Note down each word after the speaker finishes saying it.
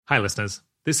Hi, listeners.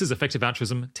 This is Effective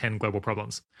Altruism 10 Global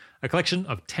Problems, a collection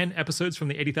of 10 episodes from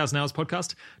the 80,000 Hours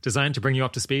podcast designed to bring you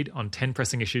up to speed on 10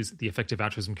 pressing issues the effective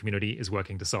altruism community is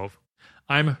working to solve.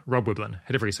 I'm Rob Wiblin,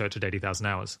 Head of Research at 80,000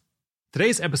 Hours.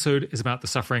 Today's episode is about the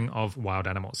suffering of wild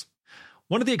animals.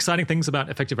 One of the exciting things about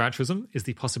effective altruism is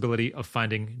the possibility of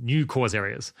finding new cause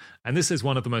areas, and this is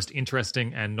one of the most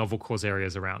interesting and novel cause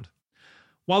areas around.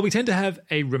 While we tend to have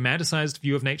a romanticized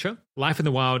view of nature, life in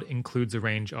the wild includes a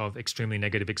range of extremely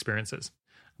negative experiences.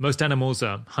 Most animals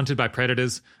are hunted by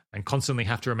predators and constantly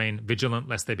have to remain vigilant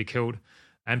lest they be killed,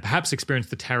 and perhaps experience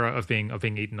the terror of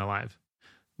being eaten alive.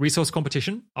 Resource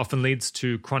competition often leads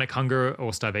to chronic hunger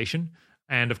or starvation,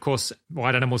 and of course,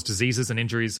 wild animals' diseases and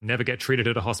injuries never get treated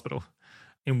at a hospital.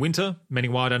 In winter, many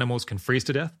wild animals can freeze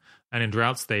to death, and in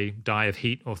droughts they die of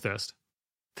heat or thirst.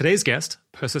 Today's guest,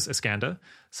 Persis Eskander,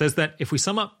 says that if we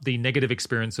sum up the negative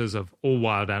experiences of all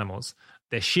wild animals,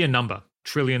 their sheer number,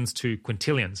 trillions to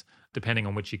quintillions, depending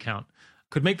on which you count,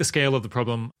 could make the scale of the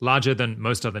problem larger than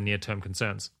most other near-term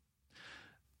concerns.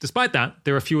 Despite that,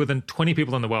 there are fewer than 20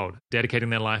 people in the world dedicating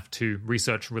their life to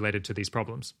research related to these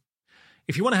problems.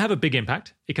 If you want to have a big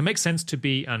impact, it can make sense to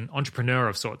be an entrepreneur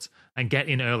of sorts and get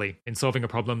in early in solving a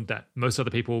problem that most other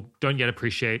people don't yet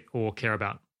appreciate or care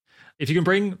about. If you can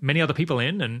bring many other people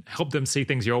in and help them see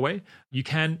things your way, you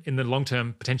can, in the long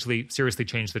term, potentially seriously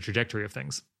change the trajectory of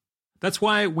things. That's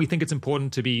why we think it's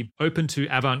important to be open to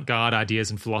avant-garde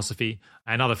ideas in philosophy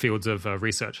and other fields of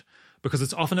research, because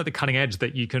it's often at the cutting edge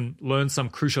that you can learn some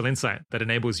crucial insight that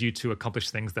enables you to accomplish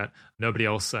things that nobody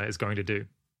else is going to do.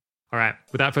 All right,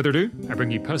 without further ado, I bring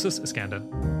you Persis Eskander.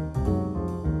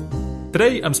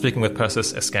 Today, I'm speaking with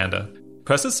Persis Eskander.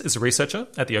 Persis is a researcher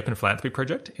at the Open Philanthropy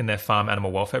Project in their Farm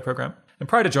Animal Welfare Program. And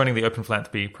prior to joining the Open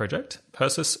Philanthropy Project,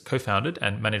 Persis co-founded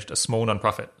and managed a small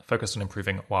nonprofit focused on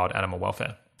improving wild animal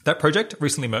welfare. That project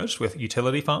recently merged with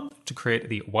Utility Farm to create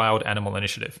the Wild Animal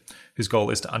Initiative, whose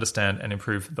goal is to understand and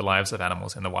improve the lives of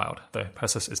animals in the wild, though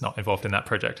Persis is not involved in that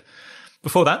project.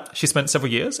 Before that, she spent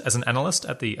several years as an analyst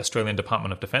at the Australian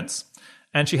Department of Defence,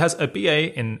 and she has a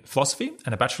BA in philosophy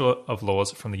and a Bachelor of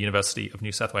Laws from the University of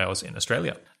New South Wales in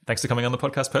Australia. Thanks for coming on the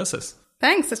podcast, Persis.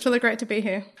 Thanks. It's really great to be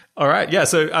here. All right. Yeah.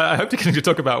 So I hope to continue to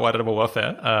talk about wild animal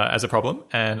welfare as a problem,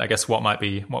 and I guess what might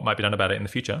be done about it in the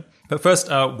future. But first,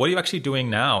 what are you actually doing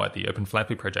now at the Open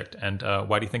Philanthropy Project, and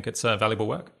why do you think it's valuable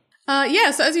work?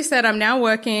 So as you said, I'm now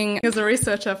working as a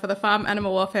researcher for the Farm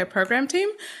Animal Welfare Program team.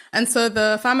 And so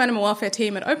the Farm Animal Welfare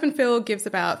team at OpenPhil gives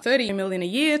about $30 million a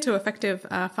year to effective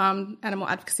farm animal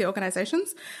advocacy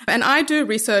organizations. And I do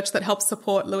research that helps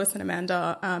support Lewis and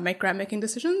Amanda make grant-making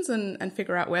decisions and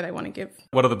figure out where they want to give.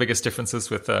 What are the biggest differences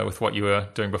with what you were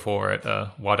doing before at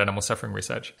Wild Animal Suffering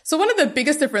Research? So one of the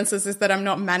biggest differences is that I'm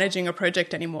not managing a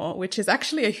project anymore, which is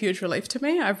actually a huge relief to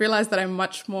me. I've realized that I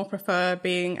much more prefer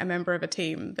being a member of a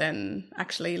team than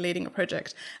actually leading a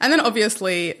project. And then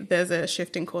obviously there's a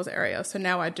shift in cause area. So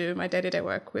now I do my day-to-day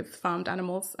work with farmed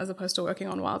animals as opposed to working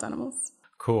on wild animals.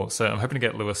 Cool. So I'm hoping to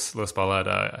get Lewis Bollard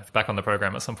back on the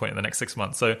program at some point in the next 6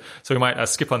 months. So we might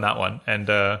skip on that one and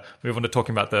move on to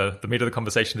talking about the meat of the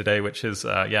conversation today, which is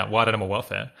wild animal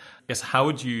welfare. I guess how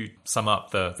would you sum up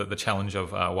the challenge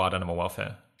of wild animal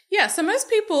welfare? Yeah, so most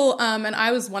people, and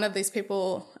I was one of these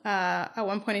people at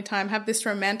one point in time, have this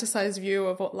romanticized view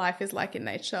of what life is like in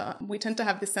nature. We tend to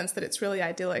have this sense that it's really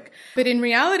idyllic. But in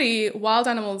reality, wild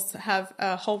animals have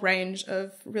a whole range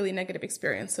of really negative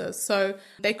experiences. So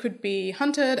they could be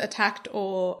hunted, attacked,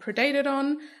 or predated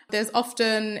on. There's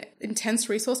often intense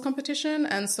resource competition,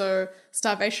 and so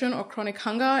starvation or chronic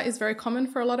hunger is very common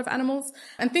for a lot of animals.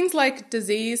 And things like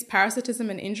disease, parasitism,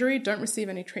 and injury don't receive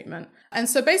any treatment. And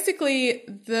so basically,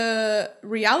 the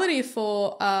reality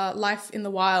for life in the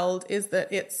wild is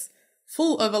that it's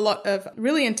full of a lot of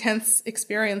really intense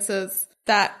experiences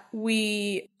that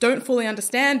we don't fully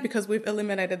understand because we've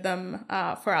eliminated them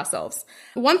for ourselves.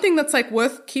 One thing that's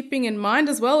worth keeping in mind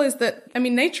as well is that,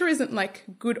 nature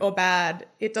isn't good or bad.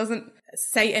 It doesn't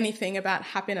say anything about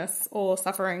happiness or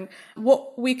suffering.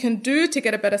 What we can do to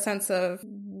get a better sense of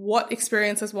what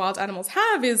experiences wild animals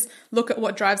have is look at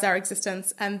what drives our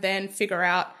existence and then figure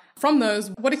out from those,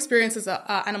 what experiences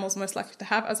are animals most likely to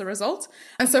have as a result?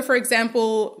 And so, for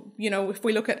example, if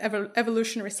we look at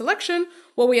evolutionary selection,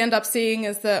 what we end up seeing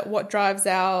is that what drives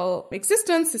our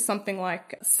existence is something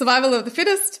like survival of the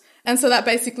fittest. And so that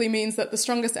basically means that the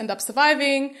strongest end up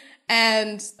surviving,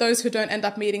 and those who don't end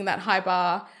up meeting that high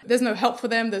bar, there's no help for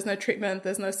them, there's no treatment,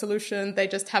 there's no solution. They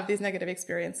just have these negative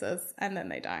experiences and then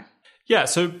they die. Yeah,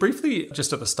 so briefly,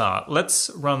 just at the start, let's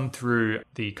run through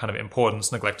the kind of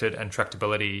importance, neglected, and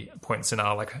tractability points in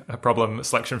our problem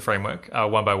selection framework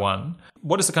one by one.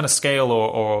 What is the kind of scale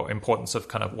or importance of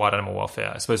kind of wild animal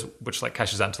welfare? I suppose which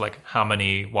cashes down to how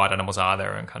many wild animals are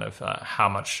there and kind of how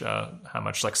much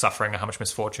suffering or how much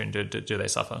misfortune do they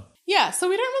suffer? Yeah, so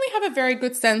we don't really have a very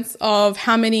good sense of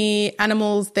how many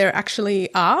animals there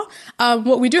actually are.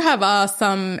 What we do have are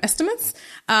some estimates.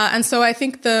 And so I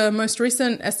think the most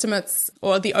recent estimates,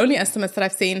 or the only estimates that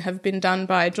I've seen, have been done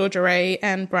by Georgia Ray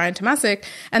and Brian Tomasic.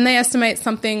 And they estimate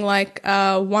something like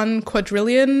 1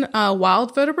 quadrillion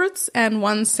wild vertebrates and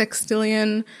 1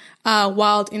 sextillion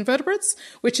wild invertebrates,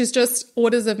 which is just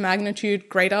orders of magnitude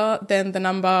greater than the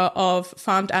number of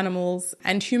farmed animals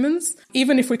and humans.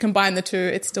 Even if we combine the two,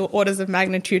 it's still orders of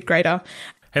magnitude greater.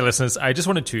 Hey, listeners, I just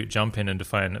wanted to jump in and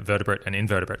define vertebrate and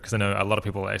invertebrate because I know a lot of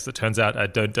people, as it turns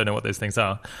out, don't know what those things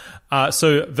are.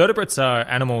 So vertebrates are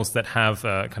animals that have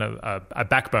kind of a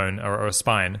backbone or a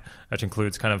spine, which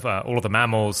includes kind of all of the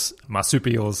mammals,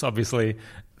 marsupials, obviously,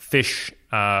 fish,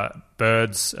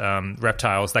 birds,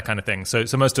 reptiles, that kind of thing. So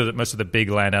most of the big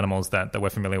land animals that we're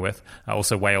familiar with,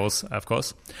 also whales, of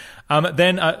course.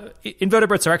 Then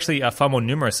invertebrates are actually far more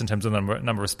numerous in terms of the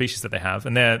number of species that they have,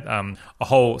 and they're a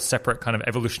whole separate kind of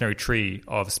evolutionary tree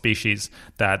of species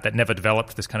that never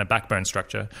developed this kind of backbone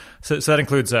structure. So that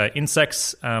includes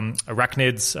insects,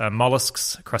 arachnids,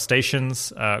 mollusks,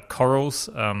 crustaceans, corals,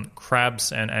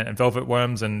 crabs, and velvet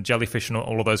worms, and jellyfish, and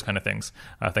all of those kind of things,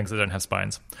 things that don't have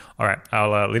spines. All right,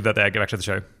 I'll leave that there. Get back to the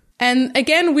show. And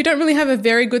again, we don't really have a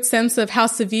very good sense of how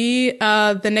severe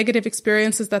the negative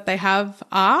experiences that they have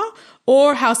are,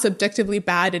 or how subjectively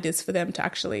bad it is for them to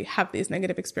actually have these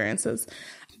negative experiences.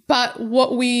 But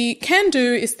what we can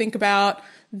do is think about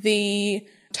the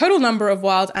total number of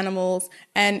wild animals.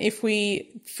 And if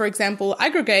we, for example,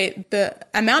 aggregate the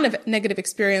amount of negative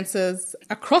experiences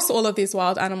across all of these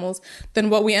wild animals, then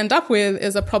what we end up with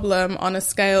is a problem on a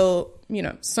scale,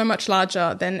 so much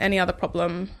larger than any other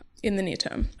problem in the near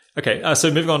term. Okay, so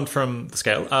moving on from the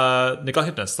scale,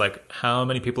 neglectedness, how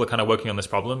many people are kind of working on this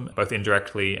problem, both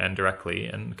indirectly and directly,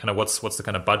 and kind of what's the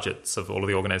kind of budgets of all of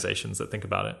the organizations that think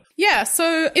about it? Yeah,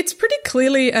 so it's pretty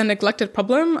clearly a neglected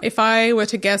problem. If I were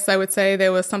to guess, I would say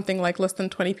there was something like less than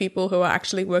 20 people who are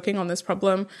actually working on this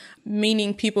problem,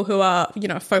 meaning people who are,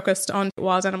 focused on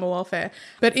wild animal welfare.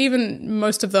 But even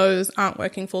most of those aren't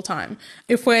working full time.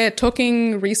 If we're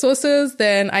talking resources,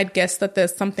 then I'd guess that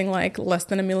there's something like less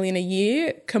than $1 million a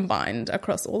year combined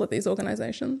across all of these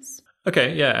organizations.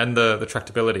 Okay, yeah, and the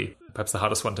tractability, perhaps the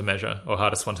hardest one to measure or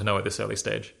hardest one to know at this early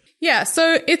stage. Yeah,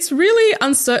 so it's really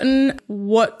uncertain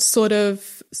what sort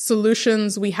of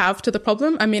solutions we have to the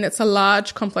problem. I mean, it's a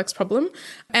large, complex problem.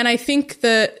 And I think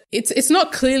that it's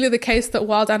not clearly the case that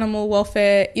wild animal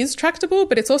welfare is tractable,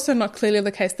 but it's also not clearly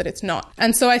the case that it's not.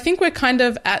 And so I think we're kind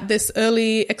of at this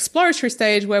early exploratory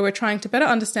stage where we're trying to better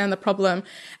understand the problem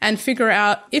and figure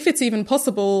out if it's even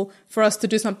possible for us to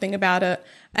do something about it.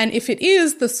 And if it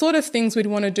is, the sort of things we'd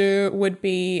want to do would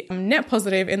be net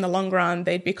positive in the long run.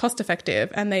 They'd be cost effective,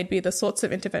 and they'd be the sorts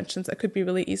of interventions that could be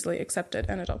really easily accepted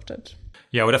and adopted.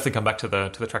 Yeah, we'll definitely come back to the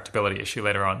tractability issue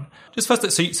later on. Just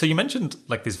first, so you mentioned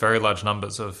these very large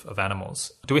numbers of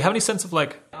animals. Do we have any sense of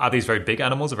are these very big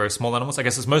animals or very small animals? I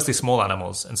guess it's mostly small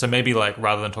animals, and so maybe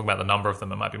rather than talking about the number of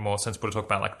them, it might be more sensible to talk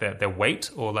about their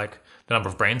weight or the number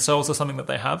of brain cells or something that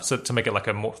they have. So to make it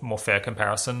a more fair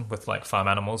comparison with farm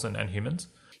animals and humans.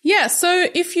 Yeah, so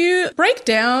if you break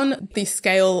down the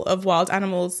scale of wild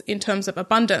animals in terms of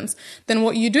abundance, then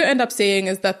what you do end up seeing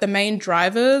is that the main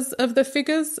drivers of the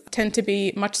figures tend to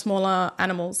be much smaller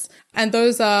animals. And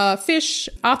those are fish,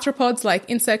 arthropods like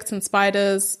insects and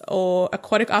spiders, or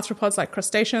aquatic arthropods like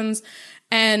crustaceans,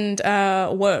 and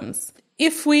worms.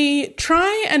 If we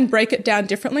try and break it down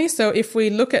differently, so if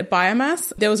we look at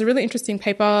biomass, there was a really interesting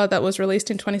paper that was released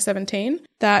in 2017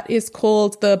 that is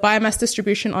called The Biomass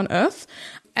Distribution on Earth.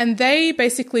 And they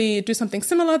basically do something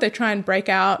similar. They try and break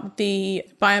out the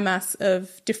biomass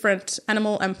of different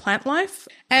animal and plant life.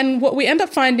 And what we end up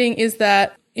finding is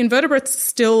that invertebrates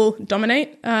still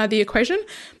dominate the equation,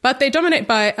 but they dominate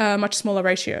by a much smaller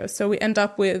ratio. So we end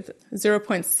up with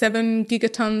 0.7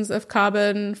 gigatons of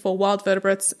carbon for wild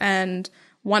vertebrates and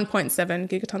 1.7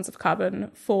 gigatons of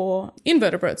carbon for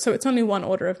invertebrates. So it's only one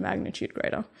order of magnitude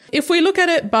greater. If we look at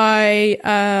it by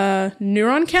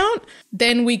neuron count,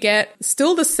 then we get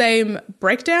still the same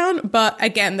breakdown, but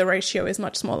again, the ratio is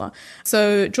much smaller.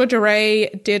 So Georgia Ray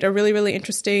did a really, really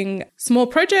interesting small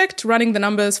project running the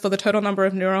numbers for the total number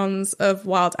of neurons of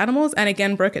wild animals, and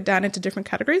again, broke it down into different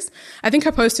categories. I think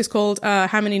her post is called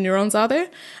How Many Neurons Are There?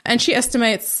 And she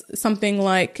estimates something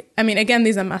like, I mean, again,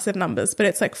 these are massive numbers, but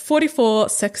it's like 44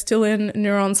 sextillion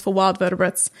neurons for wild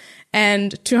vertebrates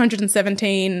and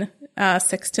 217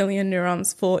 sextillion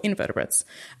neurons for invertebrates.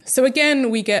 So again,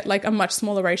 we get like a much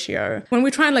smaller ratio when we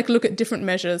try and like look at different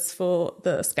measures for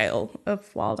the scale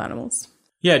of wild animals.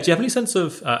 Yeah, do you have any sense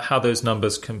of how those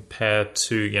numbers compare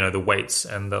to, you know, the weights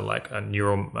and the like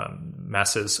neural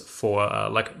masses for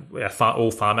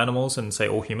all farm animals and say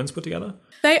all humans put together?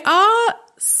 They are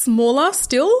smaller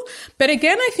still, but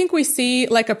again, I think we see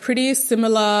like a pretty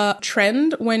similar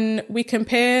trend when we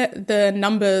compare the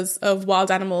numbers of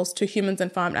wild animals to humans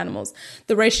and farmed animals.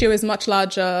 The ratio is much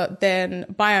larger than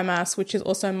biomass, which is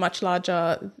also much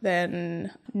larger than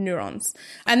neurons.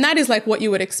 And that is like what you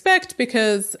would expect,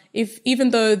 because even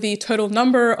though the total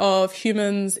number of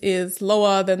humans is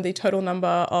lower than the total number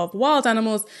of wild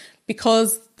animals,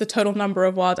 because the total number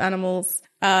of wild animals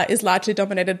is largely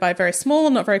dominated by very small,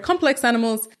 not very complex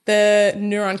animals, the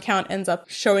neuron count ends up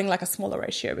showing like a smaller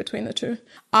ratio between the two.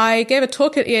 I gave a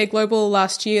talk at EA Global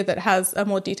last year that has a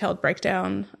more detailed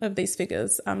breakdown of these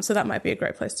figures, so that might be a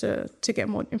great place to get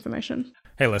more information.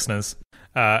 Hey, listeners.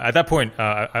 At that point,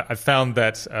 I found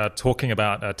that talking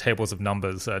about tables of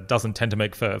numbers doesn't tend to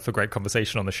make for great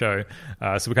conversation on the show.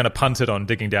 So we kind of punted on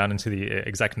digging down into the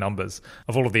exact numbers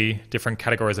of all of the different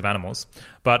categories of animals.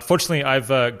 But fortunately, I've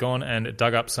gone and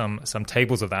dug up some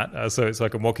tables of that, so I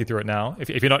can walk you through it now.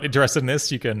 If you're not interested in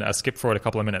this, you can skip forward a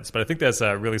couple of minutes. But I think there's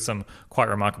really some quite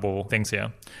remarkable things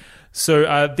here.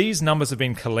 So these numbers have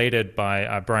been collated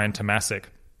by Brian Tomasic,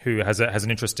 who has an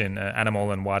interest in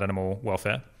animal and wild animal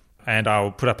welfare. And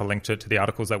I'll put up a link to the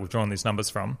articles that we've drawn these numbers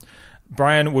from.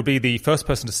 Brian would be the first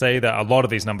person to say that a lot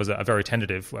of these numbers are very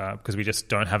tentative because we just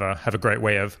don't have a great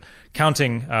way of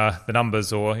counting the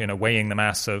numbers or, you know, weighing the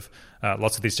mass of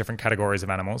lots of these different categories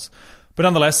of animals. But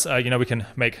nonetheless, we can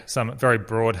make some very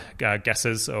broad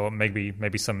guesses, or maybe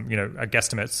some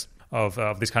guesstimates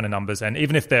of these kind of numbers. And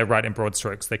even if they're right in broad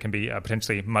strokes, they can be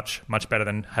potentially much better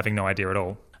than having no idea at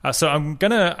all. So I'm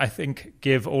going to, I think,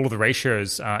 give all of the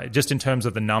ratios just in terms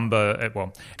of the number,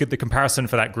 get the comparison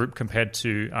for that group compared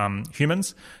to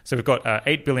humans. So we've got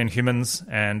 8 billion humans,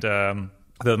 and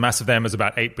the mass of them is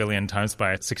about 8 billion times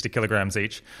by 60 kilograms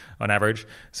each on average.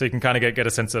 So you can kind of get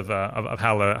a sense of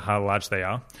how large they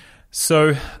are.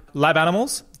 So lab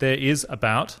animals, there is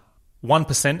about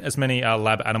 1% as many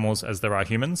lab animals as there are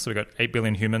humans. So we've got 8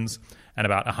 billion humans and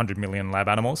about 100 million lab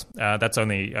animals. That's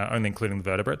only including the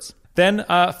vertebrates. Then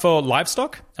for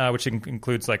livestock, which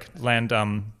includes like land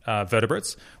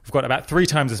vertebrates, we've got about 3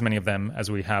 times as many of them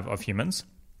as we have of humans.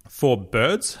 For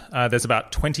birds, there's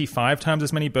about 25 times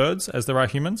as many birds as there are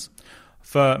humans.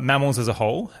 For mammals as a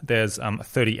whole, there's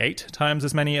 38 times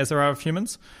as many as there are of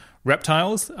humans.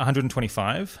 Reptiles,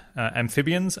 125.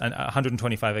 Amphibians, and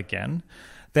 125 again.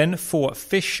 Then for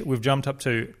fish, we've jumped up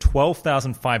to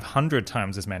 12,500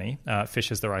 times as many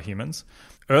fish as there are humans.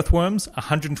 Earthworms,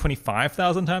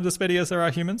 125,000 times as many as there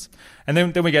are humans. And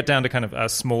then we get down to kind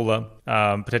of smaller,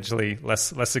 potentially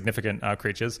less significant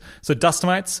creatures. So dust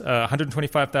mites,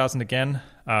 125,000 again.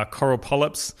 Coral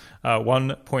polyps,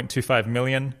 1.25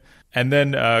 million. And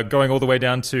then going all the way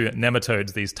down to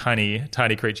nematodes, these tiny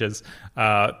creatures,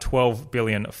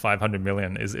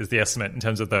 12,500,000,000 is the estimate in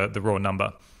terms of the raw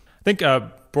number. I think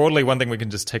broadly, one thing we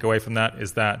can just take away from that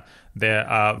is that there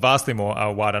are vastly more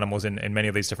wild animals in many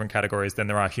of these different categories than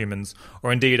there are humans,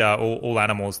 or indeed all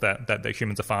animals that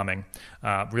humans are farming,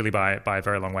 really by a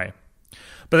very long way.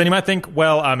 But then you might think,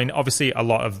 well, I mean, obviously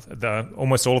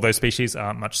almost all of those species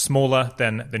are much smaller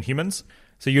than humans.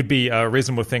 So you'd be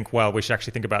reasonable to think, well, we should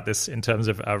actually think about this in terms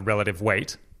of relative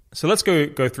weight. So let's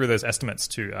go through those estimates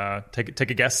to take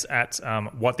a guess at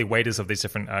what the weight is of these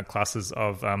different classes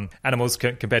of animals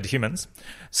compared to humans.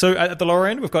 So at the lower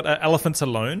end, we've got elephants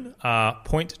alone,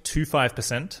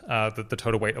 0.25%, the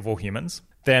total weight of all humans.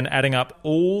 Then adding up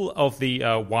all of the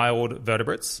wild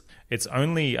vertebrates, it's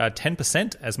only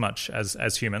 10% as much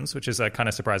as humans, which is kind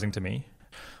of surprising to me.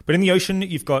 But in the ocean,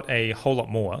 you've got a whole lot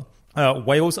more.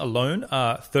 Whales alone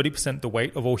are 30% the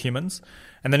weight of all humans.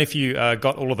 And then if you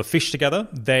got all of the fish together,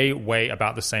 they weigh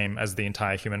about the same as the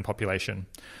entire human population.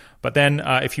 But then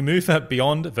if you move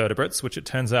beyond vertebrates, which it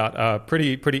turns out are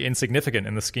pretty insignificant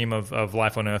in the scheme of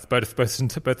life on Earth, both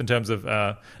in terms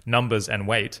of numbers and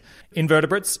weight,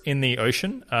 invertebrates in the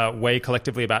ocean weigh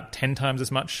collectively about 10 times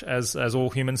as much as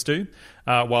all humans do,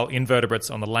 while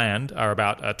invertebrates on the land are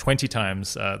about 20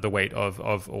 times the weight of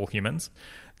all humans.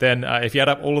 Then if you add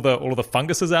up all of the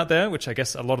funguses out there, which I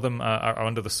guess a lot of them are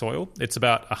under the soil, it's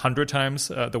about 100 times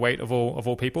the weight of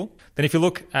all people. Then if you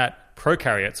look at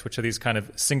prokaryotes, which are these kind of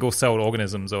single-celled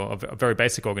organisms or very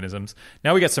basic organisms,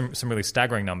 now we get some really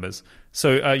staggering numbers.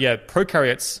 So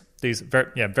prokaryotes, these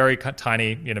very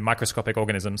tiny, microscopic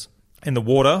organisms in the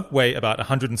water weigh about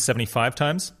 175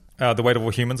 times the weight of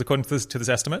all humans, according to this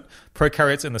estimate.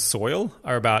 Prokaryotes in the soil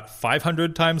are about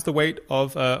 500 times the weight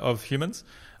of humans.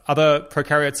 Other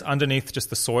prokaryotes underneath just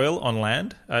the soil on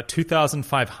land,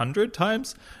 2,500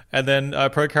 times. And then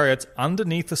prokaryotes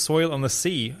underneath the soil on the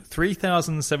sea,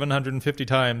 3,750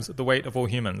 times the weight of all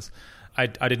humans. I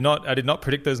did not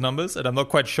predict those numbers, and I'm not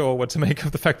quite sure what to make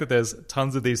of the fact that there's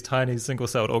tons of these tiny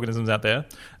single-celled organisms out there.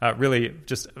 Really,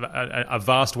 just a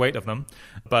vast weight of them.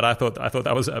 But I thought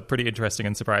that was pretty interesting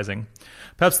and surprising.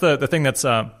 Perhaps the thing that's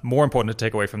more important to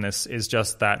take away from this is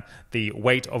just that the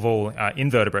weight of all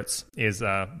invertebrates is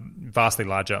vastly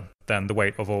larger than the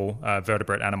weight of all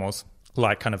vertebrate animals,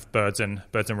 like kind of birds and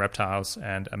reptiles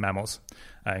and mammals,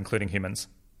 including humans.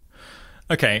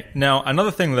 Okay, now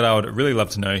another thing that I would really love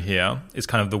to know here is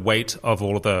kind of the weight of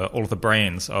all of the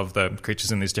brains of the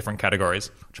creatures in these different categories,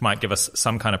 which might give us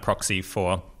some kind of proxy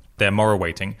for their moral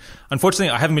weighting.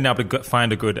 Unfortunately, I haven't been able to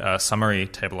find a good summary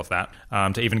table of that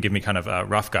to even give me kind of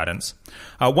rough guidance.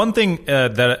 One thing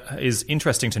that is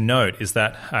interesting to note is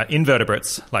that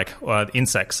invertebrates, like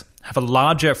insects, have a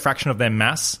larger fraction of their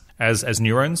mass as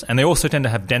neurons, and they also tend to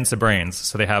have denser brains,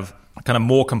 so they have kind of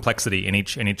more complexity in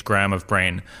each gram of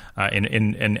brain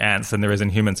in ants than there is in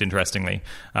humans, interestingly.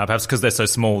 Perhaps because they're so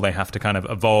small, they have to kind of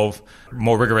evolve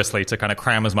more rigorously to kind of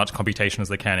cram as much computation as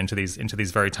they can into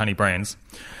these very tiny brains.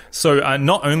 So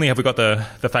not only have we got the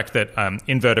fact that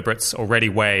invertebrates already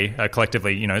weigh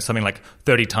collectively, something like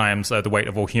 30 times the weight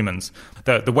of all humans.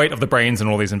 The weight of the brains in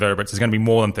all these invertebrates is going to be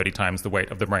more than 30 times the weight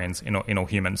of the brains in all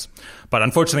humans. But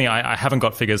unfortunately, I haven't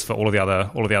got figures for all of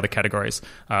the other categories.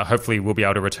 Hopefully, we'll be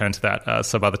able to return to that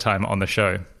some other time on the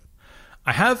show.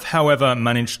 I have, however,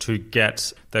 managed to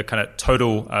get the kind of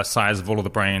total size of all of the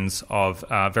brains of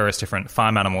various different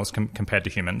farm animals compared to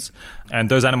humans. And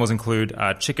those animals include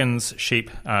chickens, sheep,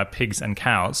 pigs, and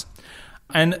cows.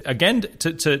 And again,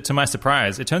 to my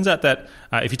surprise, it turns out that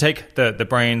if you take the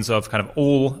brains of kind of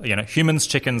all humans,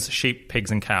 chickens, sheep,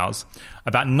 pigs, and cows,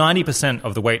 about 90%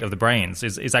 of the weight of the brains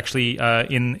is actually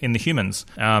in the humans.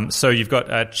 So you've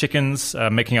got chickens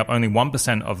making up only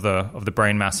 1% of the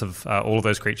brain mass of all of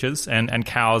those creatures, and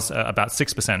cows about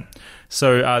 6%.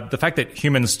 So the fact that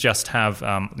humans just have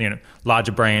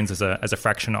larger brains as a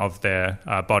fraction of their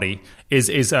body is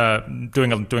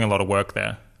doing a lot of work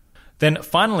there. Then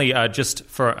finally, just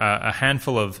for a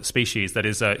handful of species, that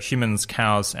is humans,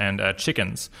 cows, and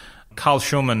chickens, Carl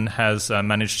Schulman has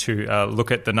managed to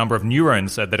look at the number of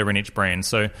neurons that are in each brain.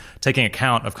 So taking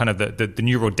account of kind of the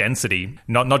neural density,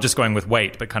 not just going with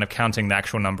weight, but kind of counting the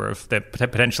actual number of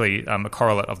potentially a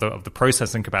correlate of the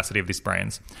processing capacity of these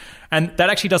brains. And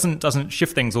that actually doesn't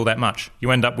shift things all that much.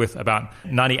 You end up with about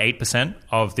 98%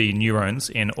 of the neurons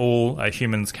in all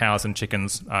humans, cows, and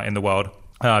chickens in the world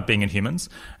being in humans,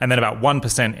 and then about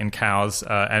 1% in cows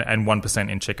and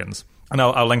 1% in chickens. And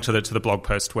I'll link to the blog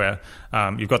post where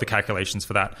you've got the calculations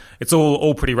for that. It's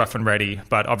all pretty rough and ready,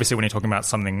 but obviously when you're talking about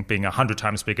something being 100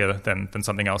 times bigger than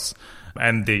something else,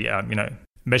 and the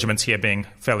measurements here being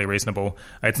fairly reasonable,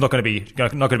 it's not going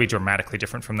to be dramatically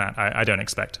different from that. I don't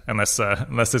expect, unless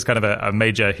there's kind of a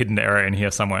major hidden error in here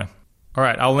somewhere. All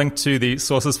right, I'll link to the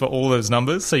sources for all those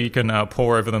numbers so you can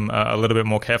pore over them a little bit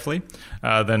more carefully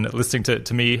than listening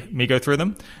to me go through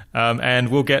them. And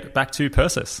we'll get back to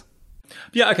Persis.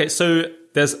 Yeah, okay, so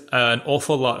there's an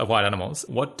awful lot of wild animals.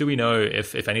 What do we know,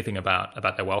 if anything,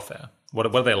 about their welfare? What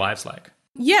are their lives like?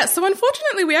 Yeah, so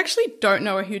unfortunately, we actually don't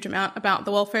know a huge amount about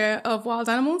the welfare of wild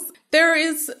animals. There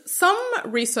is some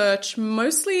research,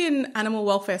 mostly in animal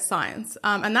welfare science,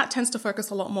 and that tends to focus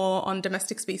a lot more on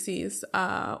domestic species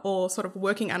or sort of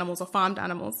working animals or farmed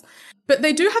animals. But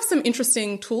they do have some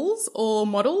interesting tools or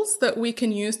models that we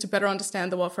can use to better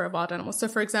understand the welfare of wild animals. So,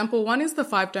 for example, one is the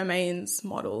 5 domains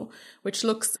model, which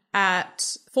looks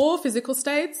at 4 physical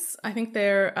states. I think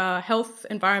they're health,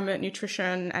 environment,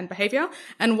 nutrition, and behavior,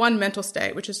 and 1 mental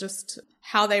state, which is just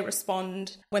how they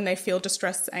respond when they feel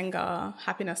distress, anger,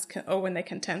 happiness, or when they're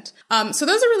content. So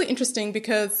those are really interesting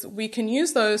because we can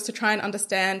use those to try and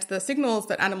understand the signals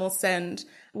that animals send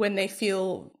when they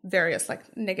feel various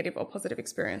like negative or positive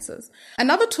experiences.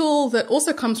 Another tool that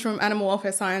also comes from animal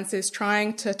welfare science is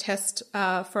trying to test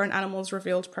for an animal's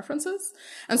revealed preferences.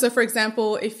 And so, for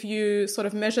example, if you sort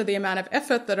of measure the amount of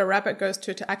effort that a rabbit goes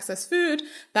to access food,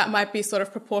 that might be sort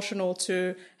of proportional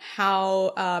to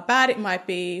how bad it might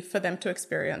be for them to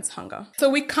experience hunger. So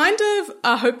we kind of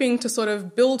are hoping to sort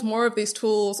of build more of these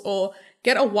tools or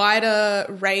get a wider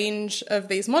range of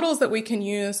these models that we can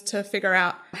use to figure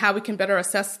out how we can better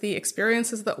assess the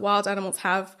experiences that wild animals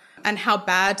have and how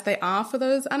bad they are for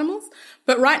those animals.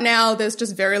 But right now, there's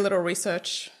just very little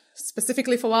research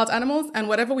specifically for wild animals. And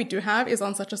whatever we do have is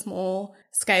on such a small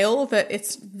scale that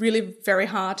it's really very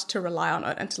hard to rely on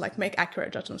it and to like make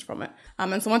accurate judgments from it.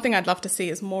 And so one thing I'd love to see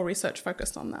is more research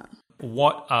focused on that.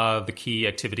 What are the key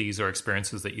activities or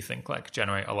experiences that you think like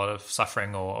generate a lot of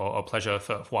suffering or pleasure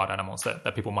for wild animals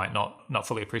that people might not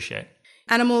fully appreciate?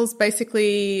 Animals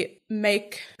basically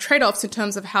make trade-offs in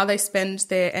terms of how they spend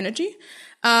their energy.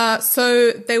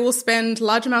 So they will spend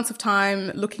large amounts of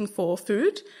time looking for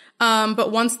food.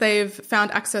 But once they've found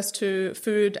access to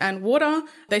food and water,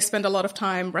 they spend a lot of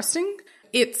time resting.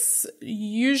 It's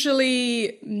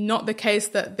usually not the case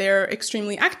that they're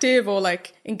extremely active or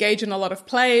like engage in a lot of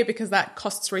play because that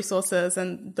costs resources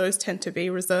and those tend to be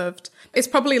reserved. It's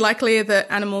probably likely that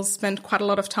animals spend quite a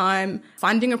lot of time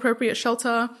finding appropriate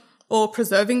shelter or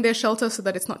preserving their shelter so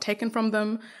that it's not taken from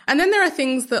them. And then there are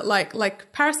things that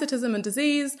like parasitism and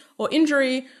disease or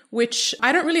injury, which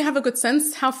I don't really have a good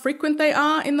sense how frequent they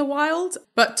are in the wild.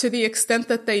 But to the extent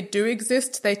that they do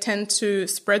exist, they tend to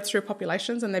spread through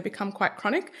populations and they become quite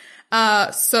chronic.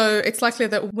 So it's likely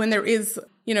that when there is,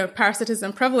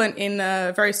 parasitism prevalent in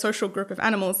a very social group of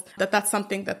animals, that's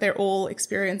something that they're all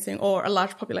experiencing or a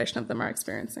large population of them are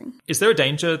experiencing. Is there a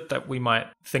danger that we might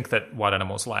think that wild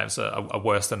animals' lives are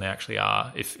worse than they actually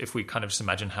are if we kind of just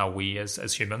imagine how we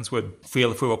as humans would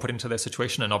feel if we were put into their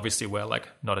situation? And obviously we're like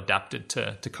not adapted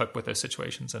to cope with those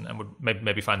situations and would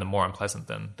maybe find them more unpleasant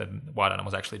than wild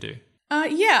animals actually do.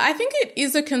 Yeah, I think it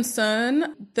is a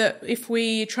concern that if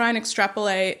we try and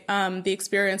extrapolate the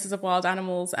experiences of wild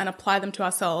animals and apply them to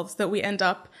ourselves, that we end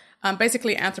up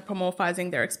basically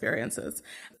anthropomorphizing their experiences.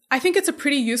 I think it's a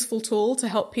pretty useful tool to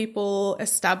help people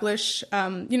establish,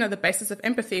 the basis of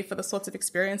empathy for the sorts of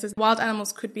experiences wild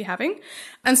animals could be having.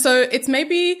 And so it's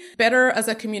maybe better as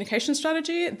a communication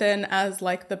strategy than as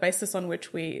like the basis on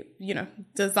which we,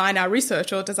 design our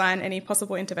research or design any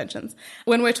possible interventions.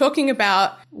 When we're talking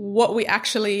about what we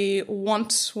actually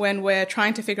want when we're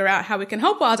trying to figure out how we can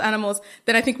help wild animals,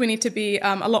 then I think we need to be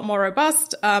a lot more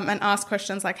robust and ask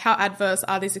questions like how adverse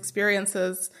are these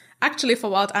experiences actually for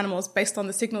wild animals based on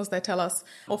the signals they tell us?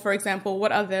 Or for example,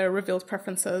 what are their revealed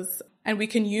preferences? And we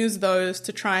can use those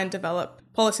to try and develop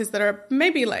policies that are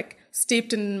maybe like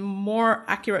steeped in more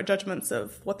accurate judgments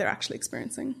of what they're actually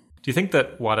experiencing. Do you think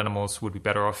that wild animals would be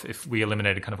better off if we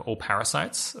eliminated kind of all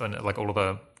parasites and like all of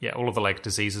the like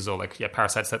diseases or like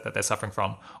parasites that they're suffering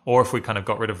from, or if we kind of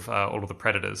got rid of all of the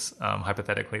predators,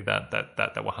 hypothetically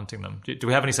that were hunting them? Do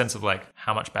we have any sense of like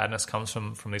how much badness comes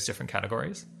from these different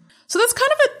categories? So that's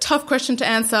kind of a tough question to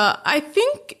answer. I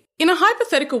think in a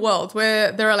hypothetical world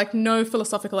where there are like no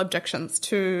philosophical objections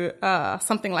to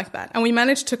something like that, and we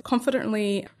manage to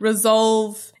confidently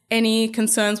resolve any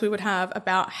concerns we would have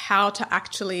about how to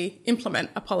actually implement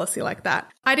a policy like that,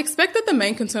 I'd expect that the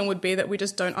main concern would be that we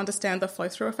just don't understand the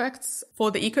flow-through effects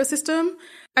for the ecosystem.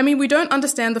 I mean, we don't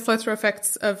understand the flow-through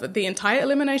effects of the entire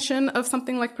elimination of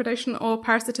something like predation or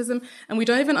parasitism, and we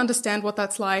don't even understand what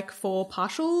that's like for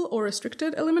partial or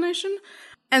restricted elimination.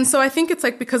 And so I think it's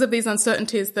like because of these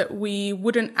uncertainties that we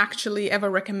wouldn't actually ever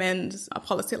recommend a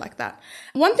policy like that.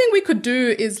 One thing we could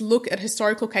do is look at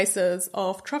historical cases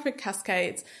of trophic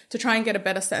cascades to try and get a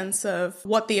better sense of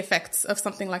what the effects of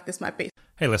something like this might be.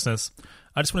 Hey listeners,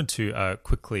 I just wanted to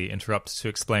quickly interrupt to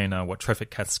explain what trophic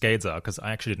cascades are, because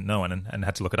I actually didn't know and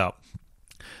had to look it up.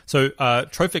 So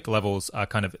trophic levels are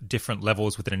kind of different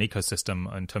levels within an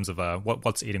ecosystem in terms of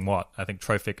what's eating what. I think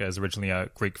trophic is originally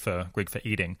Greek for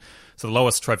eating. So the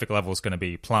lowest trophic level is going to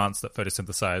be plants that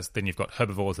photosynthesize. Then you've got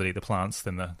herbivores that eat the plants.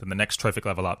 Then the next trophic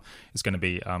level up is going to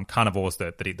be carnivores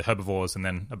that eat the herbivores. And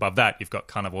then above that, you've got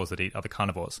carnivores that eat other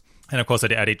carnivores. And of course,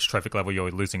 at each trophic level, you're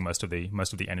losing most of the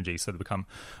energy. So they become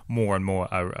more and more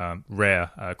rare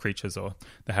creatures, or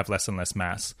they have less and less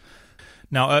mass.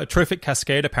 Now, a trophic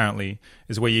cascade apparently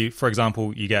is where you, for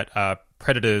example, you get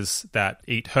predators that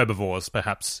eat herbivores,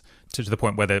 perhaps to the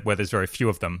point where there's very few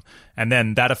of them, and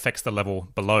then that affects the level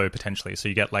below potentially. So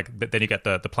you get then you get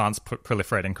the plants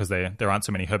proliferating because there aren't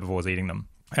so many herbivores eating them.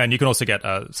 And you can also get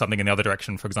something in the other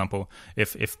direction. For example,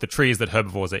 if the trees that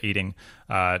herbivores are eating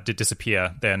did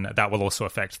disappear, then that will also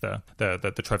affect the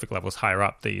trophic levels higher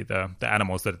up, the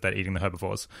animals that are eating the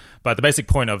herbivores. But the basic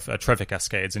point of trophic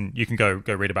cascades, and you can go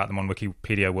read about them on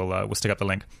Wikipedia, we'll stick up the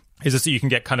link, is just that you can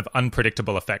get kind of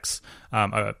unpredictable effects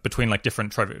between like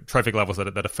different trophic levels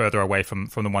that are further away from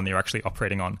the one that you're actually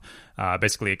operating on.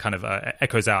 Basically, it kind of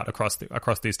echoes out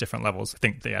across these different levels. I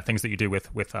think things that you do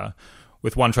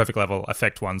with one trophic level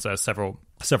affect ones several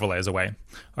layers away.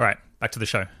 All right, back to the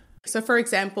show. So, for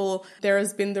example, there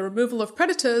has been the removal of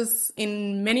predators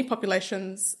in many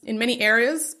populations, in many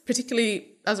areas, particularly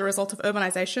as a result of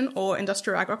urbanization or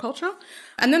industrial agriculture.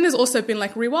 And then there's also been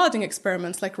like rewilding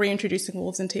experiments, like reintroducing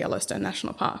wolves into Yellowstone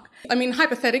National Park. I mean,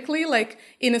 hypothetically, like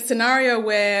in a scenario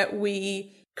where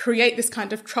we create this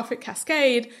kind of trophic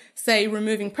cascade, say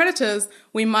removing predators,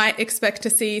 we might expect to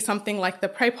see something like the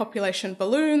prey population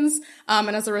balloons.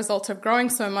 And as a result of growing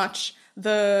so much,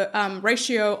 the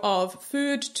ratio of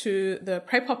food to the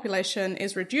prey population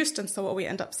is reduced. And so what we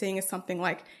end up seeing is something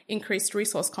like increased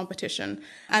resource competition.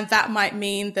 And that might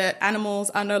mean that animals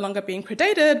are no longer being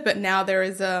predated, but now there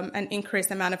is an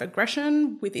increased amount of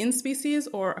aggression within species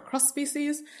or across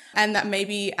species. And that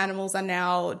maybe animals are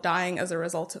now dying as a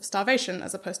result of starvation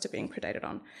as opposed to being predated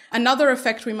on. Another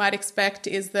effect we might expect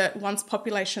is that once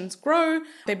populations grow,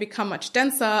 they become much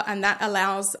denser, and that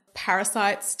allows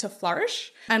parasites to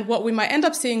flourish. And what we might end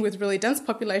up seeing with really dense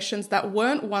populations that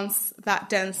weren't once that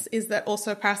dense is that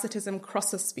also parasitism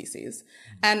crosses species.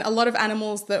 And a lot of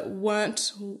animals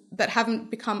that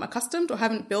haven't become accustomed or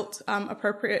haven't built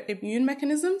appropriate immune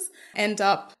mechanisms end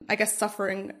up, I guess,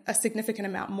 suffering a significant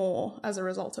amount more as a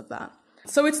result of that.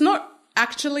 So it's not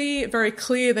actually very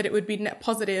clear that it would be net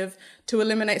positive to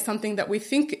eliminate something that we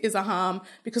think is a harm,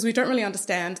 because we don't really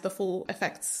understand the full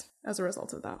effects as a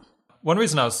result of that. One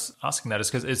reason I was asking that is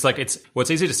because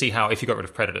it's easy to see how if you got rid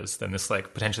of predators, then this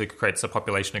like potentially creates a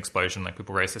population explosion. Like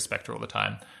people raise this specter all the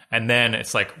time. And then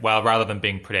it's like, well, rather than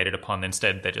being predated upon,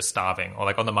 instead they're just starving, or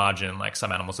like on the margin, like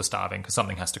some animals are starving because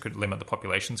something has to limit the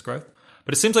population's growth.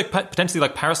 But it seems like potentially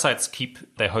like parasites keep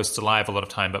their hosts alive a lot of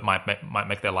time, but might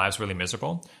make their lives really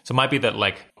miserable. So it might be that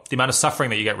like the amount of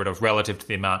suffering that you get rid of relative to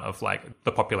the amount of like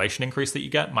the population increase that you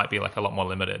get might be like a lot more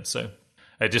limited. So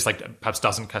it just like perhaps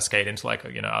doesn't cascade into like,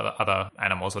 you know, other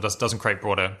animals, or doesn't create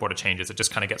broader changes. It just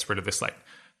kind of gets rid of this like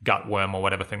gut worm or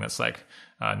whatever thing that's like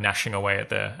gnashing away at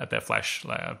their flesh,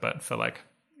 but for like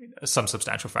some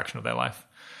substantial fraction of their life.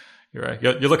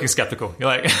 You're looking skeptical. You're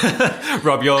like,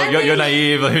 Rob, you're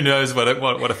naive. Who knows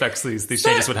what effects these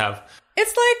changes would have?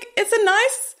 It's a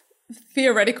nice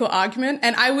theoretical argument,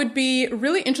 and I would be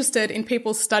really interested in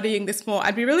people studying this more.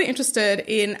 I'd be really interested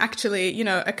in actually, you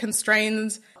know, a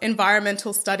constrained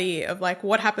environmental study of like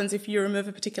what happens if you remove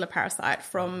a particular parasite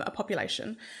from a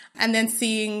population, and then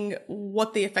seeing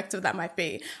what the effects of that might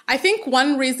be. I think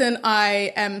one reason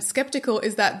I am skeptical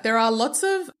is that there are lots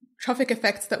of trophic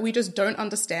effects that we just don't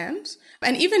understand.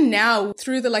 And even now,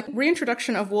 through the like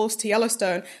reintroduction of wolves to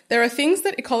Yellowstone, there are things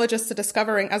that ecologists are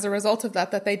discovering as a result of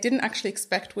that they didn't actually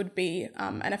expect would be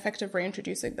an effect of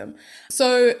reintroducing them.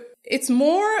 So it's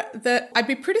more that I'd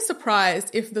be pretty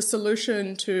surprised if the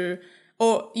solution to,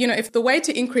 or, you know, if the way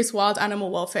to increase wild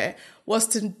animal welfare was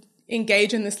to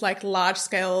engage in this like large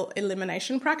scale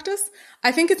elimination practice.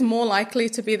 I think it's more likely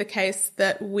to be the case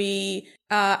that we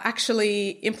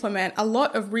actually implement a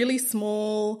lot of really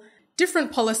small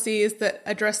different policies that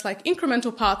address like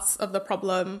incremental parts of the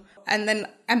problem and then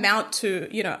amount to,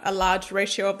 you know, a large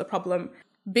ratio of the problem,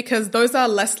 because those are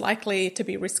less likely to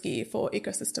be risky for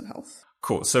ecosystem health.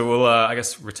 Cool. So we'll, I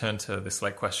guess, return to this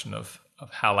like question of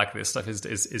how likely this stuff is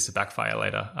to backfire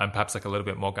later. I'm perhaps like a little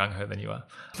bit more gung-ho than you are.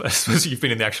 But I suppose you've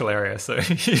been in the actual area, so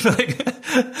you like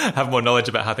have more knowledge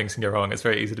about how things can go wrong. It's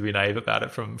very easy to be naive about it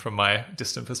from my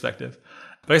distant perspective.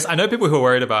 But I guess I know people who are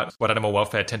worried about what animal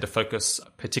welfare tend to focus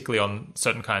particularly on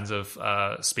certain kinds of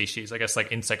species. I guess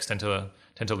like insects tend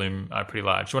to loom pretty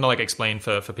large. Do you want to like explain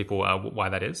for people why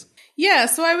that is? Yeah,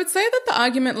 so I would say that the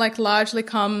argument like largely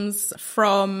comes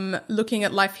from looking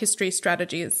at life history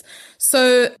strategies.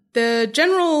 So the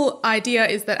general idea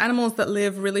is that animals that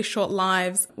live really short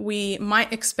lives, we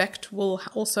might expect will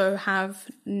also have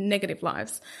negative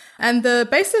lives. And the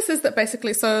basis is that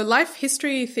basically, so life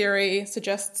history theory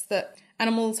suggests that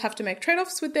animals have to make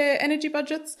trade-offs with their energy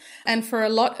budgets. And for a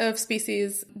lot of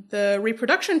species, the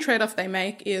reproduction trade-off they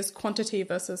make is quantity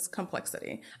versus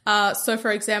complexity. So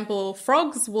for example,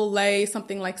 frogs will lay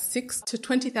something like 6,000 to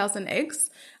 20,000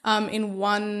 eggs in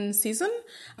one season.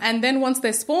 And then once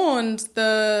they're spawned,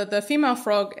 the female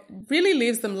frog really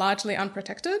leaves them largely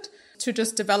unprotected to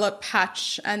just develop,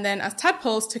 hatch, and then as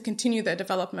tadpoles to continue their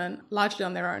development largely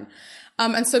on their own.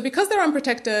 And so because they're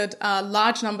unprotected,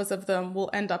 large numbers of them will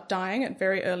end up dying at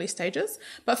very early stages.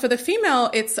 But for the female,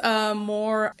 it's a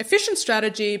more efficient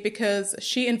strategy because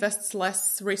she invests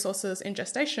less resources in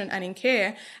gestation and in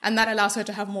care, and that allows her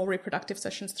to have more reproductive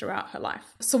sessions throughout her life.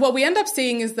 So what we end up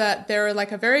seeing is that there are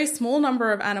like a very small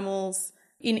number of animals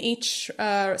in each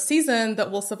season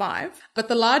that will survive, but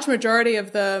the large majority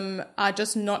of them are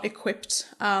just not equipped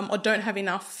or don't have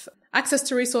enough access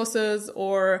to resources,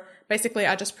 or basically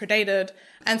are just predated.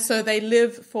 And so they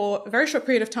live for a very short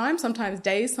period of time, sometimes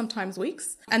days, sometimes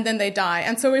weeks, and then they die.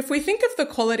 And so if we think of the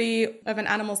quality of an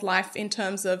animal's life in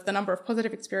terms of the number of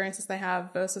positive experiences they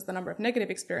have versus the number of negative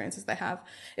experiences they have,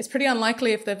 it's pretty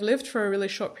unlikely if they've lived for a really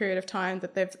short period of time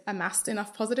that they've amassed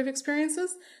enough positive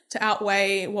experiences to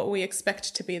outweigh what we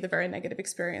expect to be the very negative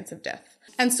experience of death.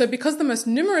 And so because the most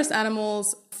numerous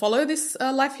animals follow this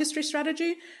life history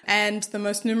strategy and the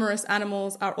most numerous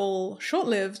animals are all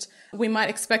short-lived, we might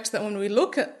expect that when we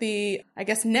look at the,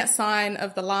 net sign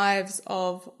of the lives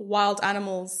of wild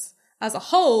animals as a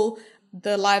whole,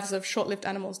 the lives of short-lived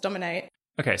animals dominate.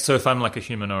 Okay, so if I'm like a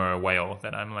human or a whale,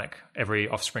 then I'm like, every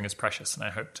offspring is precious and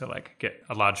I hope to like get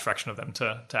a large fraction of them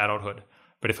to adulthood.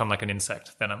 But if I'm like an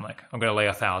insect, then I'm like, I'm going to lay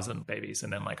 1,000 babies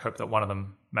and then like hope that one of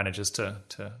them manages to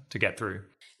get through.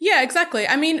 Yeah, exactly.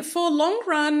 I mean, for long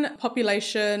run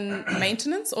population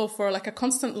maintenance or for like a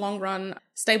constant long run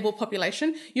stable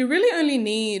population, you really only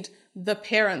need the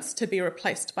parents to be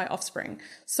replaced by offspring.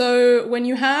 So when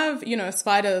you have,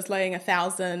 spiders laying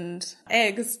 1,000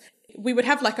 eggs, we would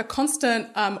have like a constant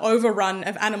overrun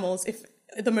of animals if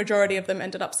the majority of them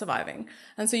ended up surviving.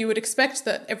 And so you would expect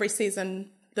that every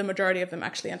season, the majority of them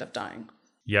actually end up dying.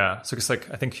 Yeah. So it's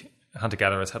like, I think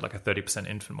hunter-gatherers had like a 30%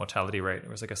 infant mortality rate,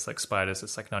 whereas I guess like spiders,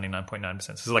 it's like 99.9%.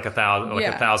 So it's like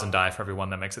 1,000 die for every one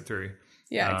that makes it through.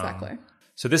 Yeah, exactly.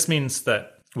 So this means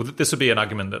that, this would be an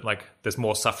argument that like there's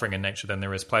more suffering in nature than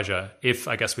there is pleasure. If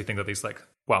I guess we think that these I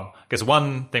guess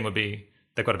one thing would be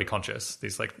they've got to be conscious,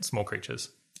 these like small creatures,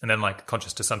 and then like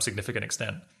conscious to some significant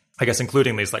extent. I guess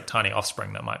including these like tiny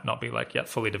offspring that might not be like yet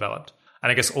fully developed.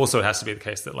 And I guess also it has to be the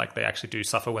case that like they actually do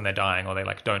suffer when they're dying, or they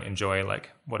like don't enjoy like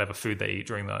whatever food they eat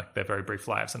during their very brief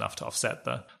lives enough to offset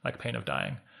the like pain of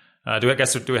dying. Do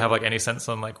we have like any sense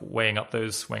on like weighing up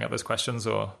those questions,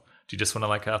 or do you just want to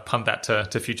like punt that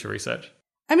to future research?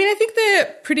 I mean, I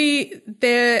think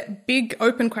they're big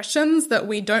open questions that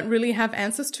we don't really have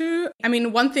answers to. I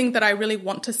mean, one thing that I really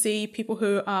want to see people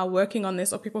who are working on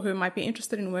this or people who might be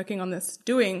interested in working on this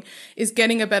doing is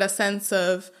getting a better sense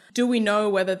of, do we know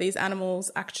whether these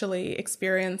animals actually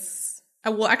experience,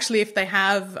 if they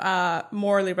have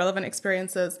morally relevant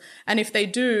experiences, and if they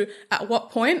do, at what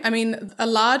point? I mean, a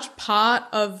large part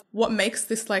of what makes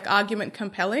this like argument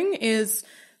compelling is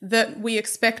that we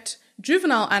expect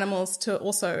juvenile animals to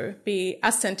also be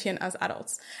as sentient as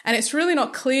adults. And it's really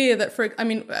not clear that,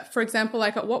 for example,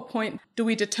 like at what point do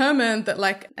we determine that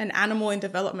like an animal in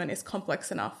development is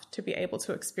complex enough to be able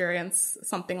to experience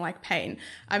something like pain?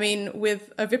 I mean,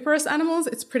 with oviparous animals,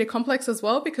 it's pretty complex as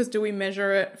well, because do we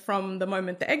measure it from the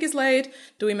moment the egg is laid?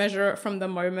 Do we measure it from the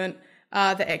moment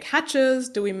the egg hatches?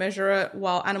 Do we measure it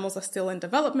while animals are still in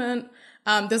development?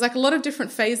 There's like a lot of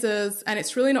different phases, and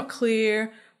it's really not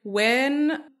clear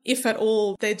when, if at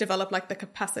all, they develop like the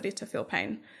capacity to feel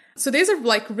pain. So these are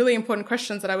like really important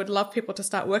questions that I would love people to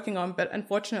start working on. But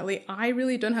unfortunately, I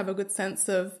really don't have a good sense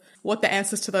of what the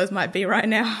answers to those might be right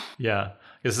now. Yeah.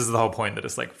 This is the whole point, that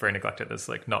it's like very neglected. There's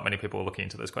like not many people looking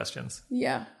into those questions.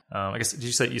 Yeah. I guess,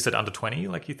 you said under 20,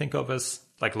 like you think of as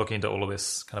like looking into all of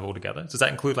this kind of all together? Does that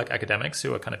include like academics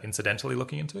who are kind of incidentally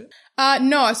looking into it?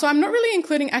 No. So I'm not really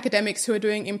including academics who are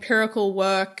doing empirical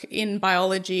work in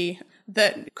biology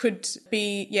that could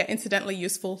be, incidentally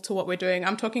useful to what we're doing.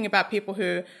 I'm talking about people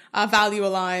who are value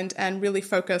aligned and really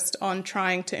focused on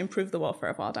trying to improve the welfare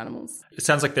of wild animals. It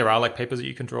sounds like there are like papers that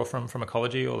you can draw from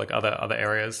ecology or like other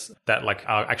areas that like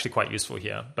are actually quite useful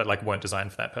here, but like weren't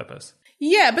designed for that purpose.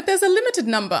 Yeah, but there's a limited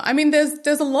number. I mean,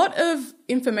 there's a lot of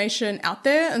information out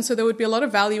there, and so there would be a lot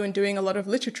of value in doing a lot of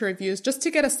literature reviews just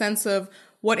to get a sense of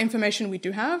what information we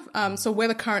do have, so where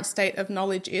the current state of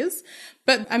knowledge is.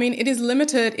 But I mean, it is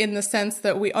limited in the sense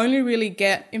that we only really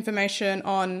get information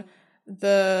on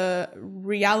the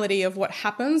reality of what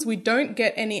happens. We don't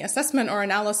get any assessment or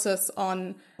analysis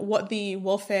on what the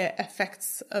welfare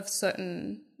effects of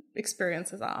certain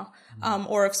experiences are,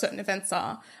 or of certain events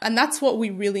are. And that's what we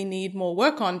really need more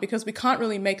work on, because we can't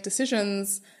really make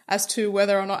decisions as to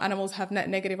whether or not animals have net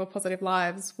negative or positive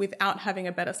lives without having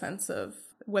a better sense of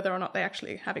whether or not they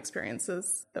actually have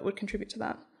experiences that would contribute to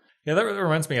that. Yeah, that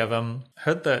reminds me of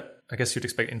heard that I guess you'd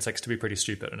expect insects to be pretty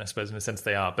stupid, and I suppose in a sense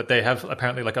they are. But they have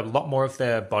apparently like a lot more of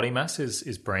their body mass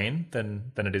is brain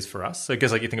than it is for us. So I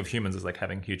guess like you think of humans as like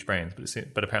having huge brains,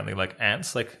 but apparently like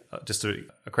ants, like just a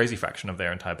crazy fraction of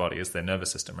their entire body is their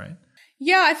nervous system, right?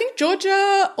 Yeah, I think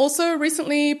Georgia also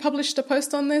recently published a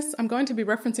post on this. I'm going to be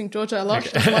referencing Georgia a lot.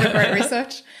 She does a lot of great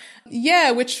research.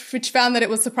 Yeah, which found that it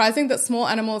was surprising that small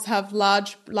animals have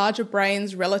larger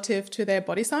brains relative to their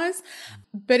body size.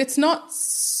 But it's not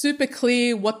super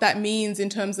clear what that means in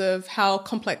terms of how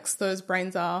complex those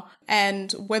brains are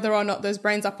and whether or not those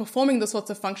brains are performing the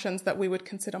sorts of functions that we would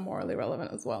consider morally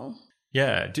relevant as well.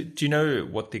 Yeah. Do you know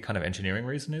what the kind of engineering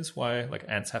reason is why like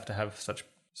ants have to have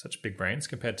such big brains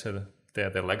compared to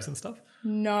their legs and stuff?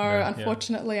 No,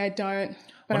 unfortunately I don't.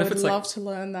 But I would love to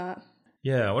learn that.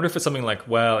 Yeah, I wonder if it's something like,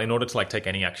 well, in order to like take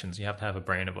any actions, you have to have a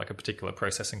brain of like a particular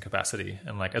processing capacity,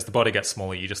 and like as the body gets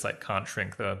smaller, you just like can't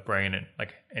shrink the brain in,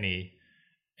 like any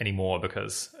more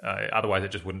because otherwise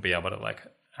it just wouldn't be able to like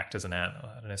act as an ant. Or,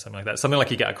 I don't know, something like that. Something like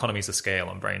you get economies of scale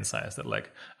on brain size that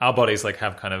like our bodies like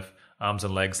have kind of arms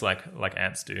and legs like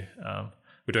ants do.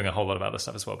 We're doing a whole lot of other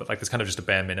stuff as well, but like there's kind of just a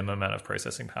bare minimum amount of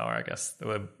processing power, I guess.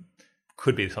 There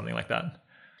could be something like that.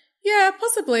 Yeah,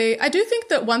 possibly. I do think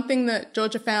that one thing that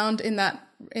Georgia found in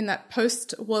that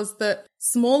post was that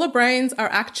smaller brains are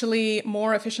actually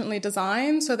more efficiently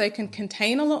designed so they can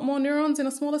contain a lot more neurons in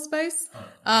a smaller space.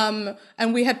 And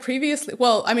we had previously,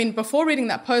 before reading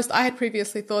that post, I had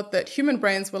previously thought that human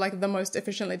brains were like the most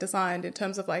efficiently designed in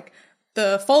terms of like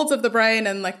the folds of the brain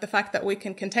and like the fact that we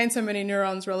can contain so many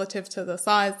neurons relative to the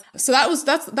size. So that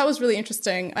was really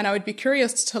interesting. And I would be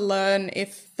curious to learn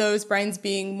if those brains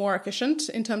being more efficient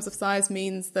in terms of size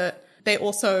means that they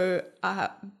also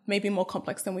are maybe more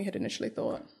complex than we had initially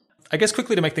thought. I guess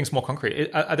quickly to make things more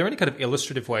concrete, are there any kind of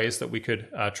illustrative ways that we could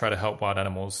try to help wild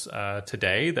animals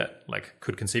today that like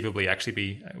could conceivably actually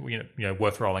be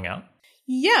worth rolling out?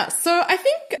 Yeah, so I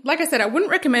think, like I said, I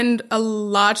wouldn't recommend a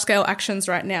large-scale actions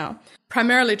right now,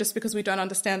 primarily just because we don't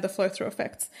understand the flow-through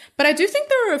effects. But I do think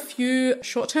there are a few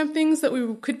short-term things that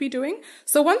we could be doing.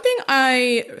 So one thing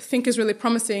I think is really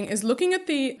promising is looking at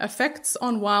the effects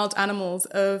on wild animals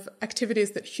of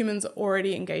activities that humans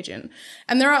already engage in.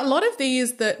 And there are a lot of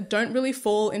these that don't really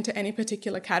fall into any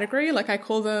particular category. Like I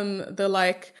call them the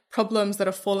like problems that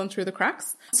have fallen through the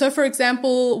cracks. So for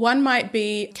example, one might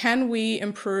be, can we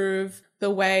improve the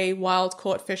way wild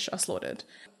caught fish are slaughtered?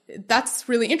 That's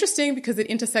really interesting because it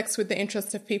intersects with the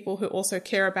interests of people who also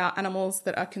care about animals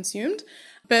that are consumed.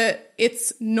 But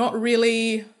it's not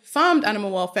really farmed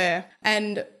animal welfare,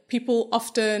 and people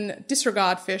often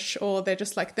disregard fish, or they're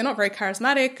just like, they're not very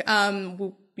charismatic.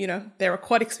 They're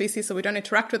aquatic species, so we don't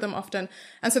interact with them often.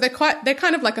 And so they're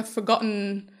kind of like a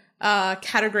forgotten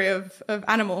category of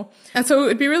animal. And so it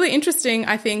would be really interesting,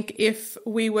 I think, if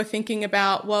we were thinking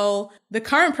about, well, the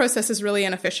current process is really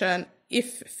inefficient.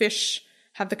 If fish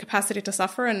have the capacity to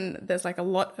suffer, and there's like a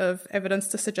lot of evidence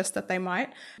to suggest that they might,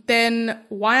 then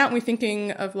why aren't we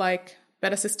thinking of like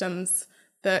better systems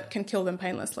that can kill them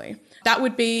painlessly? That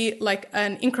would be like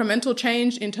an incremental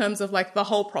change in terms of like the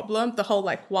whole problem, the whole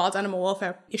like wild animal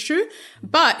welfare issue.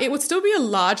 But it would still be a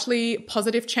largely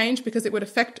positive change because it would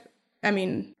affect,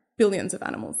 billions of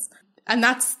animals. And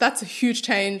that's a huge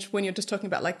change when you're just talking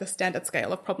about like the standard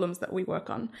scale of problems that we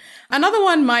work on. Another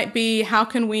one might be, how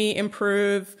can we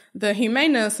improve the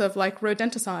humaneness of like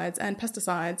rodenticides and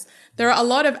pesticides? There are a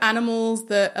lot of animals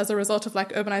that as a result of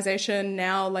like urbanization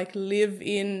now like live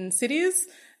in cities,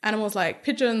 animals like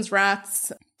pigeons,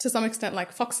 rats, to some extent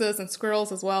like foxes and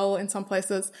squirrels as well in some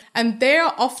places. And they're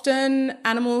often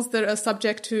animals that are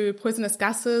subject to poisonous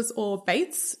gases or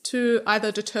baits to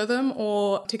either deter them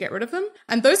or to get rid of them.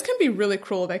 And those can be really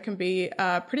cruel. They can be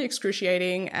pretty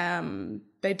excruciating.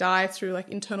 They die through like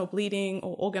internal bleeding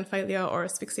or organ failure or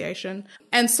asphyxiation.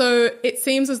 And so it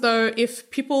seems as though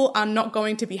if people are not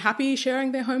going to be happy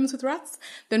sharing their homes with rats,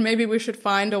 then maybe we should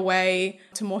find a way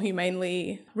to more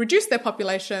humanely reduce their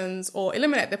populations or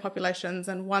eliminate their populations.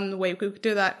 And one way we could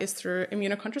do that is through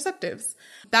immunocontractives.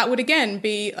 That would again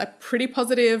be a pretty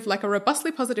positive, like a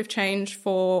robustly positive change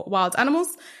for wild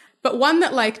animals, but one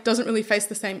that like doesn't really face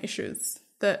the same issues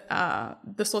that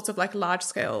the sorts of like large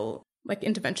scale like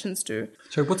interventions do.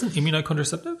 So what's an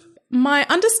immunocontraceptive? My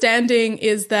understanding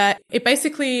is that it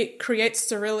basically creates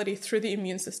sterility through the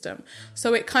immune system.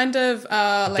 So it kind of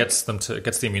gets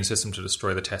the immune system to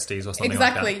destroy the testes or something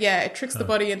exactly, like that. Yeah. It tricks the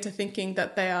body into thinking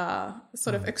that they are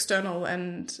sort of external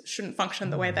and shouldn't function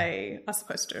the way they are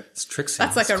supposed to. It's tricksy.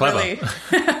 That's like it's really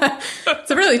it's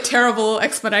a really terrible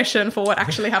explanation for what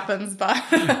actually happens, but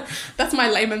that's my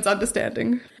layman's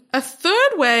understanding. A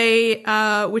third way,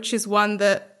 which is one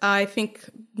that I think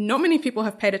not many people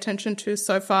have paid attention to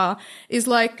so far is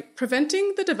like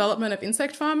preventing the development of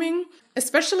insect farming,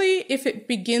 especially if it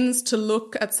begins to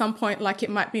look at some point like it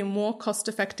might be more cost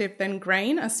effective than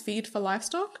grain as feed for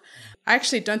livestock. I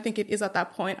actually don't think it is at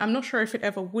that point. I'm not sure if it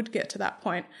ever would get to that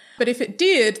point. But if it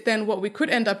did, then what we could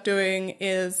end up doing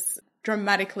is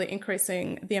dramatically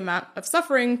increasing the amount of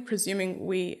suffering, presuming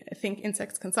we think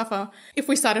insects can suffer, if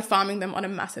we started farming them on a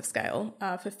massive scale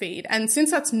for feed. And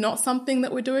since that's not something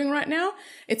that we're doing right now,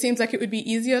 it seems like it would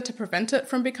be easier to prevent it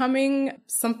from becoming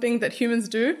something that humans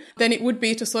do than it would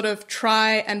be to sort of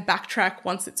try and backtrack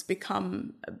once it's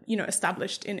become,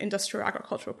 established in industrial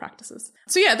agricultural practices.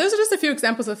 So yeah, those are just a few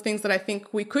examples of things that I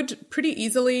think we could pretty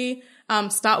easily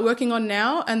start working on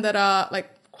now and that are like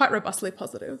quite robustly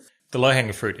positive. The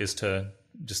low-hanging fruit is to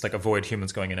just like avoid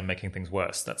humans going in and making things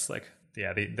worse. That's like,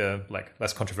 the like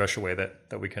less controversial way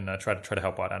that we can try to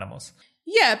help wild animals.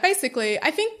 Yeah, basically.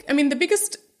 The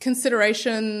biggest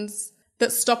considerations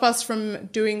that stop us from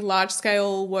doing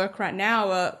large-scale work right now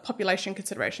are population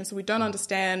considerations. So we don't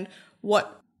understand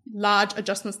what large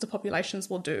adjustments to populations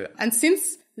will do. And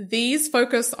since these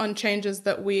focus on changes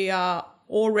that we are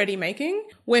already making,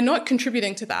 we're not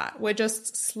contributing to that. We're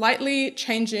just slightly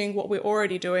changing what we're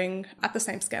already doing at the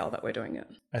same scale that we're doing it.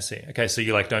 I see. Okay, so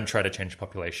you don't try to change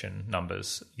population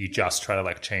numbers. You just try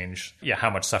to change how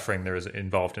much suffering there is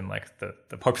involved in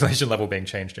the population level being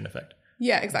changed in effect.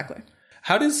 Yeah, exactly.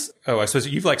 How does, I suppose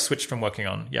you've switched from working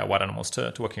on wild animals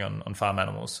to working on farm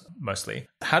animals mostly.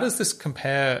 How does this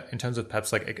compare in terms of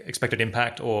perhaps expected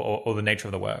impact or the nature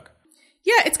of the work?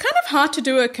 Yeah, it's kind of hard to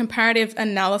do a comparative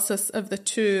analysis of the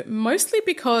two, mostly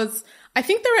because I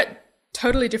think they're at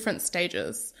totally different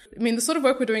stages. The sort of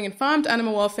work we're doing in farmed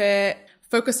animal welfare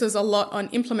focuses a lot on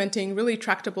implementing really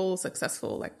tractable,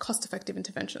 successful, cost-effective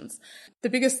interventions. The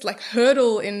biggest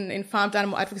hurdle in farmed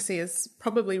animal advocacy is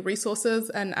probably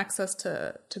resources and access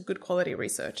to good quality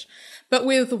research. But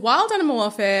with wild animal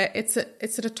welfare, it's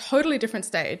at a totally different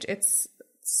stage. It's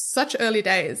such early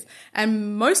days.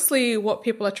 And mostly what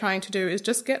people are trying to do is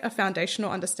just get a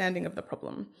foundational understanding of the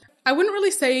problem. I wouldn't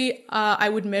really say I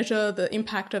would measure the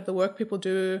impact of the work people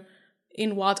do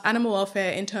in wild animal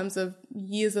welfare in terms of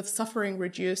years of suffering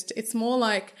reduced. It's more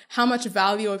like how much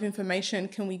value of information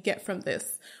can we get from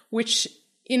this, which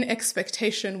in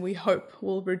expectation we hope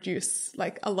will reduce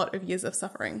a lot of years of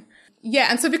suffering. Yeah,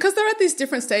 and so because they're at these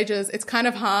different stages, it's kind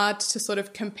of hard to sort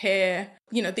of compare,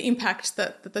 the impact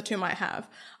that the two might have.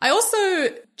 I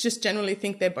also just generally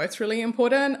think they're both really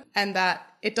important and that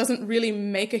it doesn't really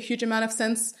make a huge amount of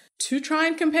sense to try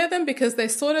and compare them because they're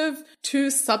sort of two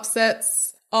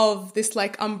subsets of this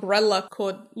umbrella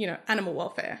called, animal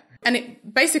welfare. And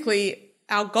it basically,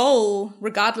 our goal,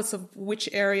 regardless of which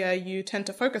area you tend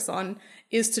to focus on,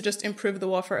 is to just improve the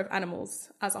welfare of animals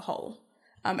as a whole.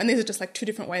 And these are just two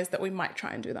different ways that we might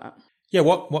try and do that. Yeah,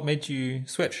 what made you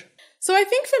switch? So I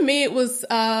think for me, it was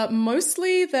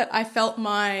mostly that I felt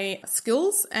my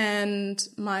skills and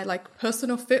my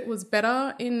personal fit was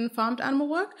better in farmed animal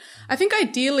work. I think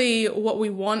ideally what we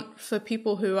want for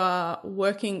people who are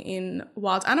working in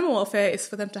wild animal welfare is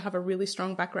for them to have a really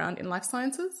strong background in life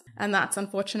sciences. And that's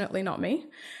unfortunately not me.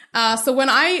 So when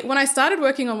I started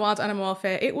working on wild animal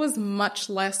welfare, it was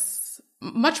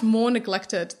much more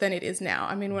neglected than it is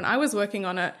now. When I was working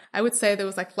on it, I would say there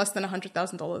was less than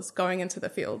 $100,000 going into the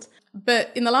field.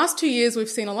 But in the last 2 years, we've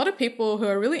seen a lot of people who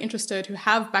are really interested, who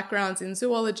have backgrounds in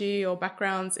zoology or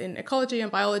backgrounds in ecology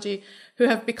and biology, who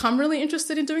have become really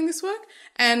interested in doing this work.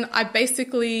 And I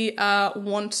basically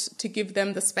want to give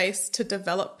them the space to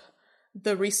develop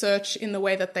the research in the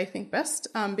way that they think best,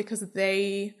 because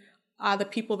they are the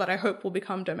people that I hope will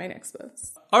become domain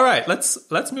experts. All right, let's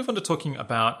move on to talking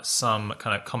about some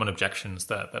kind of common objections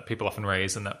that people often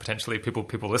raise and that potentially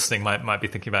people listening might be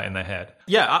thinking about in their head.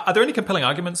 Yeah, are there any compelling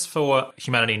arguments for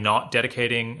humanity not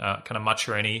dedicating kind of much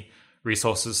or any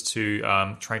resources to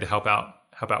trying to help out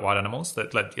wild animals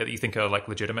that you think are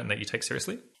legitimate and that you take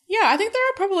seriously? Yeah, I think there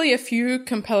are probably a few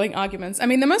compelling arguments.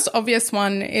 The most obvious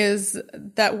one is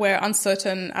that we're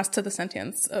uncertain as to the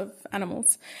sentience of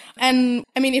animals. And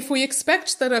if we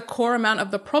expect that a core amount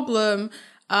of the problem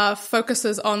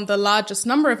focuses on the largest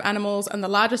number of animals, and the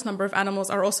largest number of animals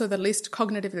are also the least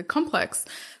cognitively complex,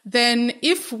 then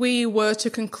if we were to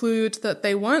conclude that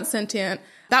they weren't sentient,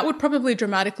 that would probably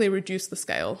dramatically reduce the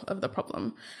scale of the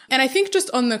problem. And I think just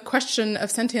on the question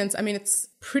of sentience, I mean, it's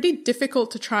pretty difficult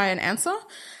to try and answer.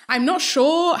 I'm not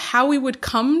sure how we would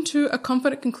come to a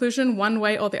confident conclusion one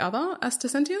way or the other as to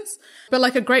sentience. But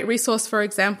like a great resource, for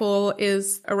example,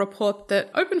 is a report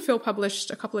that Openfield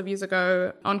published a couple of years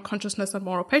ago on consciousness and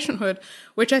moral patienthood,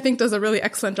 which I think does a really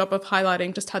excellent job of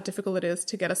highlighting just how difficult it is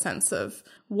to get a sense of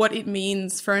what it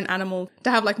means for an animal to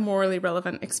have like morally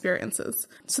relevant experiences.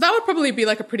 So that would probably be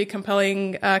like a pretty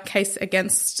compelling case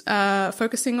against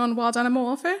focusing on wild animal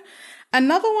welfare.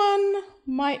 Another one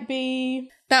might be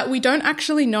that we don't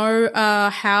actually know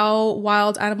how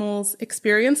wild animals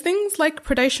experience things like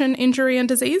predation, injury, and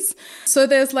disease. So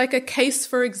there's like a case,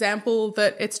 for example,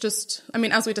 that it's just, I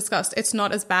mean, as we discussed, it's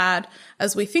not as bad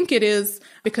as we think it is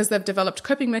because they've developed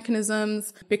coping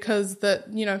mechanisms, because the,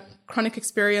 you know, chronic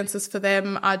experiences for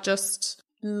them are just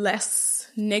less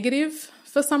negative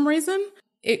for some reason.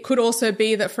 It could also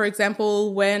be that, for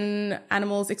example, when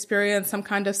animals experience some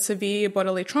kind of severe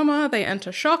bodily trauma, they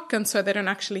enter shock, and so they don't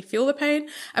actually feel the pain.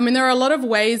 I mean, there are a lot of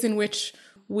ways in which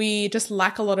we just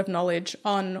lack a lot of knowledge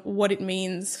on what it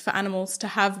means for animals to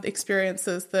have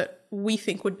experiences that we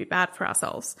think would be bad for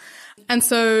ourselves. And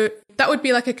so that would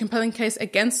be like a compelling case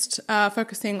against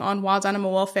focusing on wild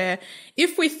animal welfare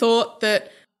if we thought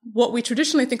that what we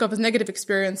traditionally think of as negative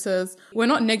experiences were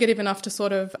not negative enough to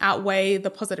sort of outweigh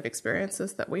the positive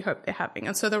experiences that we hope they're having.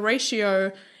 And so the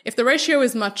ratio, if the ratio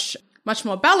is much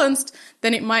more balanced,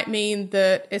 then it might mean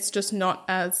that it's just not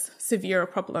as severe a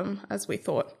problem as we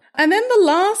thought. And then the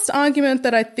last argument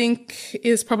that I think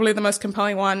is probably the most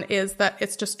compelling one is that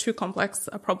it's just too complex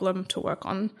a problem to work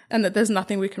on and that there's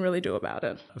nothing we can really do about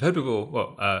it. I've heard people,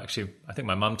 well, actually, I think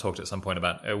my mum talked at some point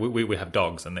about, we have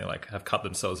dogs and they like have cut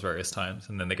themselves various times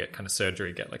and then they get kind of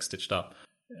surgery, get like stitched up.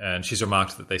 And she's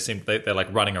remarked that they're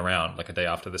like running around like a day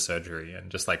after the surgery and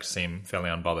just like seem fairly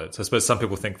unbothered. So I suppose some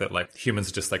people think that like humans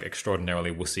are just like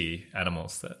extraordinarily wussy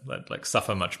animals that like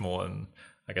suffer much more, and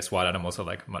I guess wild animals are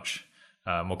like much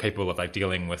more capable of like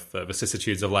dealing with the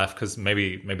vicissitudes of life, because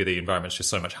maybe the environment's just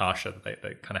so much harsher that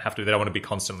they kind of have to, they don't want to be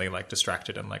constantly like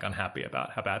distracted and like unhappy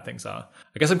about how bad things are.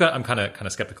 I guess I'm kind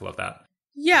of skeptical of that.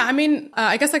 Yeah, I mean,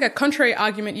 I guess like a contrary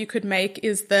argument you could make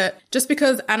is that just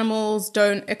because animals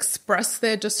don't express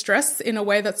their distress in a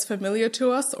way that's familiar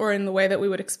to us or in the way that we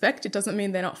would expect, it doesn't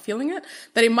mean they're not feeling it.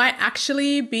 That it might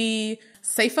actually be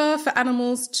safer for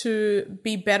animals to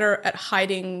be better at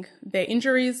hiding their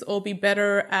injuries or be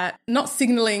better at not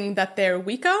signaling that they're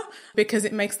weaker because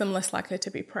it makes them less likely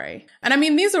to be prey. And I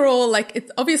mean, these are all like,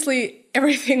 it's obviously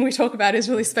everything we talk about is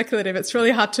really speculative. It's really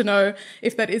hard to know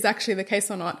if that is actually the case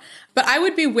or not. But I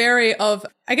would be wary of,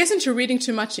 I guess, into reading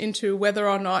too much into whether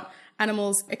or not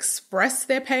animals express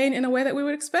their pain in a way that we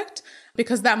would expect,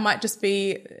 because that might just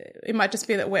be, it might just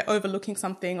be that we're overlooking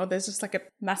something or there's just like a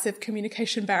massive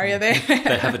communication barrier there.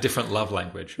 They have a different love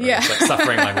language, right? Yeah. It's like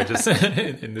suffering languages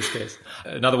in this case.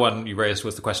 Another one you raised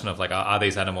was the question of like, are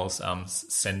these animals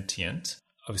sentient?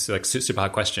 Obviously, like super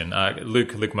hard question.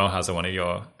 Luke Mohauser, one of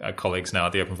your colleagues now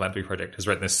at the Open Philanthropy Project, has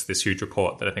written this huge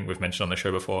report that I think we've mentioned on the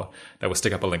show before that we'll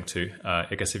stick up a link to.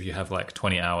 I guess if you have like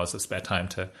 20 hours of spare time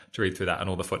to read through that and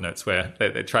all the footnotes where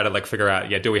they try to like figure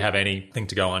out, do we have anything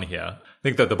to go on here? I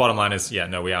think that the bottom line is,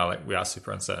 no, we are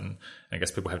super uncertain. And I guess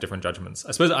people have different judgments.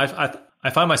 I suppose I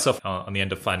find myself on the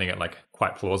end of finding it like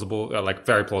quite plausible, like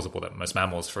very plausible that most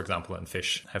mammals, for example, and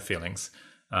fish have feelings.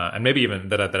 And maybe even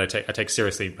that I take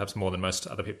seriously, perhaps more than most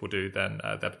other people do, then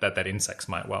that insects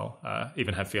might well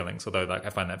even have feelings. Although, like, I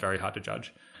find that very hard to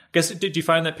judge. I guess, did you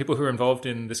find that people who are involved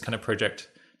in this kind of project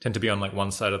tend to be on like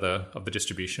one side of the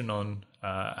distribution on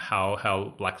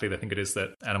how likely they think it is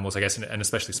that animals, I guess, and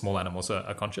especially small animals,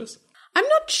 are conscious? I'm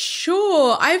not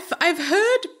sure. I've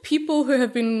heard people who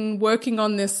have been working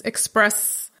on this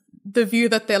express the view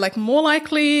that they're like more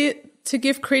likely to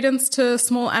give credence to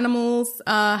small animals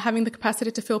having the capacity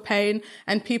to feel pain,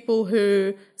 and people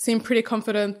who seem pretty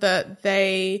confident that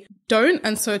they don't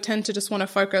and so tend to just want to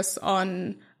focus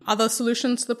on other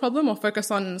solutions to the problem or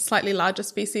focus on slightly larger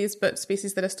species, but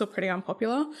species that are still pretty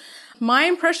unpopular. My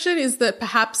impression is that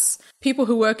perhaps people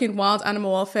who work in wild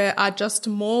animal welfare are just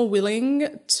more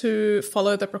willing to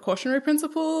follow the precautionary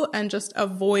principle and just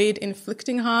avoid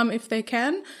inflicting harm if they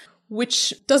can,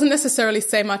 which doesn't necessarily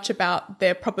say much about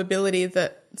their probability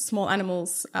that small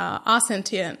animals are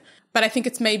sentient. But I think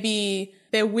it's maybe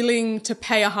they're willing to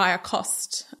pay a higher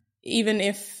cost, even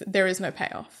if there is no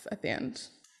payoff at the end.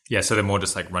 Yeah, so they're more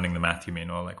just like running the math, you mean,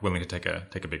 or like willing to take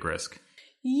a big risk?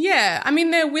 Yeah, I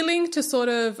mean, they're willing to sort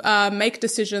of make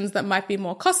decisions that might be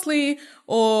more costly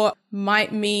or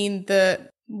might mean that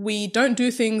we don't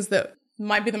do things that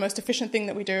might be the most efficient thing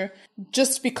that we do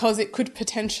just because it could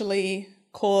potentially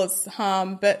cause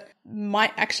harm, but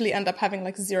might actually end up having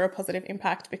like zero positive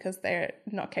impact because they're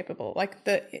not capable. Like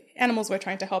the animals we're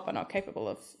trying to help are not capable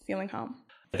of feeling harm.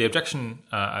 The objection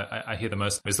I hear the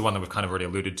most is the one that we've kind of already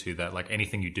alluded to, that like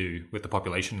anything you do with the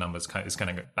population numbers is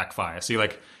going to backfire. So you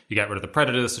get rid of the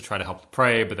predators to try to help the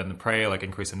prey, but then the prey like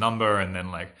increase in number, and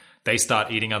then like they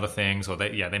start eating other things, or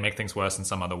they make things worse in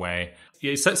some other way.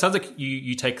 Yeah, it sounds like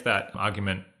you take that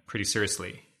argument pretty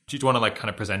seriously. Do you want to like kind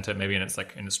of present it maybe in its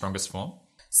strongest form?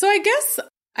 So I guess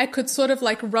I could sort of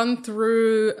like run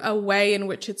through a way in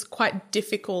which it's quite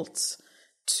difficult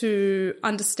to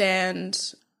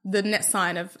understand the net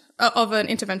sign of an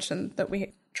intervention that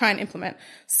we try and implement.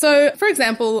 So, for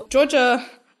example, Georgia,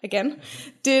 again,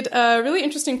 did a really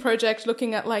interesting project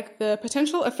looking at like the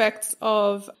potential effects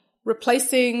of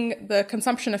replacing the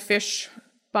consumption of fish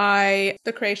by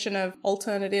the creation of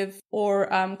alternative or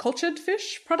cultured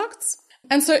fish products.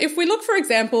 And so if we look, for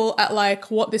example, at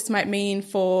like what this might mean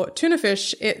for tuna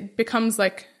fish, it becomes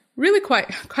like really quite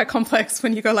complex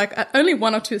when you go like only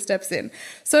one or two steps in.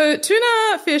 So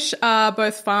tuna fish are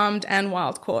both farmed and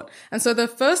wild caught. And so the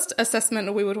first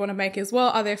assessment we would want to make is, well,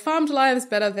 are their farmed lives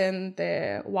better than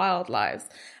their wild lives?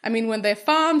 I mean, when they're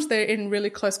farmed, they're in really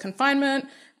close confinement.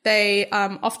 They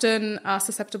often are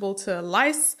susceptible to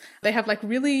lice. They have like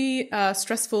really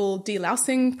stressful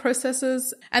delousing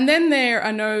processes. And then there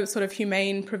are no sort of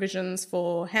humane provisions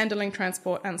for handling,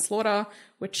 transport, and slaughter,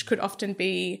 which could often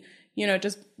be, you know,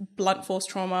 just blunt force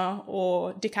trauma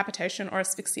or decapitation or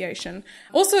asphyxiation.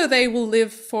 Also, they will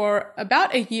live for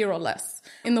about a year or less.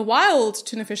 In the wild,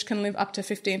 tuna fish can live up to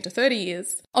 15 to 30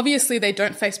 years. Obviously, they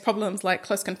don't face problems like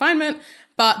close confinement,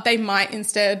 but they might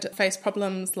instead face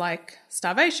problems like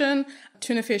starvation.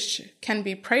 Tuna fish can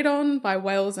be preyed on by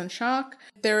whales and shark.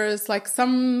 There is like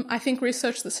some, I think,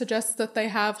 research that suggests that they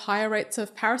have higher rates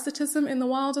of parasitism in the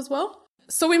wild as well.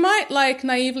 So we might like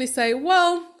naively say,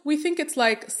 well, we think it's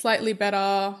like slightly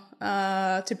better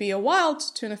to be a wild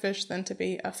tuna fish than to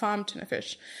be a farmed tuna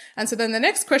fish. And so then the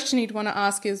next question you'd want to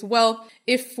ask is, well,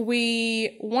 if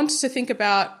we want to think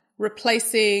about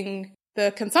replacing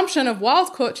the consumption of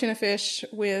wild-caught tuna fish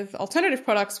with alternative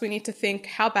products, we need to think,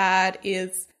 how bad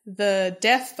is the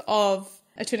death of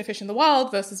a tuna fish in the wild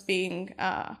versus being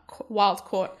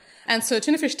wild-caught? And so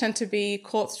tuna fish tend to be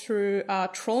caught through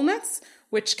trawl nets,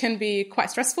 which can be quite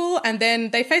stressful. And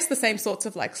then they face the same sorts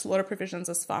of like slaughter provisions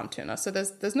as farm tuna. So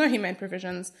there's no humane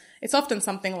provisions. It's often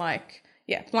something like,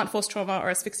 blunt force trauma or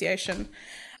asphyxiation.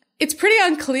 It's pretty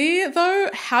unclear though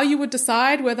how you would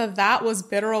decide whether that was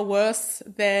better or worse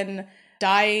than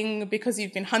dying because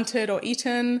you've been hunted or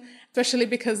eaten, especially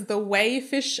because the way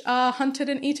fish are hunted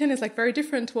and eaten is like very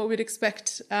different to what we'd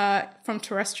expect from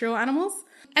terrestrial animals.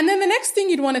 And then the next thing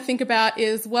you'd want to think about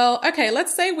is, well, okay,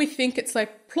 let's say we think it's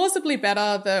like plausibly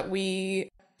better that we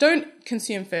don't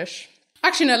consume fish.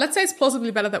 Actually, no, let's say it's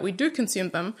plausibly better that we do consume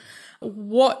them.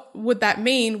 What would that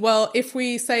mean? Well, if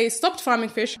we say stopped farming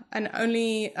fish and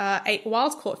only ate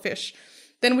wild caught fish,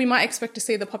 then we might expect to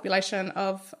see the population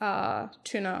of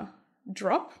tuna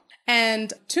drop.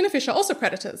 And tuna fish are also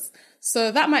predators.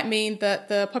 So that might mean that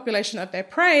the population of their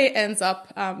prey ends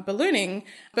up ballooning.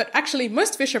 But actually,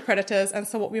 most fish are predators. And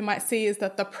so what we might see is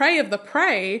that the prey of the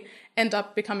prey end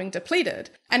up becoming depleted.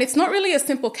 And it's not really a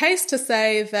simple case to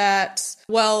say that,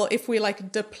 well, if we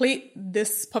like deplete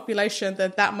this population,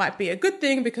 then that might be a good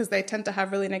thing because they tend to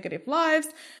have really negative lives.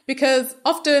 Because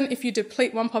often if you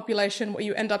deplete one population, what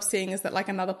you end up seeing is that like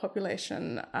another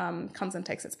population comes and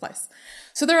takes its place.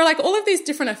 So there are like all of these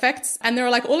different effects, and there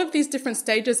are like all of these different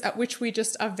stages at which we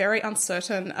just are very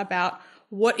uncertain about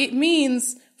what it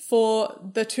means for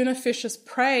the tuna fish's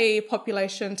prey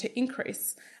population to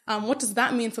increase. What does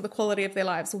that mean for the quality of their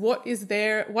lives? What are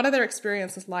their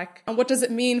experiences like? And what does it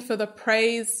mean for the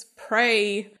prey's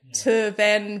prey to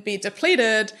then be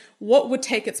depleted? What would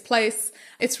take its place?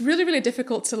 It's really, really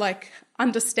difficult to like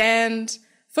understand,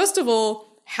 first of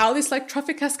all, how this like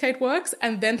trophic cascade works,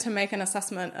 and then to make an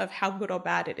assessment of how good or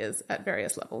bad it is at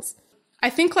various levels. I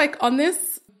think like on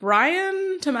this,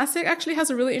 Brian Tomasic actually has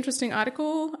a really interesting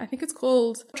article. I think it's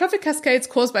called Trophic Cascades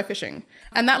Caused by Fishing.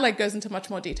 And that like goes into much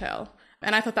more detail.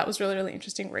 And I thought that was really, really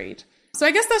interesting read. So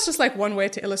I guess that's just like one way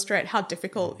to illustrate how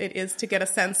difficult it is to get a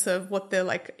sense of what the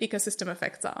like ecosystem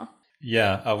effects are.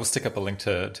 Yeah, we'll stick up a link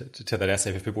to that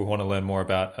essay for people who want to learn more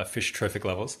about fish trophic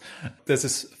levels. There's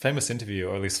this famous interview,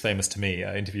 or at least famous to me,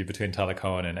 interview between Tyler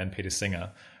Cohen and Peter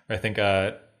Singer, where I think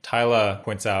Tyler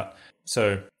points out,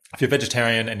 so if you're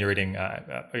vegetarian and you're eating,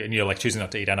 and you're like choosing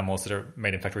not to eat animals that are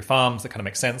made in factory farms, that kind of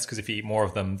makes sense because if you eat more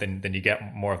of them, then you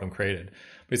get more of them created.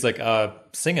 But he's like,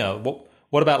 Singer,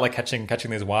 what about like catching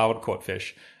these wild caught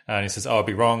fish? And he says, oh, it'd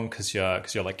be wrong because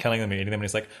you're like killing them and eating them. And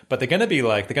he's like, but they're going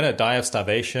to die of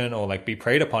starvation or like be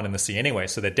preyed upon in the sea anyway.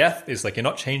 So their death is like, you're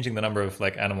not changing the number of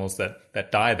like animals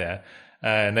that die there.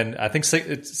 And then I think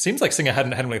it seems like Singer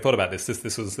hadn't really thought about this.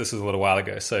 This was a little while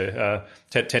ago, so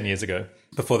 10 years ago,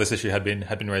 before this issue had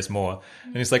been raised more.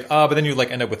 And he's like, but then you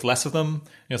like end up with less of them.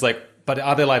 And he's like, but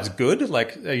are their lives good?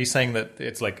 Like, are you saying that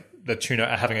it's like the tuna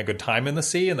are having a good time in the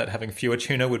sea and that having fewer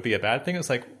tuna would be a bad thing? It's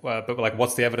like, but like,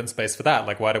 what's the evidence base for that?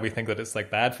 Like, why do we think that it's like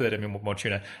bad for there to be more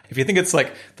tuna? If you think it's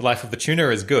like the life of the tuna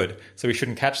is good, so we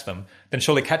shouldn't catch them, then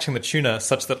surely catching the tuna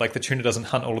such that like the tuna doesn't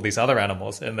hunt all of these other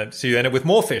animals, and then so you end up with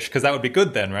more fish because that would be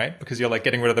good then, right? Because you're like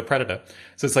getting rid of the predator.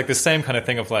 So it's like the same kind of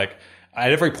thing of like,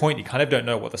 at every point you kind of don't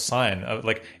know what the sign of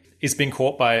like, is being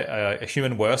caught by a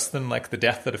human worse than like the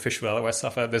death that a fish will otherwise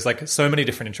suffer? There's like so many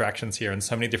different interactions here and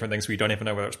so many different things we don't even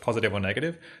know whether it's positive or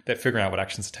negative that figuring out what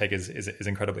actions to take is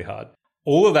incredibly hard.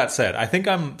 All of that said, I think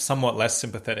I'm somewhat less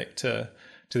sympathetic to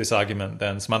this argument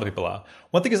than some other people are.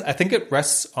 One thing is I think it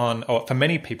rests on, or for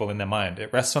many people in their mind,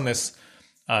 it rests on this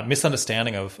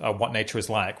misunderstanding of what nature is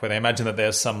like, where they imagine that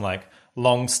there's some like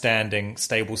long-standing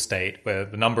stable state where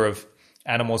the number of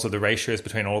animals or the ratios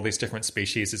between all these different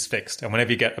species is fixed. And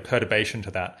whenever you get a perturbation to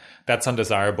that, that's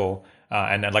undesirable.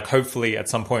 And like hopefully at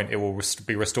some point it will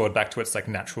be restored back to its like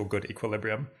natural good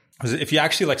equilibrium. Because if you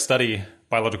actually like study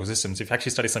biological systems, if you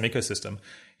actually study some ecosystem,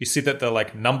 you see that the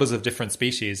like numbers of different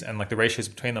species and like the ratios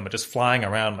between them are just flying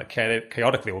around like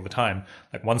chaotically all the time.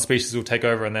 Like one species will take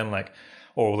over and then like,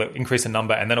 or will increase in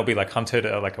number and then it'll be like hunted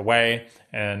like away.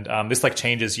 And this like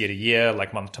changes year to year,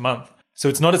 like month to month. So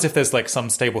it's not as if there's like some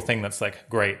stable thing that's like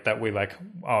great that we like,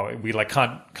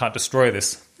 can't destroy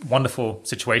this wonderful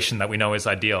situation that we know is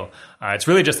ideal. It's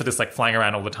really just that it's like flying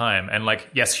around all the time. And like,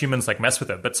 yes, humans like mess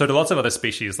with it, but so do lots of other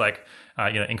species like,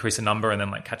 increase in number and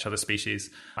then like catch other species.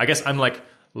 I guess I'm like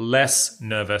less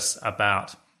nervous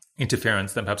about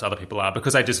interference than perhaps other people are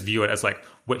because I just view it as like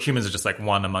what humans are just like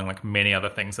one among like many other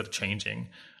things that are changing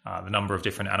the number of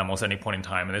different animals at any point in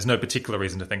time. And there's no particular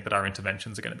reason to think that our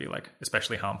interventions are going to be like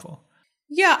especially harmful.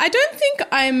 Yeah, I don't think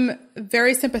I'm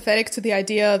very sympathetic to the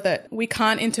idea that we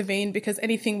can't intervene because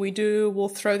anything we do will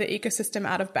throw the ecosystem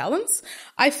out of balance.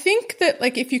 I think that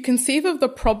like if you conceive of the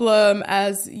problem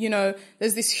as,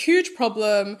 there's this huge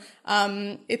problem,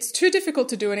 it's too difficult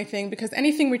to do anything because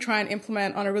anything we try and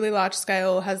implement on a really large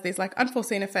scale has these like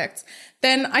unforeseen effects,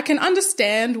 then I can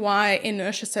understand why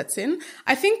inertia sets in.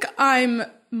 I think I'm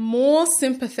more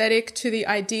sympathetic to the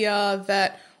idea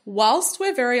that whilst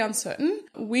we're very uncertain,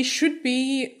 we should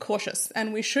be cautious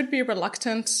and we should be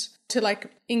reluctant to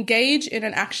like engage in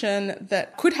an action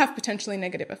that could have potentially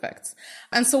negative effects.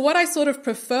 And so what I sort of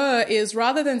prefer is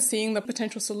rather than seeing the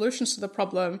potential solutions to the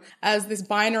problem as this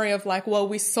binary of like, well,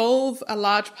 we solve a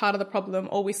large part of the problem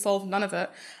or we solve none of it,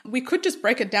 we could just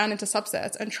break it down into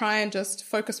subsets and try and just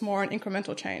focus more on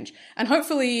incremental change. And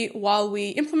hopefully while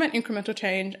we implement incremental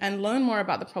change and learn more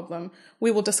about the problem,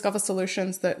 we will discover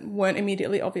solutions that weren't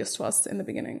immediately obvious to us in the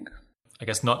beginning. I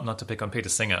guess not to pick on Peter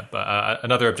Singer, but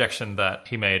another objection that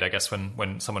he made, I guess,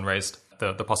 when someone raised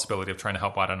the possibility of trying to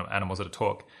help wild animals at a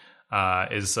talk,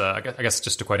 is, I guess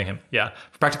just to quoting him, yeah,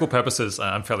 for practical purposes,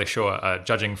 I'm fairly sure,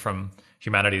 judging from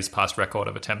humanity's past record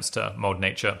of attempts to mold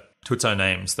nature to its own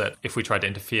aims, that if we tried to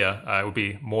interfere, it would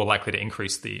be more likely to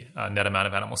increase the net amount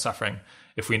of animal suffering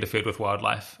if we interfered with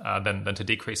wildlife than to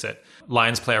decrease it.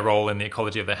 Lions play a role in the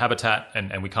ecology of their habitat,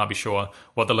 and we can't be sure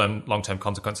what the long-term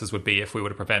consequences would be if we were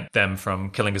to prevent them from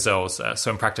killing gazelles.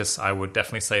 So in practice, I would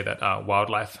definitely say that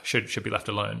wildlife should be left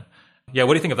alone. Yeah,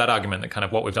 what do you think of that argument, that kind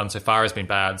of what we've done so far has been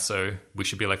bad, so we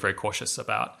should be like very cautious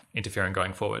about interfering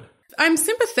going forward? I'm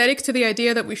sympathetic to the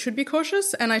idea that we should be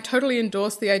cautious, and I totally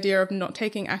endorse the idea of not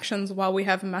taking actions while we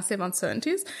have massive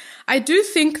uncertainties. I do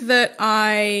think that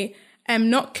I am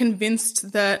not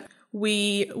convinced that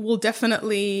we will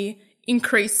definitely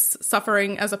increase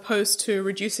suffering as opposed to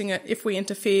reducing it if we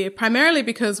interfere, primarily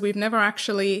because we've never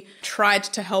actually tried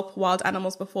to help wild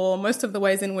animals before. Most of the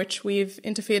ways in which we've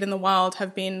interfered in the wild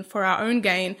have been for our own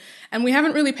gain, and we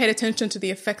haven't really paid attention to the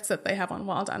effects that they have on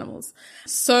wild animals.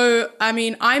 So, I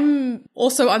mean, I'm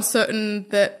also uncertain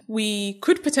that we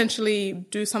could potentially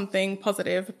do something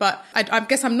positive, but I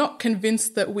guess I'm not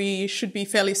convinced that we should be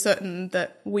fairly certain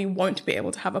that we won't be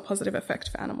able to have a positive effect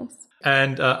for animals.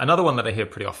 And another one that I hear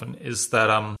pretty often is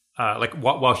that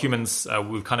while humans,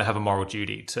 we kind of have a moral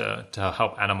duty to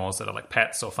help animals that are like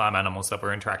pets or farm animals that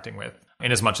we're interacting with,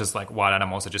 in as much as like wild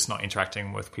animals are just not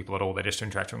interacting with people at all, they're just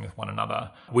interacting with one another.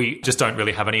 We just don't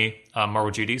really have any moral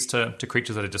duties to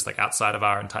creatures that are just like outside of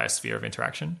our entire sphere of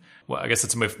interaction. Well, I guess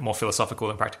it's a more philosophical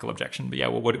than practical objection, but yeah,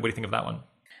 what do you think of that one?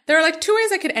 There are like two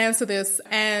ways I could answer this,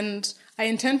 and I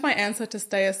intend my answer to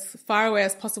stay as far away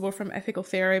as possible from ethical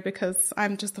theory because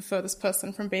I'm just the furthest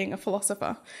person from being a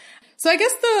philosopher. So I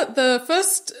guess the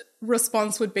first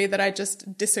response would be that I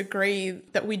just disagree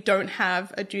that we don't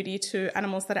have a duty to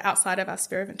animals that are outside of our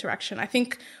sphere of interaction. I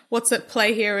think what's at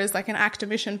play here is like an act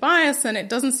omission bias, and it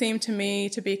doesn't seem to me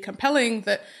to be compelling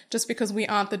that just because we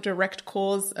aren't the direct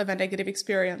cause of a negative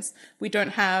experience, we don't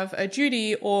have a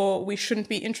duty or we shouldn't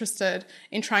be interested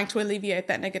in trying to alleviate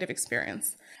that negative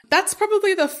experience. That's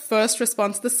probably the first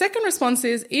response. The second response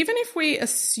is, even if we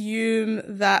assume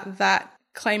that that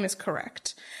claim is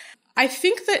correct, I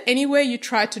think that anywhere you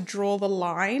try to draw the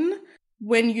line,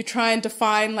 when you try and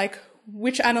define like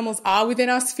which animals are within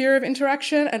our sphere of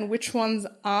interaction and which ones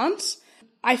aren't,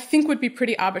 I think would be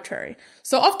pretty arbitrary.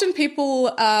 So often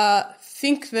people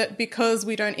think that because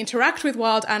we don't interact with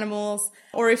wild animals,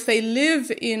 or if they live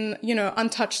in,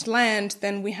 untouched land,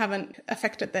 then we haven't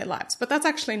affected their lives. But that's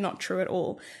actually not true at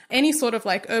all. Any sort of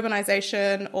like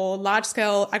urbanization or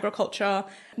large-scale agriculture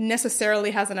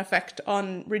necessarily has an effect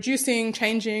on reducing,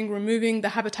 changing, removing the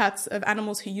habitats of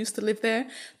animals who used to live there.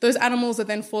 Those animals are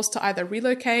then forced to either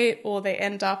relocate, or they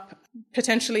end up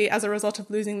potentially, as a result of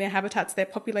losing their habitats, their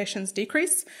populations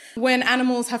decrease. When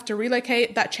animals have to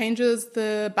relocate, that changes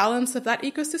the balance of that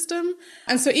ecosystem.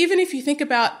 And so even if you think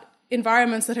about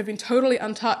environments that have been totally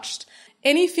untouched,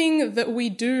 anything that we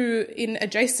do in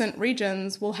adjacent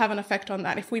regions will have an effect on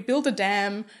that. If we build a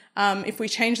dam, if we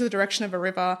change the direction of a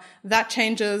river, that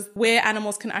changes where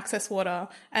animals can access water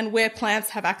and where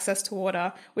plants have access to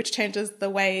water, which changes the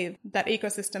way that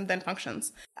ecosystem then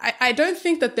functions. I don't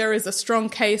think that there is a strong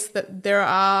case that there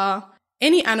are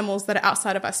any animals that are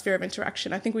outside of our sphere of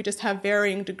interaction. I think we just have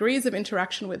varying degrees of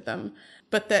interaction with them,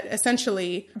 but that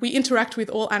essentially we interact with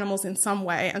all animals in some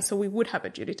way, and so we would have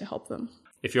a duty to help them.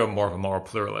 If you're more of a moral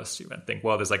pluralist, you might think,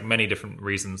 well, there's like many different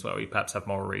reasons why we perhaps have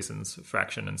moral reasons for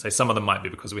action, and say some of them might be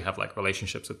because we have like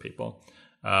relationships with people,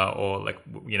 or like,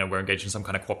 we're engaged in some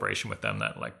kind of cooperation with them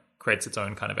that like creates its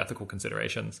own kind of ethical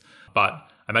considerations. But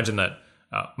I imagine that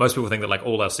most people think that like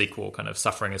all else equal, kind of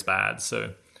suffering is bad.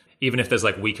 So even if there's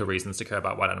like weaker reasons to care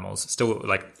about wild animals, still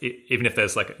like even if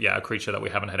there's like a creature that we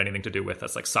haven't had anything to do with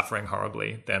that's like suffering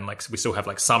horribly, then like we still have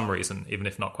like some reason, even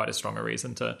if not quite as strong a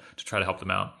reason, to try to help them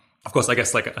out. Of course, I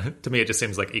guess like to me it just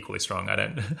seems like equally strong. I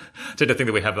don't tend to think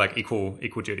that we have like equal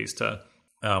duties to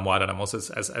wild animals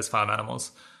as farm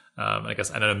animals. I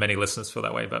guess I know many listeners feel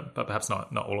that way, but perhaps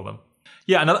not all of them.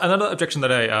 Yeah, another objection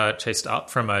that I chased up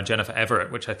from Jennifer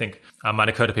Everett, which I think might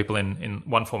occur to people in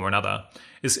one form or another,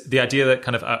 is the idea that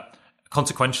kind of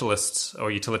consequentialists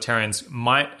or utilitarians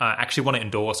might actually want to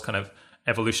endorse kind of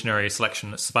evolutionary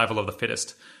selection, survival of the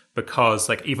fittest, because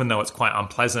like even though it's quite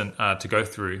unpleasant to go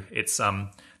through, it's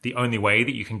the only way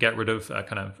that you can get rid of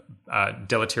kind of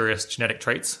deleterious genetic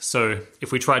traits. So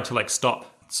if we tried to like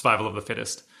stop survival of the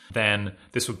fittest, then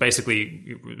this would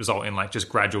basically result in like just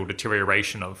gradual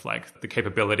deterioration of like the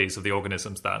capabilities of the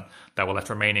organisms that were left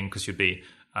remaining, because you'd be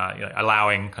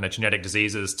allowing kind of genetic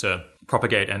diseases to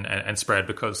propagate and spread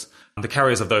because the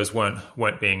carriers of those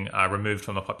weren't being removed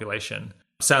from the population.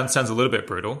 Sounds a little bit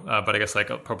brutal, but I guess like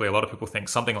probably a lot of people think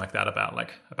something like that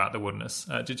about the wilderness.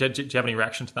 Do you have any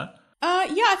reaction to that?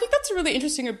 Yeah, I think that's a really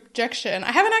interesting objection.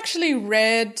 I haven't actually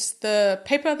read the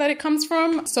paper that it comes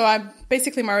from, so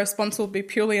my response will be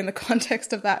purely in the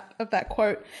context of that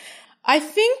quote. I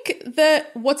think that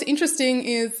what's interesting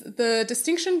is the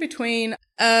distinction between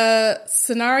a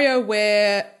scenario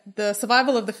where the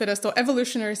survival of the fittest or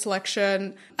evolutionary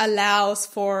selection allows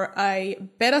for a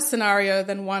better scenario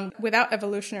than one without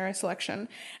evolutionary selection,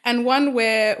 and one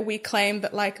where we claim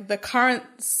that like the current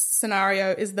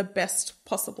scenario is the best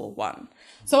possible one.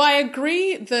 So I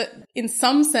agree that in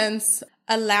some sense,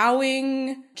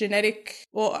 allowing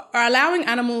allowing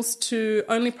animals to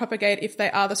only propagate if they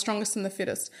are the strongest and the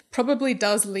fittest probably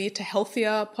does lead to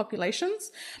healthier populations.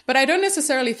 But I don't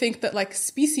necessarily think that like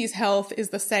species health is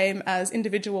the same as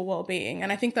individual well-being.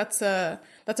 And I think that's a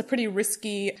pretty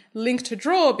risky link to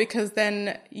draw, because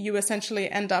then you essentially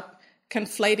end up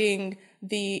conflating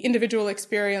the individual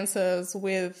experiences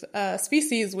with a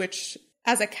species which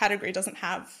as a category doesn't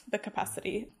have the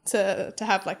capacity to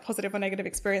have like positive or negative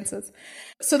experiences.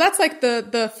 So that's like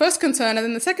the first concern. And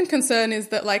then the second concern is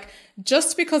that like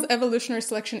just because evolutionary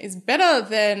selection is better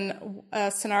than a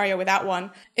scenario without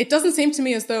one, it doesn't seem to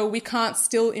me as though we can't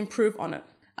still improve on it.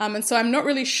 And so I'm not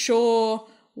really sure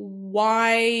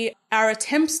why our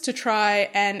attempts to try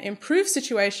and improve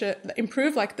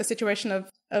like the situation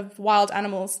of wild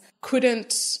animals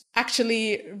couldn't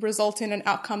actually result in an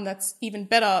outcome that's even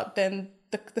better than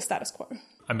the status quo.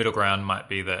 A middle ground might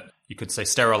be that you could say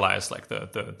sterilize like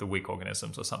the weak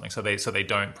organisms or something. So they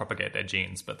don't propagate their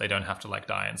genes, but they don't have to like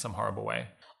die in some horrible way.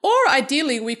 Or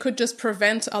ideally, we could just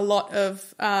prevent a lot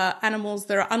of animals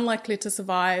that are unlikely to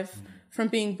survive from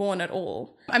being born at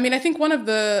all. I mean, I think one of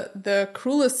the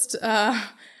cruelest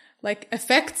like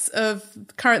effects of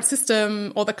the current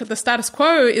system or the status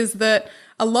quo is that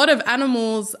a lot of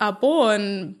animals are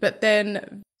born but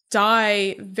then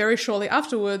die very shortly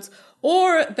afterwards,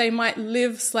 or they might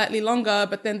live slightly longer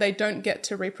but then they don't get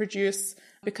to reproduce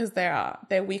because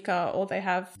they're weaker or they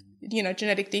have, you know,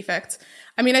 genetic defects.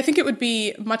 I mean, I think it would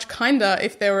be much kinder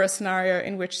if there were a scenario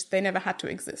in which they never had to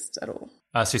exist at all.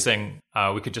 So you're saying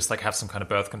we could just like have some kind of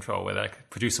birth control where they like,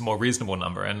 produce a more reasonable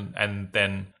number, and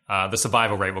then the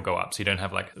survival rate will go up. So you don't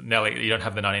have like you don't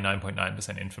have the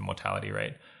 99.9% infant mortality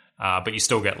rate, but you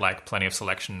still get like plenty of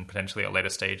selection potentially at later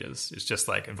stages. It's just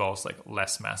like involves like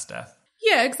less mass death.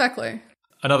 Yeah, exactly.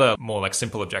 Another more like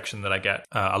simple objection that I get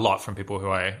a lot from people who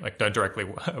I like don't directly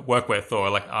work with or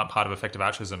like aren't part of effective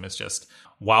altruism is just,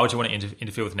 why would you want to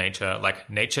interfere with nature? Like,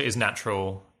 nature is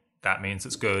natural. That means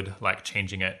it's good. Like,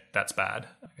 changing it, that's bad.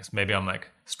 I guess maybe I'm like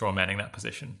straw manning that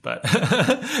position. But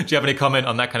do you have any comment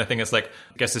on that kind of thing? It's like,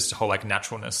 I guess this whole like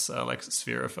naturalness like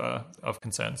sphere of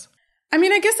concerns. I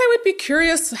mean, I guess I would be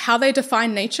curious how they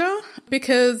define nature,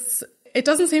 because it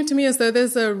doesn't seem to me as though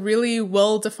there's a really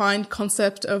well-defined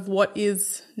concept of what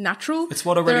is natural. It's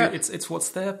what already it's what's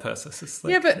there, Persis. It's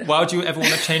like, yeah, but why would you ever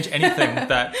want to change anything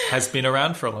that has been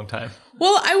around for a long time?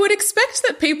 Well, I would expect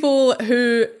that people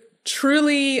who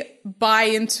truly buy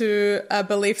into a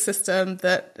belief system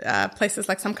that places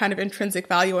like some kind of intrinsic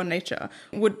value on nature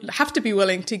would have to be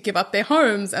willing to give up their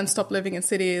homes and stop living in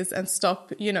cities and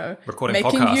stop, you know, recording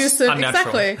making podcasts. use of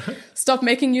Unnatural. exactly stop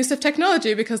making use of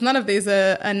technology, because none of these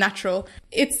are natural.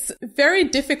 It's very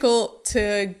difficult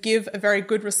to give a very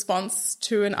good response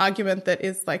to an argument that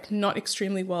is like not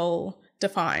extremely well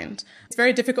defined. It's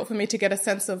very difficult for me to get a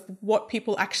sense of what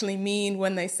people actually mean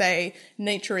when they say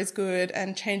nature is good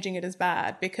and changing it is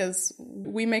bad, because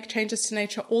we make changes to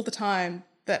nature all the time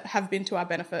that have been to our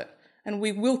benefit, and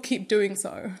we will keep doing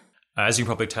so. As you can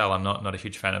probably tell, I'm not a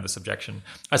huge fan of this objection.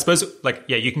 I suppose, like,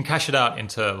 yeah, you can cash it out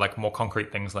into like more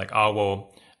concrete things like, oh,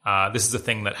 well, this is a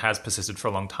thing that has persisted for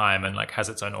a long time and like has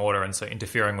its own order, and so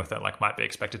interfering with it like might be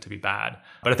expected to be bad.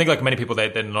 But I think like many people,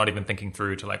 they're not even thinking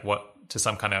through to like to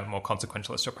some kind of more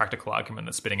consequentialist or practical argument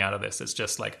that's spitting out of this. It's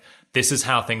just like, this is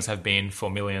how things have been for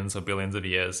millions or billions of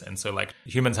years, and so like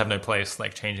humans have no place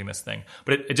like changing this thing.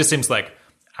 But it just seems like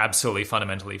absolutely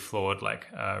fundamentally flawed like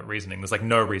reasoning. There's like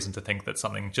no reason to think that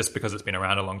something, just because it's been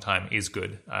around a long time, is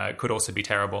good. It could also be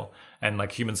terrible. And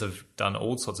like humans have done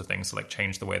all sorts of things to like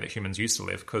change the way that humans used to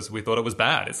live because we thought it was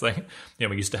bad. It's like, you know,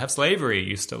 we used to have slavery,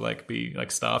 used to like be like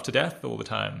starved to death all the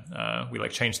time. We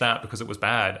like changed that because it was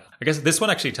bad. I guess this one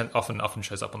actually often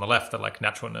shows up on the left, the like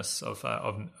naturalness of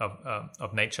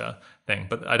nature thing.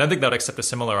 But I don't think they would accept a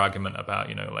similar argument about,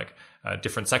 you know, like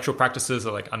different sexual practices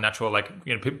are like unnatural. Like,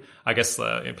 you know, I guess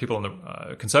people in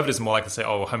the conservatives are more likely to say,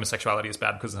 oh, homosexuality is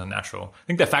bad because it's unnatural. I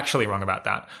think they're factually wrong about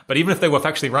that. But even if they were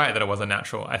factually right that it was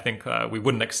unnatural, I think we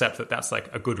wouldn't accept that that's like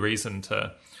a good reason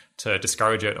to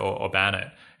discourage it or ban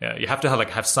it. You have to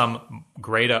have some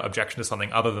greater objection to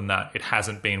something other than that it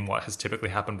hasn't been what has typically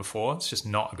happened before. It's just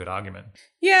not a good argument.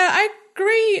 Yeah, I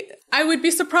agree. I would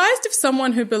be surprised if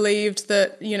someone who believed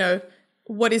that, you know,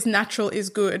 what is natural is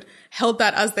good held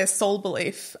that as their sole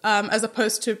belief, as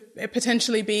opposed to it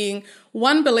potentially being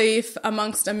one belief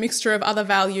amongst a mixture of other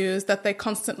values that they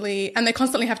constantly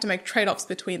have to make trade-offs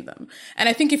between them. And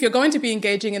I think if you're going to be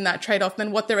engaging in that trade-off,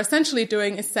 then what they're essentially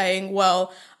doing is saying,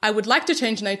 well, I would like to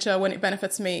change nature when it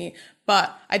benefits me,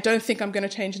 but I don't think I'm going to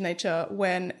change nature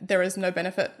when there is no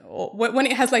benefit, or when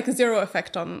it has like zero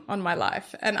effect on my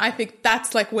life. And I think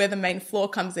that's like where the main flaw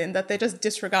comes in, that they're just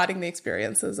disregarding the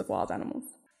experiences of wild animals.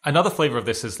 Another flavor of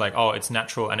this is like, oh, it's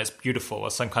natural and it's beautiful,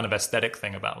 or some kind of aesthetic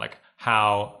thing about like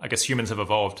how, I guess, humans have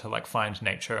evolved to like find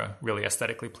nature really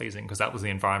aesthetically pleasing because that was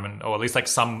the environment, or at least like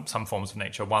some forms of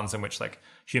nature, ones in which like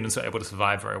humans are able to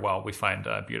survive very well, we find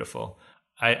beautiful.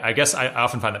 I guess I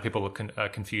often find that people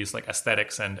confuse like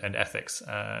aesthetics and ethics.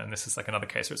 And this is like another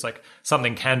case where it's like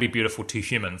something can be beautiful to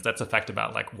humans. That's a fact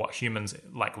about like what humans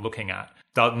like looking at.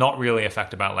 Not really a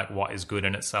fact about like what is good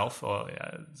in itself. Or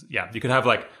you could have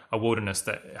like a wilderness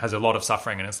that has a lot of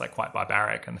suffering and it's like quite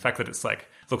barbaric. And the fact that it's like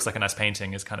looks like a nice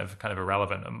painting is kind of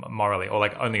irrelevant morally, or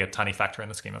like only a tiny factor in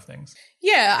the scheme of things.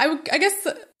 Yeah, I guess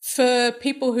for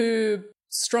people who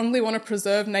strongly want to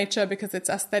preserve nature because it's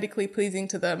aesthetically pleasing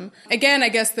to them. Again, I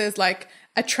guess there's like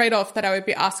a trade-off that I would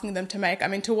be asking them to make. I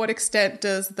mean, to what extent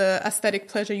does the aesthetic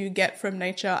pleasure you get from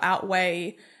nature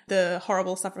outweigh the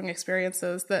horrible suffering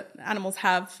experiences that animals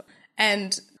have?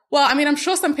 And Well, I mean, I'm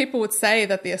sure some people would say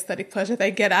that the aesthetic pleasure they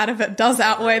get out of it does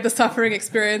outweigh the suffering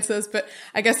experiences, but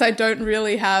I guess I don't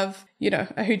really have,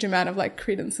 a huge amount of like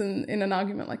credence in an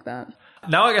argument like that.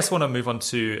 Now, I guess I want to move on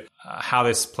to how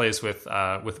this plays with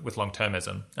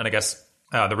long-termism, and I guess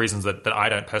the reasons that I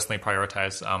don't personally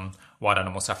prioritize wild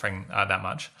animal suffering that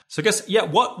much. So I guess,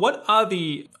 what are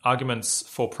the arguments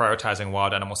for prioritizing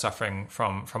wild animal suffering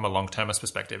from a long-termist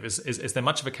perspective? Is there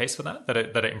much of a case for that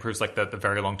it improves like the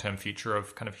very long-term future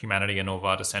of kind of humanity and all of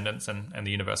our descendants and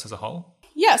the universe as a whole?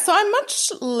 Yeah, so I'm much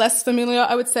less familiar,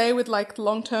 I would say, with like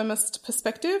long-termist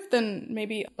perspective than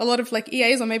maybe a lot of like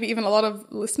EAs or maybe even a lot of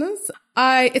listeners.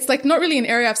 It's like not really an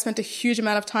area I've spent a huge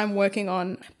amount of time working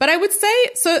on. But I would say,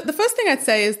 so the first thing I'd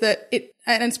say is that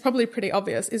and it's probably pretty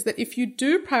obvious, is that if you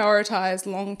do prioritize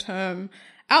long-term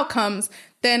outcomes,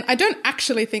 then I don't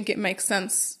actually think it makes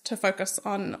sense to focus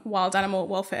on wild animal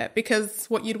welfare, because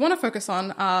what you'd want to focus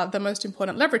on are the most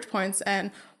important leverage points,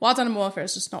 and wild animal welfare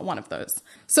is just not one of those.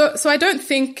 So I don't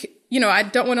think, I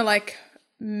don't want to like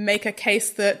make a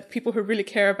case that people who really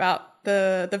care about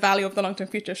the value of the long-term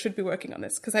future should be working on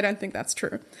this, because I don't think that's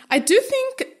true. I do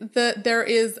think that there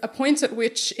is a point at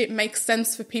which it makes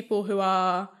sense for people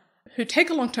who take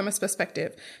a long-termist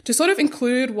perspective to sort of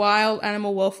include wild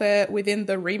animal welfare within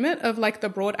the remit of like the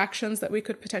broad actions that we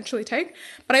could potentially take.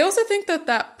 But I also think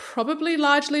that probably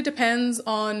largely depends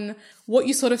on what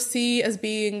you sort of see as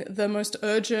being the most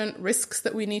urgent risks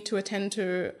that we need to attend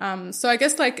to. So I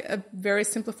guess like a very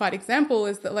simplified example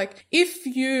is that like if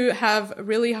you have a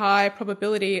really high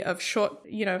probability of short,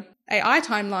 AI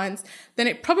timelines, then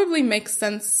it probably makes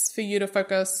sense for you to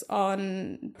focus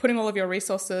on putting all of your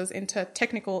resources into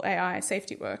technical AI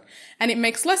safety work. And it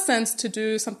makes less sense to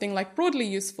do something like broadly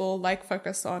useful, like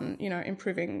focus on,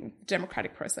 improving the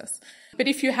democratic process. But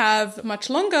if you have much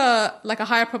longer, like a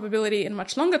higher probability in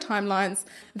much longer timelines,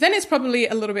 then it's probably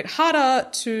a little bit harder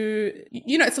to,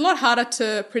 it's a lot harder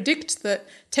to predict that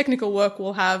technical work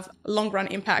will have long run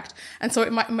impact. And so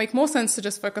it might make more sense to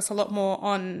just focus a lot more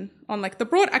on like the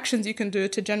broad actions you can do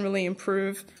to generally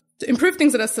improve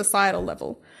things at a societal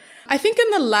level. I think in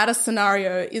the latter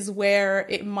scenario is where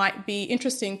it might be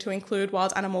interesting to include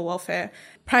wild animal welfare,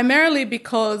 primarily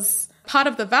because part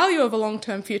of the value of a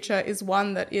long-term future is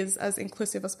one that is as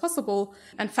inclusive as possible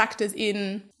and factors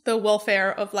in the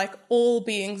welfare of like all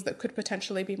beings that could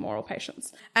potentially be moral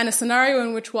patients. And a scenario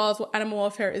in which wild animal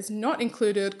welfare is not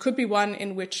included could be one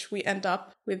in which we end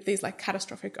up with these like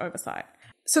catastrophic oversight.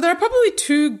 So there are probably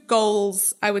two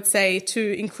goals, I would say,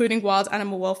 to including wild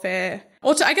animal welfare,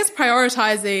 or to, I guess,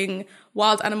 prioritizing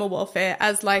wild animal welfare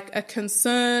as like a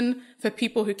concern for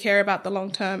people who care about the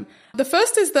long term. The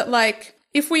first is that like,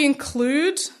 if we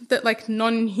include that like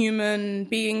non-human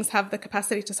beings have the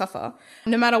capacity to suffer,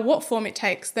 no matter what form it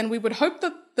takes, then we would hope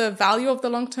that the value of the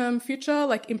long-term future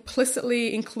like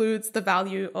implicitly includes the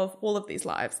value of all of these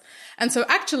lives. And so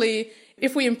actually,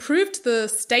 if we improved the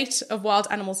state of wild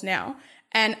animals now,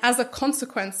 and as a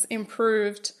consequence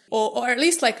improved or at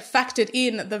least like factored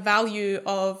in the value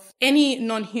of any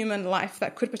non-human life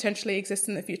that could potentially exist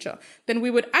in the future, then we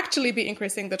would actually be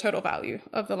increasing the total value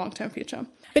of the long-term future.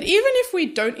 But even if we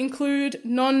don't include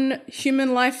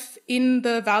non-human life in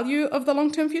the value of the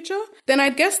long-term future, then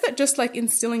I'd guess that just like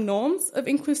instilling norms of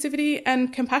inclusivity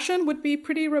and compassion would be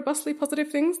pretty robustly positive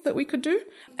things that we could do.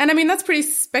 And I mean, that's pretty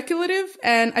speculative,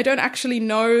 and I don't actually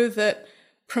know that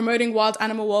promoting wild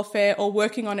animal welfare or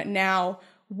working on it now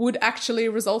would actually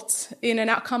result in an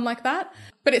outcome like that.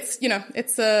 But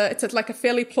it's like a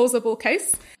fairly plausible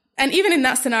case. And even in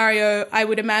that scenario, I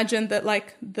would imagine that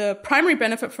like the primary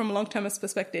benefit from a long-termist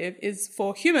perspective is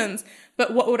for humans.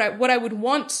 But what I would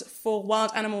want for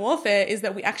wild animal welfare is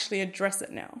that we actually address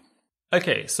it now.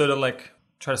 Okay, so to like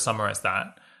try to summarize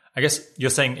that, I guess you're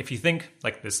saying if you think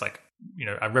like this, like,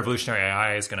 a revolutionary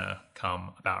AI is going to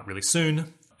come about really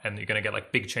soon, and you're going to get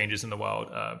like big changes in the world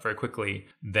very quickly,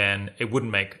 then it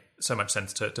wouldn't make so much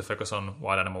sense to focus on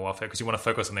wild animal welfare, because you want to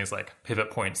focus on these like pivot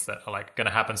points that are like going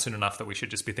to happen soon enough that we should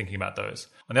just be thinking about those.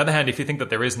 On the other hand, if you think that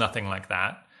there is nothing like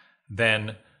that,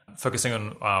 then focusing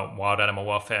on wild animal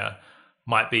welfare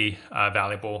might be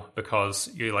valuable, because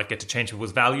you like get to change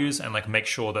people's values and like make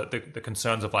sure that the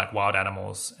concerns of like wild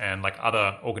animals and like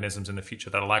other organisms in the future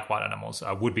that are like wild animals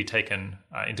would be taken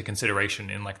into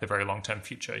consideration in like the very long-term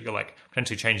future. You're like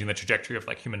potentially changing the trajectory of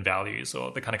like human values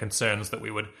or the kind of concerns that we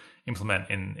would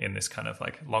implement in this kind of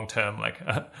like long-term, like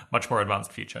much more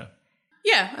advanced future.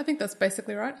 Yeah, I think that's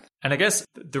basically right. And I guess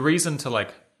the reason to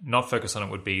like not focus on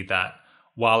it would be that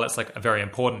while it's like a very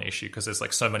important issue, because there's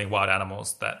like so many wild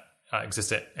animals that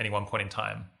exist at any one point in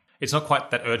time, it's not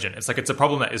quite that urgent. It's like it's a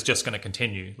problem that is just going to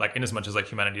continue, like in as much as like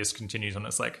humanity just continues on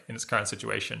its like in its current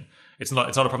situation. It's not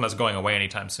a problem that's going away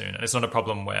anytime soon, and it's not a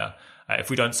problem where if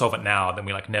we don't solve it now, then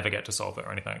we like never get to solve it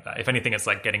or anything like that. If anything, it's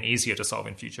like getting easier to solve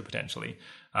in future potentially.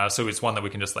 So it's one that we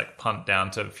can just like punt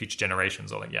down to future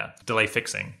generations or like delay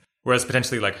fixing. Whereas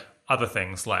potentially like other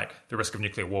things like the risk of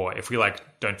nuclear war, if we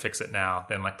like don't fix it now,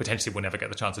 then like potentially we'll never get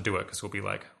the chance to do it because we'll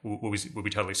be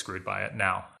totally screwed by it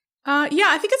now. Yeah,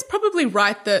 I think it's probably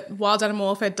right that wild animal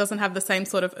warfare doesn't have the same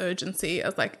sort of urgency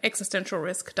as like existential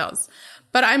risk does.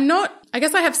 But I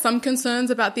guess I have some concerns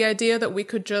about the idea that we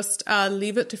could just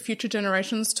leave it to future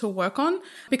generations to work on,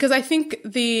 because I think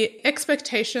the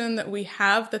expectation that we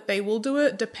have that they will do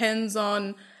it depends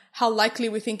on how likely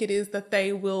we think it is that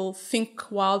they will think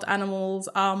wild animals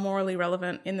are morally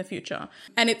relevant in the future.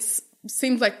 And it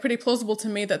seems like pretty plausible to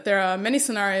me that there are many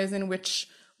scenarios in which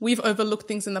we've overlooked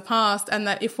things in the past, and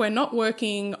that if we're not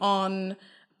working on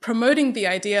promoting the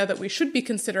idea that we should be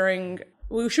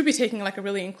taking like a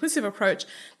really inclusive approach,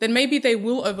 then maybe they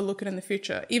will overlook it in the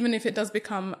future, even if it does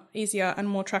become easier and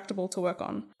more tractable to work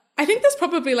on. I think there's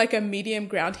probably like a medium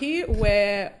ground here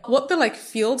where what the like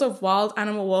field of wild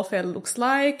animal welfare looks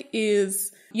like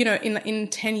is, in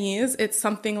 10 years, it's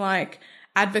something like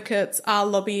advocates are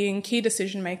lobbying key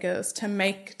decision makers to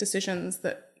make decisions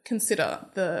that consider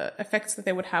the effects that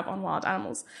they would have on wild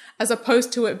animals, as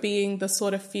opposed to it being the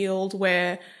sort of field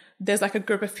where there's like a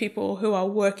group of people who are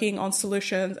working on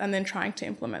solutions and then trying to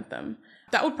implement them.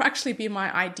 That would actually be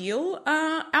my ideal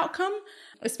outcome,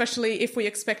 especially if we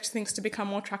expect things to become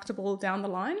more tractable down the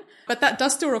line. But that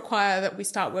does still require that we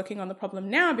start working on the problem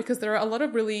now, because there are a lot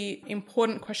of really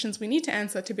important questions we need to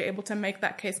answer to be able to make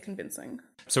that case convincing.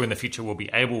 So in the future, we'll be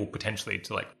able potentially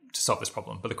to solve this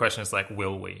problem. But the question is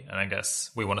will we? And I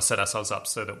guess we want to set ourselves up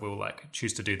so that we'll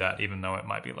choose to do that, even though it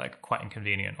might be quite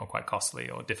inconvenient or quite costly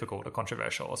or difficult or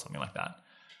controversial or something like that.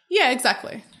 Yeah,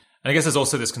 exactly. And I guess there's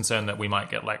also this concern that we might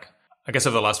get I guess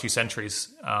over the last few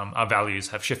centuries, our values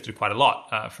have shifted quite a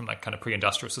lot from kind of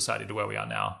pre-industrial society to where we are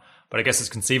now. But I guess it's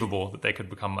conceivable that they could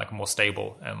become more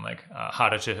stable and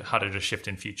harder to shift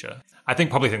in future. I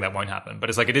probably think that won't happen,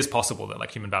 but it is possible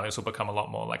that human values will become a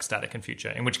lot more static in future.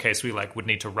 In which case we would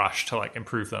need to rush to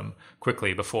improve them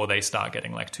quickly before they start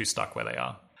getting too stuck where they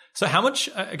are. So how much,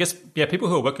 I guess, people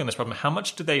who are working on this problem, how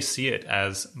much do they see it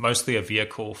as mostly a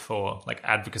vehicle for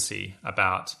advocacy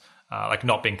about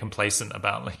not being complacent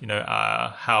about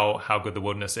how good the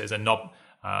wilderness is, and not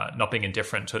being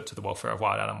indifferent to the welfare of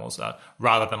wild animals,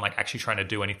 rather than actually trying to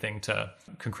do anything to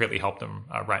concretely help them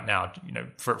right now,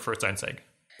 for its own sake?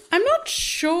 I'm not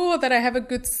sure that I have a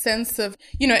good sense of,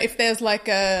 if there's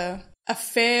a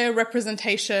fair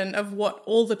representation of what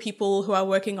all the people who are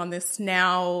working on this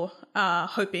now are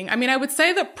hoping. I mean, I would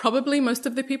say that probably most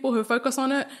of the people who focus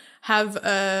on it have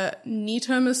a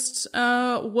near-termist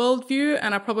worldview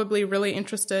and are probably really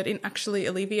interested in actually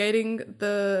alleviating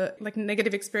the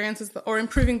negative experiences or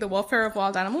improving the welfare of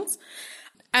wild animals,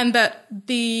 and that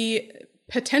the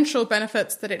potential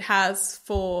benefits that it has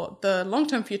for the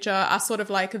long-term future are sort of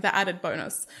the added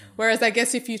bonus. Whereas I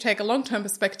guess if you take a long-term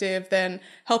perspective, then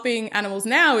helping animals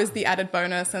now is the added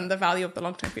bonus, and the value of the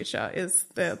long-term future is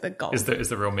the goal. Is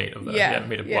the real meat of the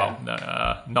meat of well,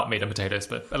 no, not meat and potatoes,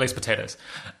 but at least potatoes.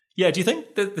 Yeah, do you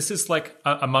think that this is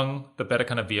among the better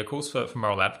kind of vehicles for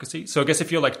moral advocacy? So I guess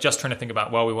if you're just trying to think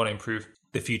about, we want to improve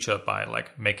the future by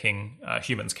making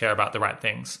humans care about the right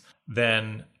things,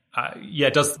 then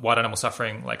does wild animal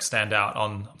suffering stand out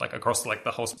on across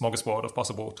the whole smorgasbord of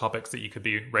possible topics that you could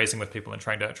be raising with people and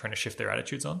trying to shift their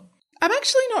attitudes on? I'm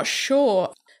actually not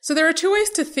sure. So there are two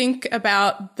ways to think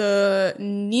about the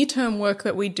near-term work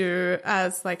that we do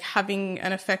as having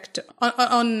an effect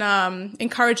on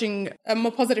encouraging a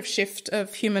more positive shift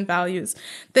of human values.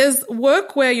 There's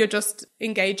work where you're just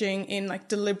engaging in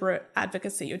deliberate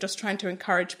advocacy. You're just trying to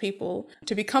encourage people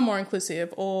to become more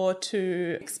inclusive or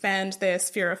to expand their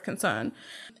sphere of concern.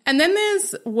 And then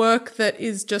there's work that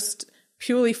is just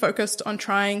purely focused on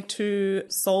trying to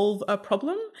solve a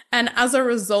problem. And as a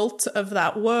result of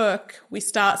that work, we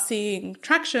start seeing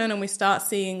traction and we start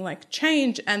seeing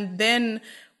change. And then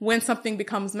when something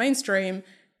becomes mainstream,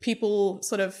 people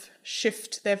sort of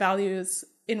shift their values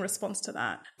in response to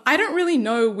that. I don't really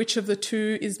know which of the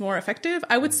two is more effective.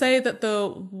 I would say that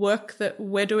the work that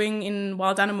we're doing in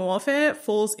wild animal welfare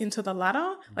falls into the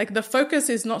latter. The focus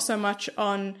is not so much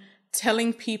on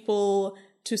telling people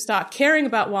to start caring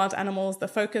about wild animals. The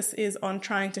focus is on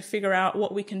trying to figure out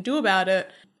what we can do about it,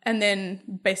 and then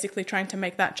basically trying to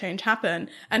make that change happen.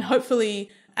 And hopefully,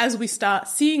 as we start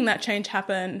seeing that change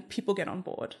happen, people get on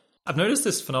board. I've noticed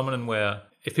this phenomenon where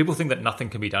if people think that nothing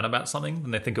can be done about something,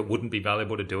 then they think it wouldn't be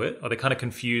valuable to do it, or they kind of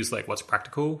confuse like what's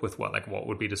practical with what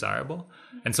would be desirable.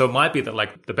 And so it might be that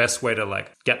like the best way to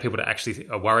like get people to actually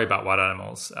worry about wild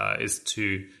animals is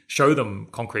to show them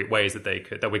concrete ways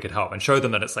that we could help, and show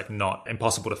them that it's like not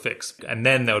impossible to fix, and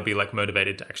then they would be like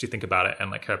motivated to actually think about it and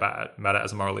like care about it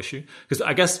as a moral issue. Because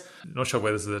I guess, I'm not sure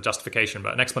whether this is a justification,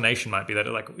 but an explanation might be that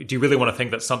like, do you really want to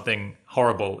think that something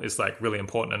horrible is like really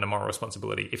important and a moral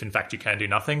responsibility if in fact you can do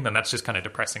nothing? Then that's just kind of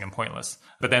depressing and pointless.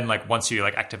 But then like once you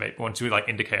like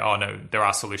indicate, oh no, there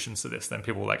are solutions to this, then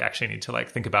people like actually need to like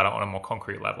think about it on a more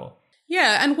concrete level.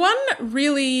 Yeah, and one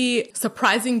really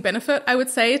surprising benefit, I would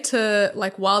say, to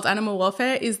like wild animal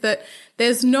welfare is that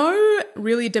there's no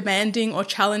really demanding or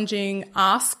challenging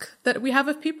ask that we have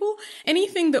of people.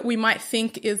 Anything that we might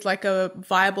think is like a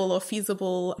viable or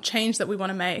feasible change that we want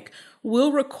to make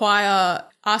will require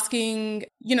asking,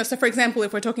 so for example,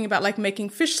 if we're talking about like making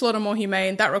fish slaughter more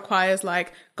humane, that requires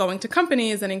like going to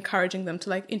companies and encouraging them to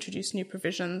like introduce new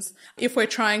provisions. If we're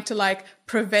trying to like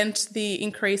prevent the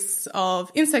increase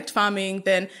of insect farming,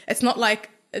 then it's not like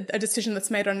a decision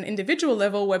that's made on an individual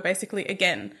level. We're basically,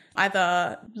 again,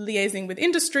 either liaising with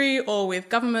industry or with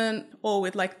government or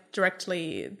with like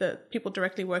the people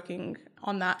directly working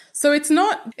on that. So it's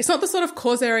not the sort of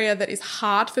cause area that is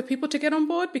hard for people to get on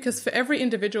board, because for every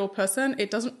individual person, it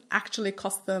doesn't actually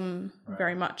cost them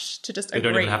very much to just agree. They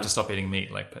don't even have to stop eating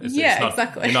meat. Like,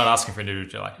 exactly. You're not asking for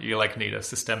individual, like you like need a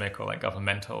systemic or like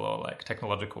governmental or like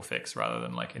technological fix rather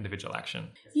than like individual action.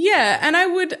 Yeah. And I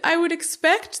would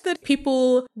expect that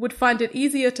people would find it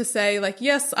easier to say like,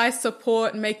 yes, I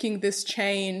support making this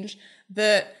change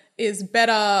that is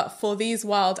better for these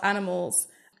wild animals,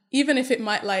 even if it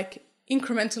might like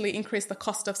incrementally increase the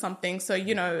cost of something. So,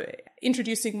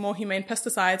 introducing more humane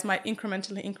pesticides might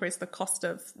incrementally increase the cost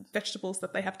of vegetables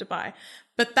that they have to buy.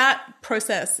 But that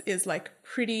process is like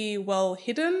pretty well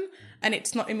hidden and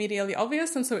it's not immediately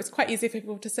obvious. And so it's quite easy for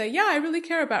people to say, yeah, I really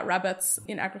care about rabbits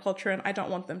in agriculture and I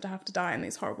don't want them to have to die in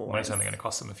these horrible ways. It's only going to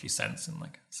cost them a few cents and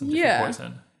like some different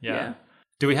poison. Yeah.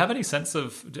 Do we have any sense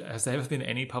of, has there ever been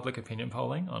any public opinion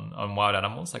polling on wild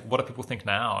animals? Like, what do people think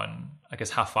now? And I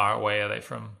guess how far away are they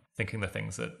from thinking the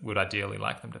things that would ideally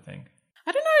like them to think?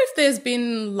 I don't know if there's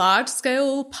been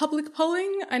large-scale public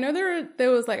polling. I know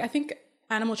there was like, I think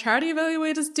Animal Charity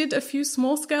Evaluators did a few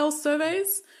small-scale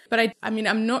surveys, but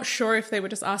I'm not sure if they were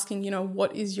just asking,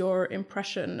 what is your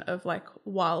impression of like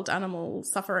wild animal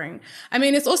suffering? I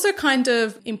mean, it's also kind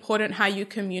of important how you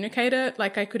communicate it.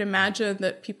 Like I could imagine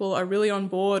that people are really on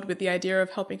board with the idea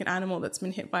of helping an animal that's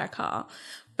been hit by a car,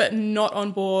 but not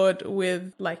on board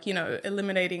with like,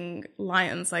 eliminating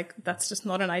lions. Like that's just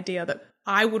not an idea that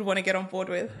I would want to get on board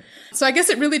with. So I guess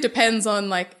it really depends on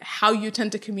like how you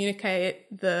tend to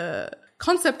communicate the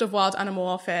concept of wild animal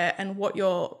welfare and what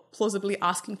you're plausibly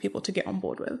asking people to get on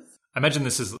board with. I imagine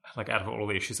this is like, out of all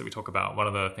the issues that we talk about, one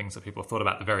of the things that people have thought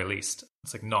about at the very least.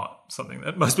 It's like not something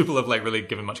that most people have like really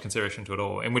given much consideration to at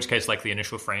all, in which case like the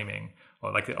initial framing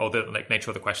or the like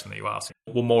nature of the question that you ask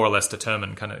will more or less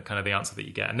determine kind of the answer that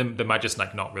you get. And then they might just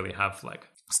like not really have like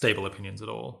stable opinions at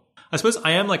all. I suppose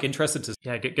I am like interested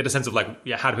to get a sense of like,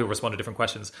 how do people respond to different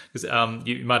questions? Because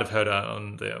you might have heard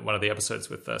on one of the episodes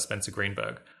with Spencer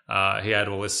Greenberg, he had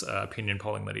all this opinion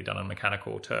polling that he'd done on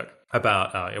Mechanical Turk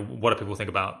about what do people think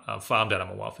about farmed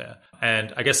animal welfare.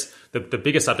 And I guess the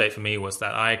biggest update for me was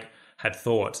that I had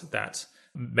thought that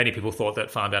many people thought that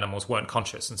farmed animals weren't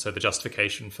conscious, and so the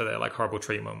justification for their like horrible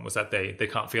treatment was that they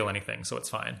can't feel anything, so it's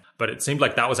fine. But it seemed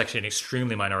like that was actually an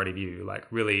extremely minority view. Like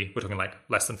really, we're talking like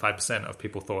less than 5% of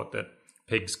people thought that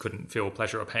pigs couldn't feel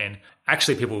pleasure or pain.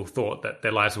 Actually, people thought that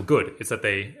their lives were good. It's that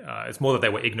it's more that they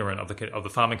were ignorant of the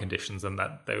farming conditions, and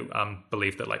that they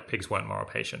believed that like pigs weren't moral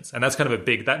patients. And that's kind of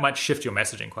that might shift your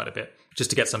messaging quite a bit, just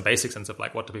to get some basic sense of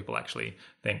like, what do people actually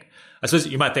think? I suppose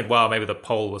you might think, wow, maybe the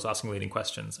poll was asking leading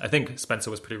questions. I think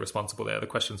Spencer was pretty responsible there. The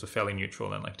questions were fairly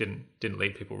neutral and like didn't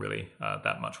lead people really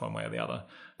that much one way or the other.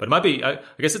 But it might be, I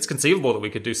guess it's conceivable that we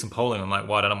could do some polling on like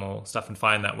wild animal stuff and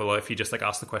find that, well, if you just like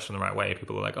ask the question the right way,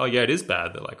 people are like, oh yeah, it is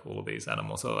bad that like all of these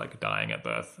animals are like dying at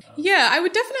birth. Yeah, I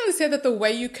would definitely say that the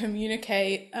way you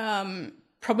communicate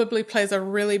probably plays a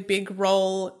really big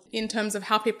role in terms of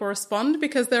how people respond,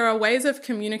 because there are ways of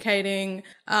communicating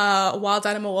wild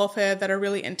animal welfare that are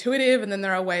really intuitive, and then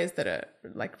there are ways that are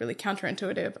like really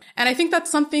counterintuitive. And I think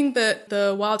that's something that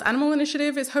the Wild Animal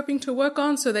Initiative is hoping to work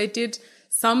on. So they did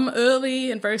some early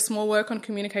and very small work on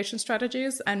communication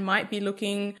strategies and might be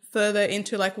looking further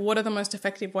into like what are the most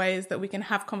effective ways that we can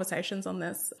have conversations on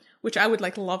this, which I would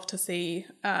like love to see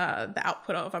the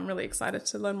output of. I'm really excited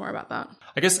to learn more about that.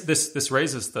 I guess this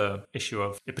raises the issue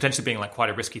of it potentially being like quite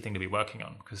a risky thing to be working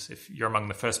on, because if you're among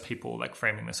the first people like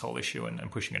framing this whole issue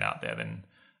and pushing it out there, then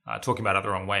talking about it the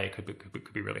wrong way could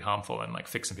be really harmful and like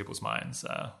fixing people's minds,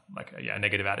 a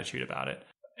negative attitude about it.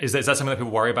 Is that something that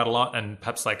people worry about a lot, and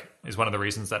perhaps like is one of the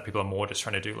reasons that people are more just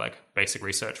trying to do like basic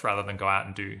research rather than go out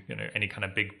and do any kind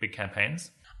of big campaigns?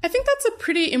 I think that's a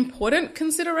pretty important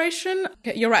consideration.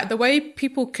 You're right. The way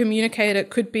people communicate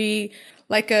it could be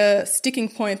like a sticking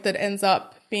point that ends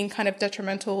up being kind of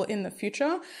detrimental in the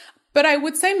future. But I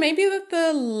would say maybe that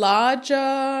the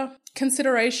larger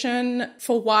consideration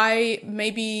for why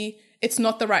maybe it's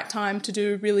not the right time to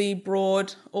do really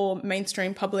broad or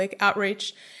mainstream public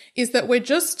outreach is that we're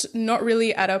just not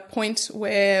really at a point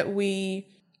where we,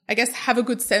 I guess, have a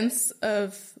good sense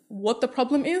of what the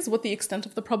problem is, what the extent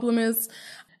of the problem is.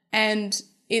 And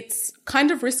it's kind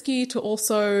of risky to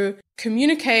also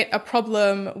communicate a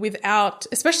problem without,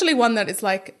 especially one that is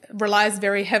like relies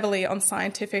very heavily on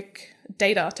scientific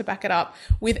data to back it up,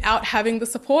 without having the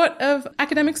support of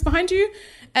academics behind you.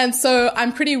 And so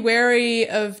I'm pretty wary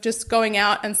of just going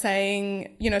out and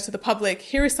saying, to the public,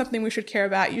 here is something we should care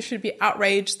about. You should be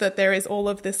outraged that there is all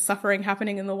of this suffering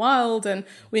happening in the wild and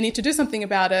we need to do something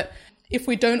about it. If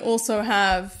we don't also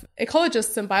have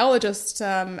ecologists and biologists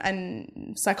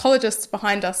and psychologists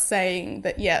behind us saying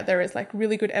that, yeah, there is like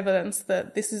really good evidence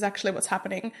that this is actually what's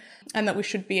happening and that we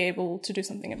should be able to do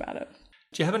something about it.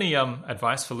 Do you have any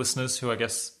advice for listeners who I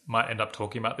guess might end up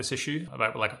talking about this issue,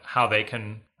 about like how they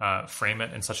can frame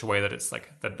it in such a way that it's like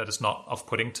that it's not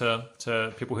off-putting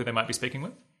to people who they might be speaking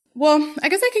with? Well, I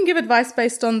guess I can give advice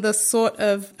based on the sort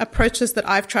of approaches that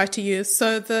I've tried to use.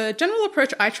 So the general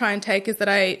approach I try and take is that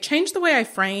I change the way I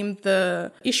frame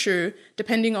the issue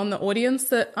depending on the audience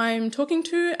that I'm talking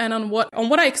to and on what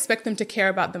I expect them to care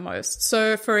about the most.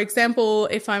 So for example,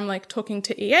 if I'm like talking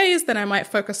to EAs, then I might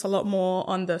focus a lot more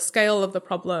on the scale of the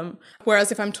problem.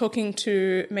 Whereas if I'm talking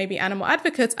to maybe animal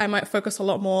advocates, I might focus a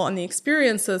lot more on the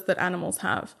experiences that animals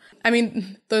have. I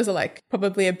mean, those are like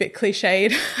probably a bit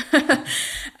cliched.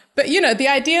 But, the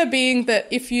idea being that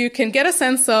if you can get a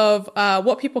sense of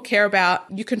what people care about,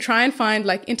 you can try and find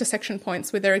like intersection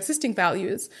points with their existing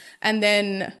values and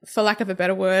then, for lack of a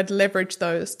better word, leverage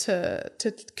those to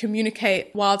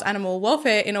communicate wild animal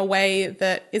welfare in a way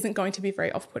that isn't going to be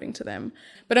very off-putting to them.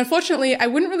 But unfortunately, I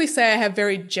wouldn't really say I have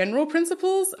very general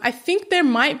principles. I think there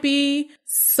might be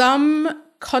some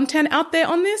content out there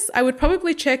on this. I would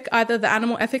probably check either the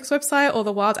Animal Ethics website or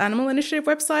the Wild Animal Initiative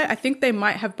website. I think they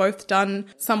might have both done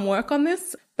some work on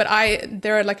this, but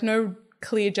there are like no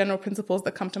clear general principles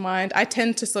that come to mind. I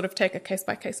tend to sort of take a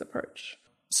case-by-case approach.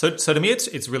 So to me,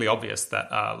 it's really obvious that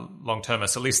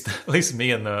long-termists, at least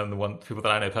me and the people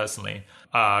that I know personally,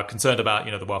 are concerned about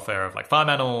the welfare of like farm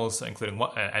animals, including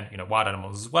wild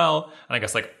animals as well, and I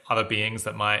guess like other beings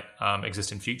that might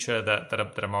exist in future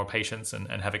that are more patient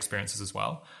and have experiences as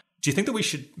well. Do you think that we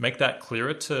should make that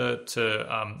clearer to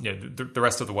the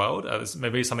rest of the world? This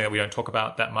maybe something that we don't talk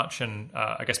about that much, and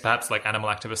I guess perhaps like animal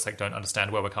activists like don't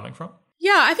understand where we're coming from.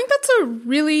 Yeah, I think that's a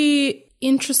really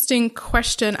interesting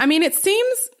question. I mean,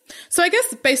 so I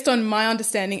guess based on my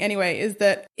understanding anyway, is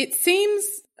that it seems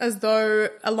as though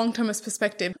a long-termist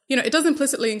perspective, it does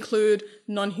implicitly include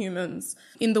non-humans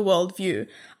in the worldview.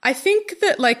 I think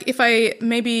that like if I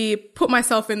maybe put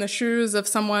myself in the shoes of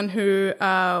someone who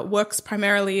works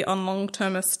primarily on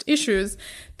long-termist issues,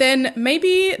 then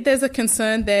maybe there's a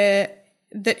concern there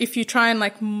that if you try and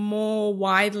like more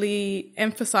widely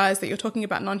emphasize that you're talking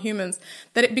about non-humans,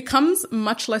 that it becomes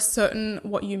much less certain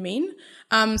what you mean.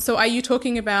 So are you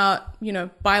talking about,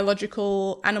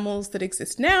 biological animals that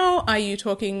exist now? Are you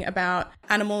talking about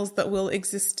animals that will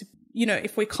exist,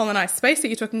 if we colonize space, are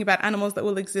you talking about animals that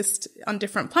will exist on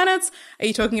different planets? Are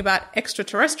you talking about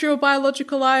extraterrestrial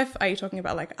biological life? Are you talking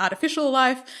about like artificial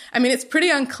life? I mean, it's pretty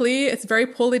unclear. It's very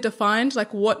poorly defined,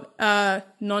 like what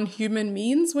non-human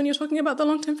means when you're talking about the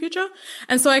long-term future.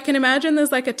 And so I can imagine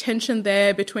there's like a tension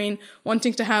there between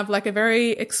wanting to have like a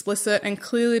very explicit and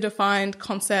clearly defined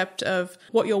concept of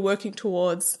what you're working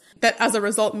towards, that as a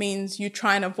result means you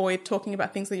try and avoid talking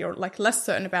about things that you're like less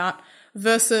certain about,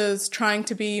 versus trying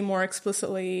to be more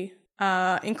explicitly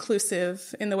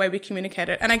inclusive in the way we communicate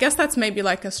it. And I guess that's maybe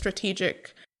like a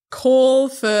strategic call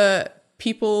for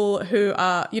people who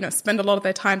spend a lot of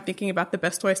their time thinking about the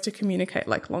best ways to communicate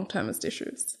like long-termist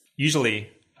issues. Usually,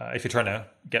 if you're trying to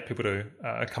get people to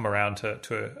come around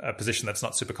to a position that's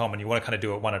not super common, you want to kind of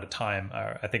do it one at a time.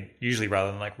 I think usually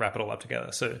rather than like wrap it all up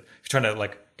together. So if you're trying to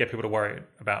like get people to worry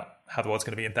about how the world's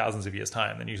going to be in thousands of years'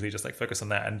 time, then usually just like focus on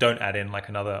that and don't add in like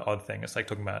another odd thing. It's like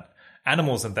talking about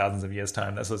animals in thousands of years'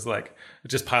 time. This is like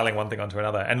just piling one thing onto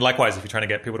another. And likewise, if you're trying to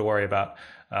get people to worry about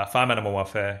farm animal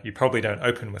welfare, you probably don't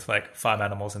open with like farm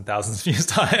animals in thousands of years'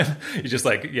 time. You just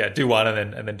like, yeah, do one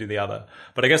and then do the other.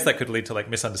 But I guess that could lead to like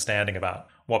misunderstanding about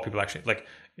what people actually like.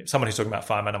 Someone who's talking about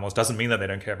farm animals doesn't mean that they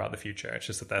don't care about the future. It's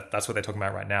just that's what they're talking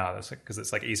about right now. Because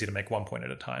it's like easy to make one point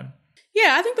at a time.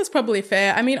 Yeah, I think that's probably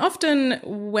fair. I mean, often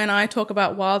when I talk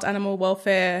about wild animal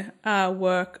welfare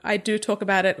work, I do talk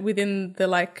about it within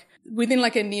like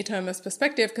a near-termist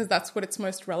perspective, because that's what it's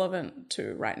most relevant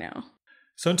to right now.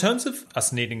 So in terms of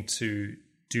us needing to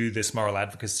do this moral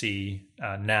advocacy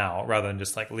now rather than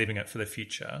just like leaving it for the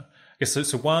future, I guess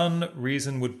so one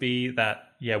reason would be that,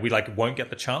 yeah, we like won't get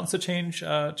the chance to change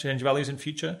values in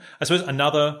future. I suppose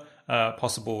another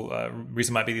possible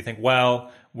reason might be to think,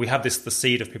 well, we have the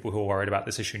seed of people who are worried about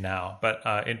this issue now, but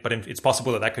it's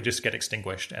possible that could just get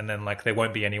extinguished, and then like there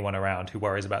won't be anyone around who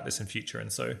worries about this in future,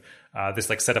 and so this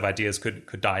like set of ideas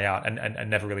could die out and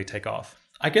never really take off.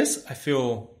 I guess I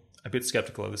feel a bit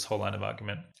skeptical of this whole line of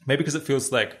argument, maybe because it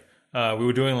feels like we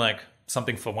were doing like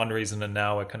something for one reason and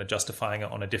now we're kind of justifying it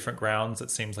on a different grounds.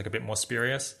 It seems like a bit more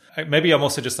spurious. Maybe I'm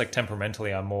also just like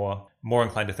temperamentally, I'm more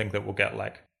inclined to think that we'll get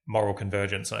like moral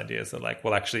convergence on ideas that like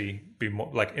will actually be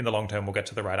more like in the long term we'll get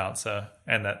to the right answer,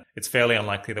 and that it's fairly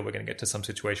unlikely that we're going to get to some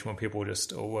situation where people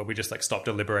where we just like stop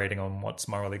deliberating on what's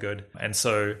morally good. And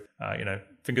so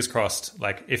fingers crossed,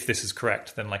 like if this is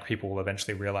correct, then like people will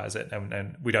eventually realize it,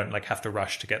 and we don't like have to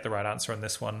rush to get the right answer on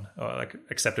this one, or like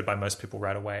accepted by most people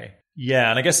right away. Yeah,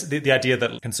 and I guess the idea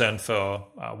that concern for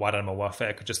wild animal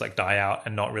welfare could just like die out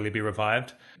and not really be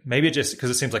revived, maybe just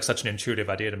because it seems like such an intuitive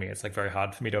idea to me, it's like very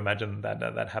hard for me to imagine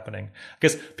that happening. I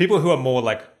guess people who are more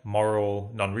like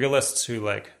moral non-realists who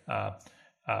like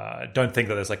don't think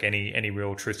that there's like any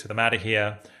real truth to the matter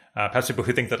here. Perhaps people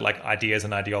who think that like ideas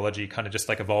and ideology kind of just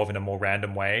like evolve in a more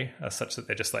random way, such that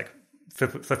they're just like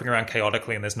flipping around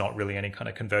chaotically and there's not really any kind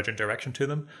of convergent direction to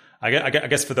them. I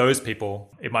guess for those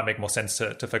people, it might make more sense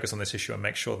to focus on this issue and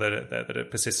make sure that it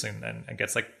persists and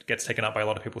gets taken up by a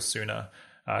lot of people sooner.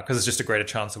 Because it's just a greater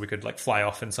chance that we could like fly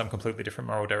off in some completely different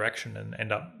moral direction and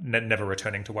end up never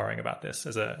returning to worrying about this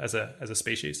as a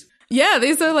species. Yeah,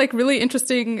 these are like really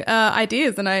interesting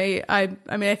ideas, and I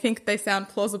mean I think they sound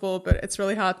plausible, but it's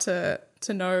really hard to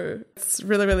know. It's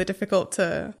really, really difficult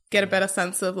to get a better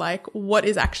sense of like what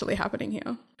is actually happening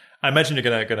here. I imagine you're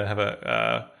gonna have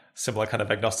a similar kind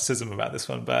of agnosticism about this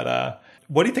one, but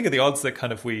what do you think of the odds that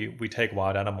kind of we take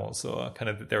wild animals, or kind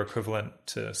of their equivalent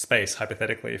to space,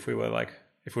 hypothetically, if we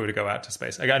were to go out to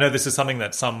space? I know this is something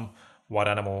that some wild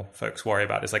animal folks worry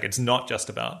about. It's like it's not just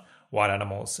about wild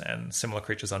animals and similar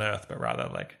creatures on Earth, but rather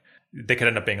like there could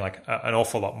end up being like an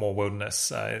awful lot more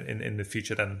wilderness in the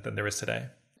future than there is today.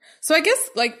 So I guess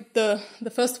like the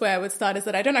first way I would start is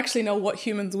that I don't actually know what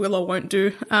humans will or won't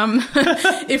do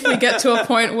if we get to a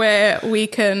point where we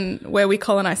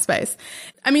colonize space.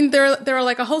 I mean, there are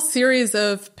like a whole series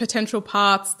of potential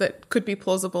paths that could be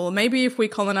plausible. Maybe if we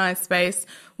colonize space,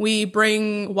 we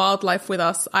bring wildlife with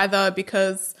us, either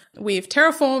because we've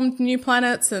terraformed new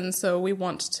planets and so we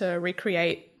want to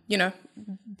recreate,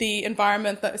 the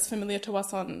environment that is familiar to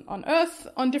us on Earth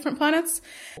on different planets.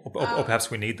 Or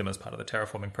perhaps we need them as part of the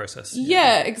terraforming process.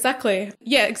 Yeah, exactly.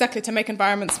 Yeah, exactly. To make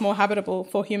environments more habitable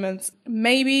for humans.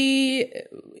 Maybe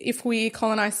if we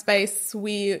colonize space,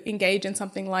 we engage in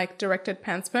something like directed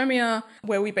panspermia,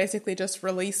 where we basically just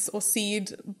release or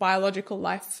seed biological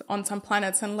life on some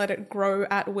planets and let it grow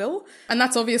at will. And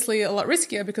that's obviously a lot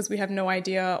riskier because we have no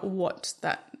idea what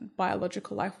that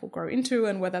biological life will grow into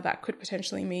and whether that could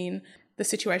potentially mean the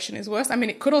situation is worse. I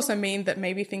mean, it could also mean that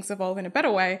maybe things evolve in a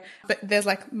better way, but there's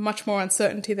like much more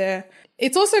uncertainty there.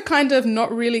 It's also kind of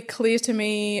not really clear to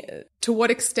me to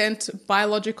what extent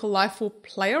biological life will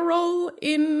play a role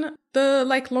in the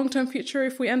like long-term future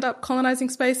if we end up colonizing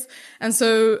space. And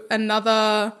so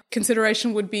another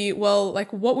consideration would be, well,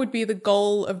 like what would be the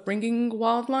goal of bringing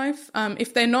wildlife?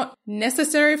 If they're not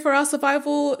necessary for our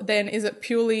survival, then is it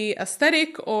purely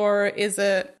aesthetic, or is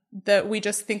it that we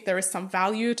just think there is some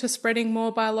value to spreading more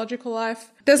biological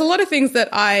life? There's a lot of things that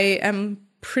I am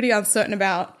pretty uncertain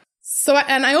about. So,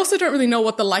 and I also don't really know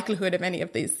what the likelihood of any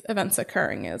of these events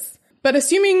occurring is. But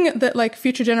assuming that like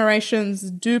future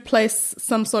generations do place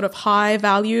some sort of high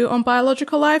value on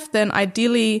biological life, then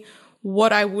ideally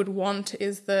what I would want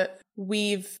is that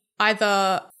we've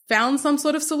either found some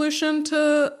sort of solution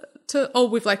to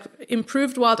we've like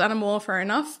improved wild animal welfare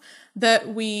enough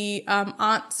that we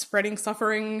aren't spreading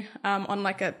suffering on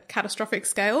like a catastrophic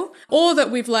scale, or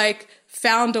that we've like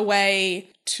found a way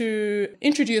to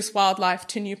introduce wildlife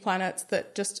to new planets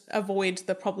that just avoid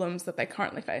the problems that they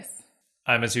currently face.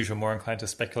 I'm, as usual, more inclined to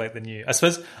speculate than you. I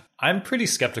suppose I'm pretty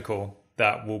skeptical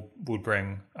that we'll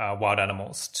bring wild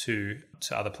animals to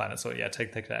other planets, or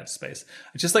take it out of space.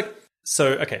 It's just like,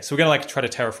 so we're going to like try to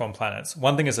terraform planets.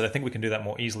 One thing is that I think we can do that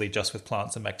more easily just with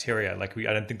plants and bacteria. Like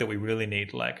I don't think that we really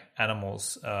need like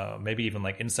animals, maybe even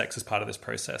like insects as part of this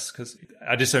process, because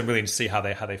I just don't really see how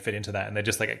they fit into that, and they're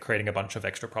just like creating a bunch of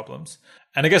extra problems.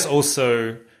 And I guess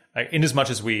also, in as much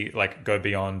as we like go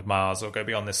beyond Mars or go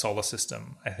beyond this solar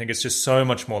system, I think it's just so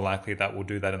much more likely that we'll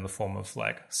do that in the form of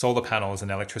like solar panels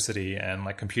and electricity and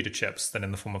like computer chips than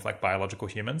in the form of like biological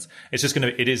humans. It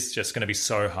is just going to be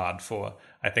so hard for,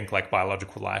 I think, like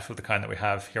biological life of the kind that we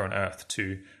have here on Earth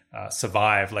to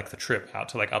survive like the trip out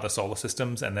to like other solar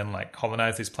systems and then like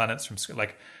colonize these planets from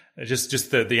like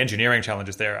just the engineering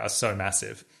challenges there are so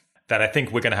massive that I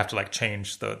think we're going to have to like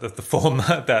change the form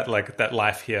that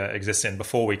life here exists in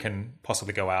before we can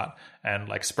possibly go out and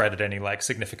like spread at any like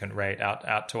significant rate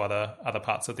out to other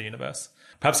parts of the universe.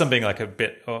 Perhaps I'm being like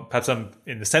perhaps I'm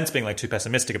in the sense being like too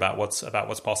pessimistic about what's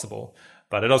possible,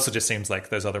 but it also just seems like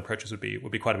those other approaches would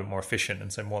be quite a bit more efficient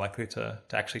and so more likely to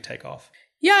actually take off.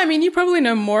 Yeah, I mean, you probably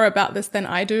know more about this than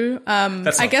I do.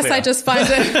 I guess clear. I just find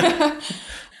it.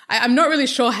 I'm not really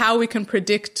sure how we can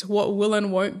predict what will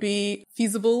and won't be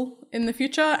feasible in the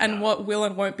future and what will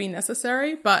and won't be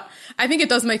necessary. But I think it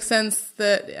does make sense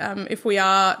that if we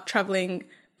are traveling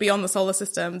beyond the solar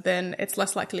system, then it's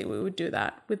less likely we would do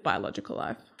that with biological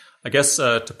life. I guess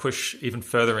to push even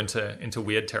further into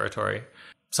weird territory,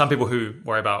 some people who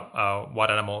worry about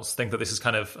wild animals think that this is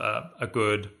kind of a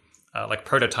good like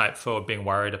prototype for being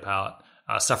worried about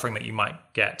suffering that you might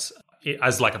get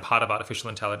as like a part of artificial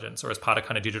intelligence or as part of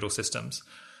kind of digital systems,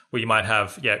 where you might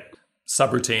have,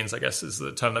 subroutines, I guess is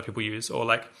the term that people use, or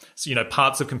like,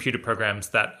 parts of computer programs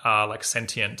that are like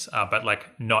sentient, but like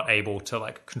not able to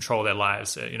like control their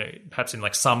lives, perhaps in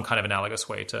like some kind of analogous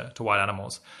way to wild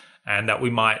animals. And that we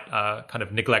might kind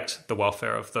of neglect the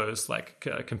welfare of those like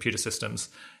computer systems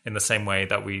in the same way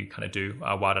that we kind of do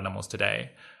wild animals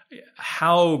today.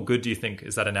 How good do you think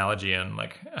is that analogy, and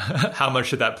like how much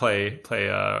should that play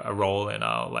a role in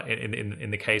our in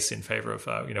the case in favor of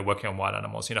working on wild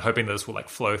animals? Hoping that this will like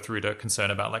flow through to concern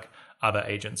about like other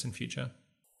agents in future.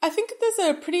 I think there's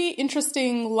a pretty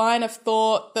interesting line of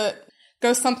thought that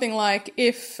goes something like,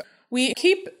 if we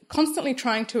keep constantly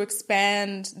trying to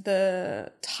expand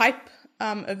the type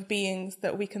of beings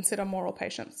that we consider moral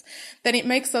patients, then it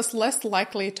makes us less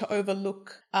likely to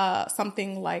overlook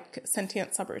something like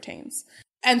sentient subroutines.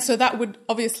 And so that would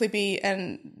obviously be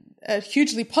a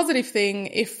hugely positive thing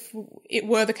if it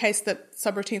were the case that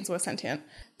subroutines were sentient.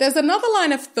 There's another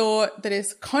line of thought that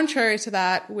is contrary to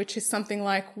that, which is something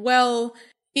like, well,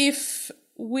 if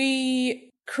we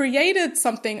created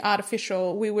something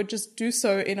artificial, we would just do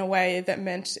so in a way that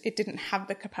meant it didn't have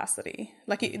the capacity.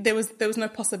 Like there was no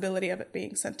possibility of it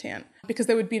being sentient because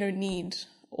there would be no need,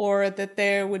 or that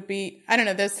there would be, I don't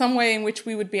know, there's some way in which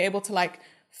we would be able to like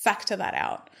factor that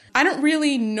out. I don't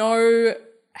really know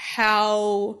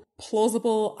how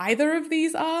plausible either of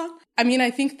these are. I mean,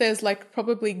 I think there's like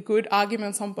probably good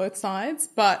arguments on both sides,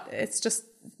 but it's just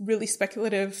really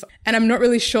speculative. And I'm not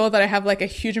really sure that I have like a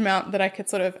huge amount that I could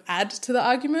sort of add to the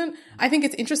argument. I think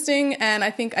it's interesting. And I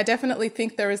definitely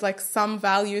think there is like some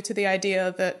value to the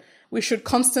idea that we should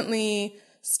constantly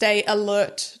stay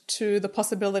alert to the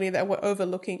possibility that we're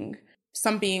overlooking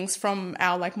some beings from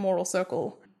our like moral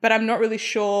circle. But I'm not really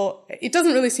sure. It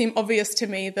doesn't really seem obvious to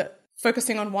me that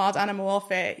focusing on wild animal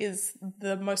welfare is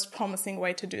the most promising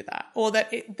way to do that, or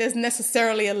that there's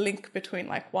necessarily a link between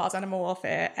like wild animal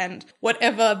welfare and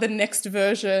whatever the next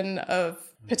version of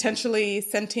potentially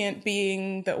sentient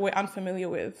being that we're unfamiliar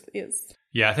with is.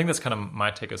 Yeah, I think that's kind of my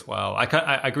take as well.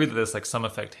 I agree that there's like some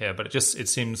effect here, but it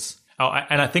seems...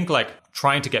 and I think like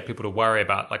trying to get people to worry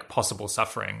about like possible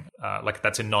suffering, like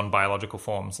that's in non-biological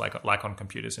forms, like on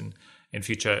computers in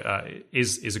future,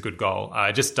 is a good goal.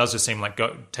 It just seem like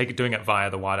doing it via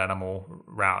the wild animal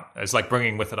route. It's like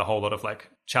bringing with it a whole lot of like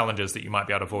challenges that you might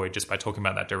be able to avoid just by talking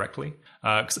about that directly.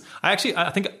 'Cause I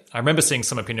think I remember seeing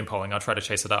some opinion polling, I'll try to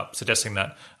chase it up, suggesting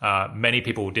that many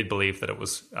people did believe that it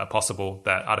was possible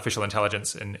that artificial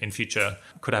intelligence in future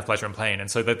could have pleasure in playing. And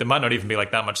so that there might not even be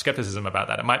like that much skepticism about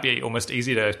that. It might be almost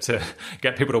easier to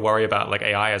get people to worry about like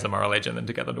AI as a moral agent than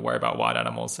to get them to worry about wild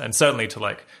animals. And certainly to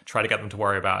like try to get them to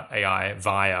worry about AI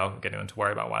via getting them to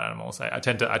worry about wild animals. I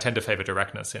tend to favor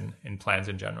directness in plans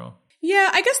in general.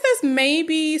 Yeah, I guess there's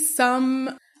maybe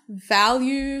some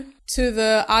value to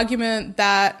the argument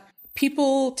that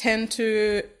people tend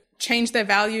to change their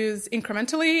values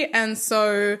incrementally. And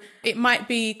so it might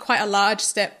be quite a large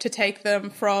step to take them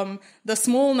from the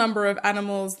small number of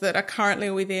animals that are currently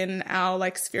within our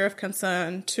like sphere of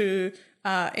concern to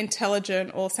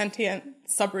intelligent or sentient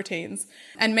subroutines.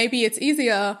 And maybe it's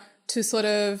easier to sort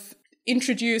of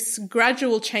introduce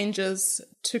gradual changes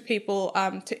to people,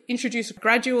 to introduce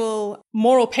gradual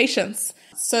moral patience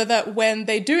so that when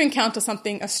they do encounter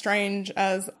something as strange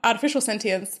as artificial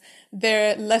sentience,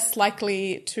 they're less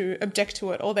likely to object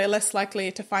to it, or they're less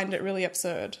likely to find it really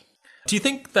absurd. Do you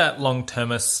think that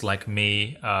long-termists like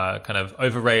me kind of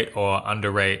overrate or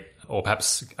underrate, or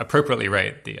perhaps appropriately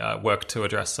rate the work to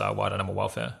address wild animal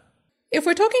welfare? If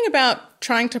we're talking about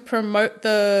trying to promote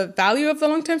the value of the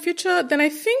long-term future, then I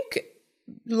think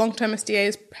long-term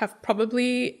SDAs have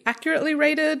probably accurately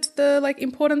rated the like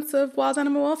importance of wild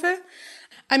animal welfare.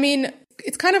 I mean,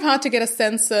 it's kind of hard to get a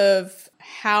sense of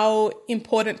how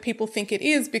important people think it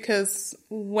is, because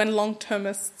when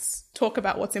long-termists talk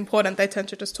about what's important, they tend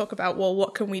to just talk about, well,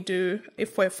 what can we do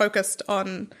if we're focused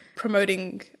on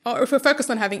promoting, or if we're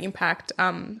focused on having impact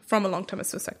from a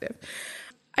long-termist perspective.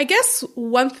 I guess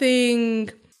one thing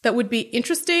that would be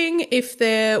interesting if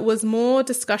there was more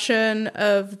discussion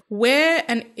of where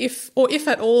and if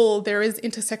at all there is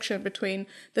intersection between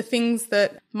the things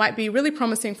that might be really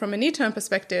promising from a near-term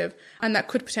perspective and that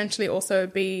could potentially also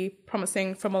be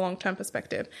promising from a long-term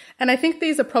perspective. And I think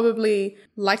these are probably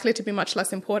likely to be much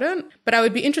less important, but I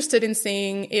would be interested in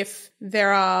seeing if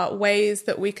there are ways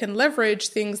that we can leverage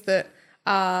things that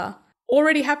are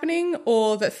already happening,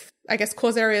 or that I guess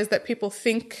cause areas that people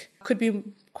think could be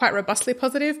quite robustly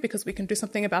positive because we can do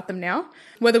something about them now,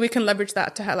 whether we can leverage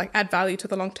that to add value to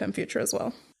the long-term future as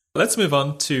well. Let's move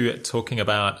on to talking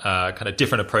about kind of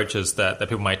different approaches that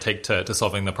people might take to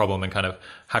solving the problem, and kind of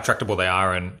how tractable they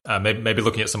are, and maybe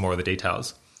looking at some more of the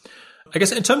details. I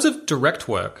guess in terms of direct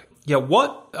work,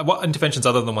 what interventions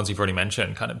other than the ones you've already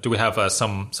mentioned, kind of do we have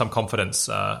some confidence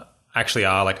actually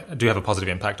are do have a positive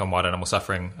impact on wild animal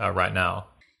suffering right now?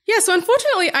 Yeah, so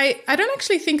unfortunately, I don't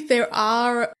actually think there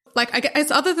are, I guess,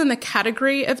 other than the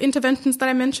category of interventions that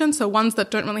I mentioned, so ones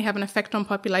that don't really have an effect on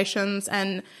populations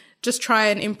and just try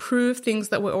and improve things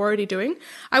that we're already doing.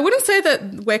 I wouldn't say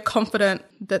that we're confident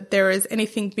that there is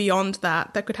anything beyond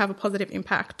that could have a positive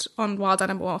impact on wild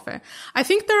animal welfare. I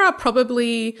think there are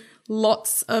probably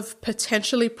lots of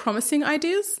potentially promising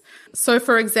ideas. So,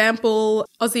 for example,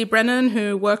 Ozzy Brennan,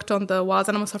 who worked on the Wild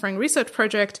Animal Suffering Research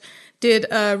Project, did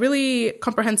a really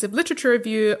comprehensive literature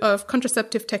review of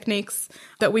contraceptive techniques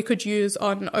that we could use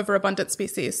on overabundant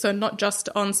species. So not just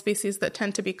on species that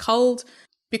tend to be culled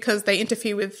because they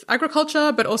interfere with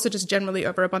agriculture, but also just generally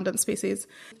overabundant species.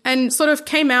 And sort of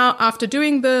came out after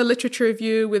doing the literature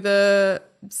review with a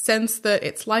sense that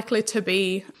it's likely to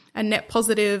be a net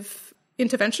positive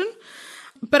intervention.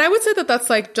 But I would say that that's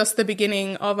just the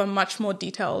beginning of a much more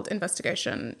detailed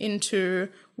investigation into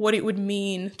what it would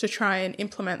mean to try and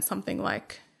implement something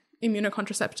like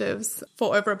immunocontraceptives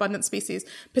for overabundant species,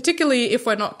 particularly if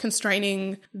we're not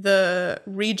constraining the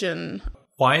region.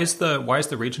 Why is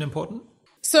the region important?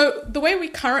 So the way we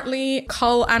currently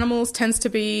cull animals tends to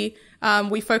be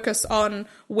we focus on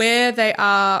where they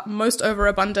are most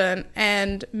overabundant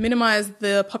and minimize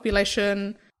the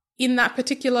population in that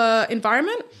particular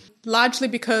environment, largely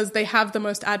because they have the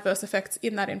most adverse effects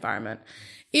in that environment.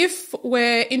 If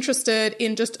we're interested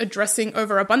in just addressing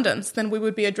overabundance, then we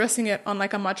would be addressing it on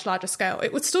a much larger scale.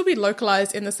 It would still be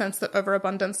localized in the sense that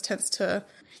overabundance tends to,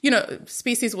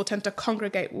 species will tend to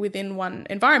congregate within one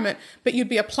environment, but you'd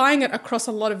be applying it across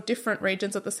a lot of different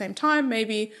regions at the same time,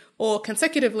 maybe, or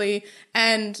consecutively,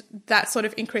 and that sort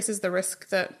of increases the risk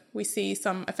that we see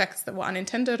some effects that were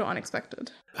unintended or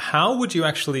unexpected. How would you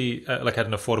actually, at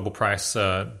an affordable price,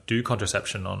 do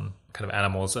contraception on kind of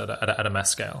animals at a mass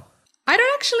scale? I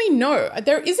don't actually know.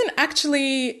 There isn't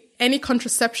actually any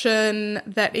contraception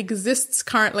that exists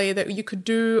currently that you could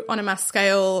do on a mass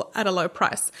scale at a low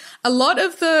price. A lot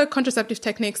of the contraceptive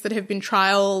techniques that have been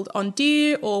trialed on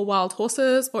deer or wild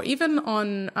horses or even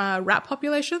on rat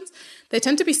populations, they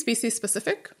tend to be species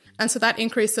specific. And so that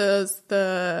increases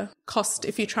the cost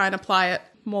if you try and apply it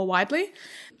more widely.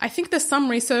 I think there's some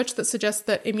research that suggests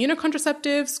that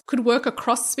immunocontractives could work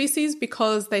across species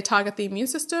because they target the immune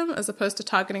system as opposed to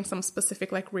targeting some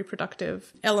specific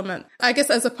reproductive element. I guess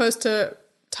as opposed to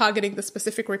targeting the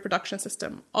specific reproduction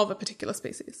system of a particular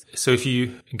species. So if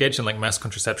you engage in mass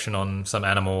contraception on some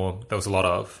animal there was a lot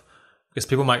of, I guess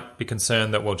people might be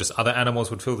concerned that, just other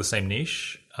animals would fill the same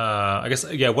niche. I guess,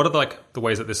 what are the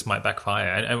ways that this might backfire?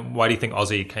 And why do you think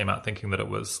Ozzy came out thinking that it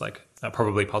was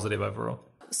probably positive overall?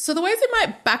 So the ways it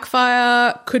might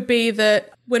backfire could be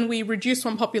that when we reduce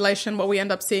one population, what we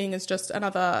end up seeing is just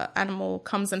another animal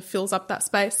comes and fills up that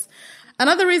space.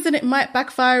 Another reason it might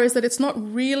backfire is that it's not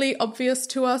really obvious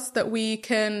to us that we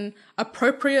can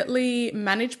appropriately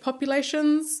manage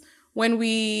populations when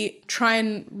we try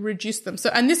and reduce them. So,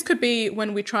 and this could be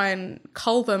when we try and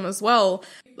cull them as well.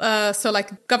 So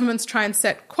like governments try and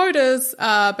set quotas,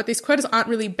 but these quotas aren't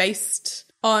really based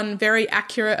on very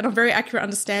accurate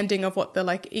understanding of what the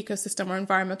like ecosystem or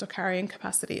environmental carrying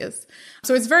capacity is.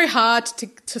 So it's very hard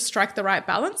to strike the right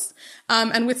balance.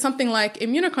 And with something like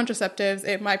immunocontraceptives,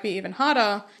 it might be even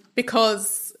harder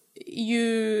because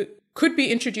you could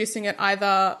be introducing it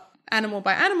either animal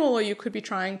by animal, or you could be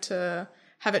trying to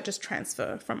have it just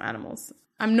transfer from animals.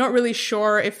 I'm not really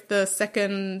sure if the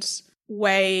second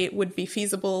way would be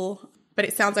feasible, but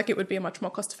it sounds like it would be a much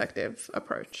more cost-effective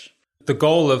approach. The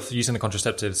goal of using the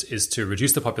contraceptives is to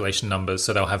reduce the population numbers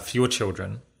so they'll have fewer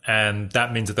children. And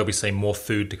that means that there'll be, say, more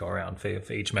food to go around for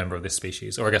each member of this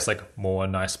species. Or I guess like more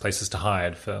nice places to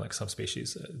hide for like some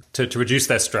species to reduce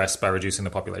their stress by reducing the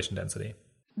population density.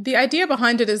 The idea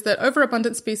behind it is that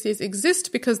overabundant species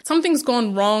exist because something's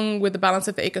gone wrong with the balance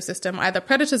of the ecosystem. Either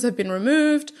predators have been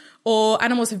removed, or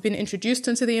animals have been introduced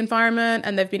into the environment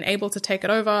and they've been able to take it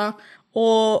over,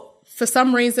 or for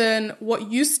some reason, what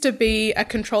used to be a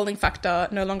controlling factor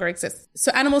no longer exists.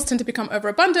 So animals tend to become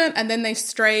overabundant, and then they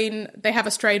have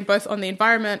a strain both on the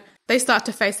environment. They start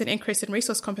to face an increase in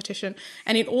resource competition,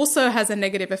 and it also has a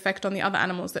negative effect on the other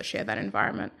animals that share that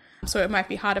environment. So it might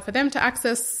be harder for them to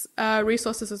access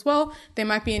resources as well. There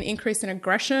might be an increase in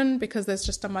aggression because there's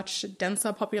just a much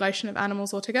denser population of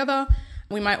animals altogether.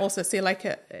 We might also see like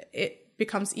it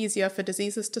becomes easier for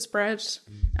diseases to spread,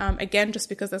 again, just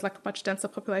because there's like a much denser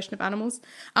population of animals.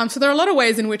 So there are a lot of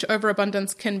ways in which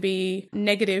overabundance can be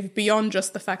negative beyond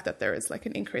just the fact that there is like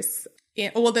an increase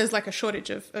or there's like a shortage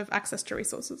of access to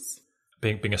resources.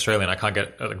 Being Australian, I can't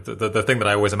get the thing that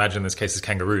I always imagine in this case is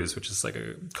kangaroos, which is like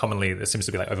commonly there seems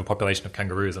to be like overpopulation of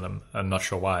kangaroos, and I'm not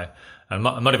sure why. I'm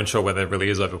not even sure whether there really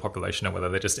is overpopulation or whether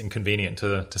they're just inconvenient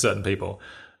to certain people.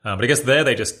 But I guess there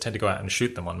they just tend to go out and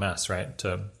shoot them en masse, right,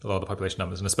 to lower the population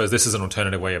numbers. And I suppose this is an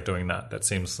alternative way of doing that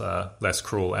seems less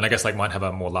cruel, and I guess like might have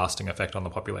a more lasting effect on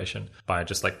the population by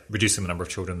just like reducing the number of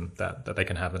children that they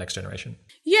can have the next generation.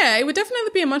 Yeah, it would definitely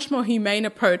be a much more humane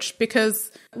approach because,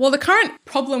 well, the current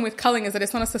problem with culling is that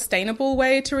it's not a sustainable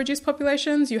way to reduce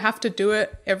populations. You have to do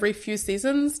it every few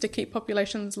seasons to keep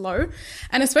populations low.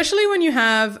 And especially when you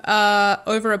have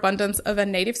overabundance of a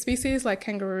native species like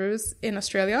kangaroos in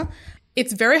Australia,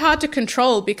 it's very hard to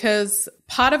control because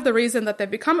part of the reason that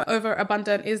they've become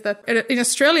overabundant is that in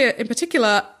Australia in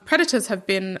particular, predators have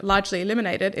been largely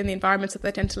eliminated in the environments that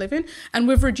they tend to live in, and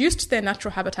we've reduced their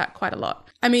natural habitat quite a lot.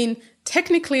 I mean,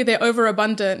 technically they're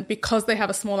overabundant because they have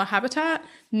a smaller habitat,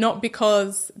 not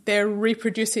because they're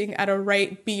reproducing at a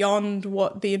rate beyond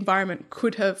what the environment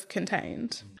could have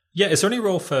contained. Yeah, is there any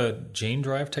role for gene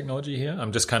drive technology here?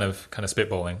 I'm just kind of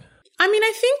spitballing. I mean,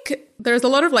 I think there's a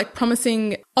lot of like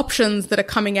promising options that are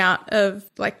coming out of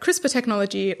like CRISPR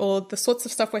technology or the sorts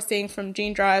of stuff we're seeing from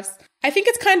gene drives. I think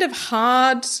it's kind of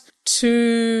hard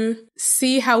to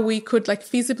see how we could like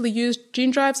feasibly use gene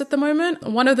drives at the moment.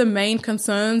 One of the main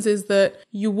concerns is that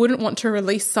you wouldn't want to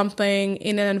release something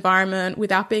in an environment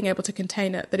without being able to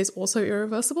contain it that is also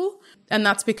irreversible. And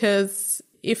that's because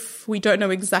if we don't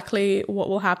know exactly what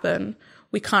will happen,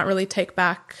 we can't really take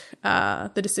back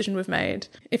the decision we've made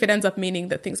if it ends up meaning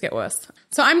that things get worse.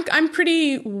 So I'm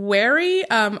pretty wary.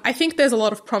 I think there's a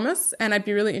lot of promise, and I'd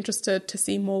be really interested to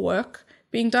see more work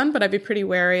being done, but I'd be pretty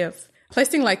wary of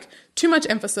placing like too much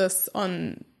emphasis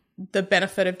on the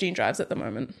benefit of gene drives at the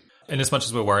moment. And as much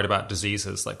as we're worried about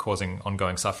diseases like causing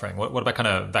ongoing suffering, what about kind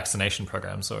of vaccination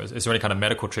programs, or is there any kind of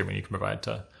medical treatment you can provide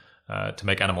to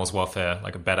make animals' welfare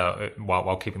like better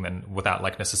while keeping them without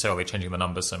like necessarily changing the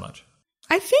numbers so much?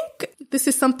 I think this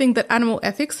is something that animal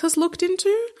ethics has looked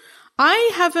into.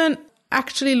 I haven't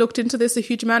actually looked into this a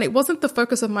huge amount. It wasn't the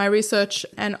focus of my research,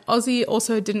 and Ozzy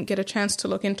also didn't get a chance to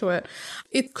look into it.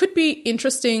 It could be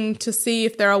interesting to see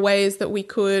if there are ways that we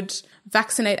could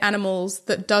vaccinate animals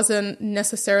that doesn't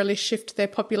necessarily shift their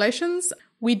populations.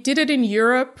 We did it in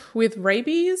Europe with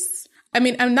rabies. I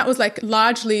mean, and that was like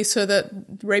largely so that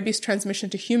rabies transmission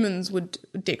to humans would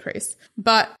decrease.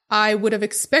 But I would have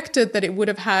expected that it would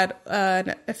have had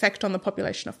an effect on the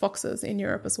population of foxes in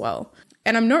Europe as well.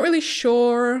 And I'm not really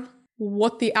sure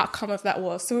what the outcome of that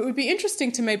was. So it would be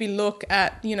interesting to maybe look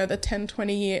at, the 10,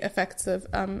 20-year effects of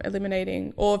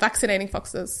eliminating or vaccinating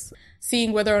foxes,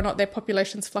 seeing whether or not their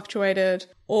populations fluctuated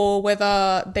or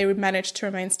whether they would manage to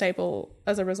remain stable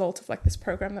as a result of like this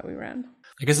program that we ran.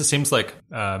 I guess it seems like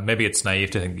maybe it's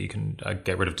naive to think that you can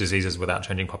get rid of diseases without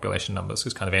changing population numbers,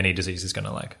 because kind of any disease is going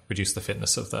to like reduce the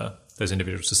fitness of those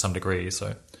individuals to some degree.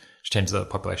 So change the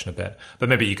population a bit. But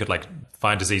maybe you could like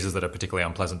find diseases that are particularly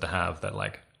unpleasant to have that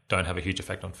like don't have a huge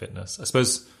effect on fitness. I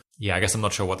suppose. Yeah, I guess I'm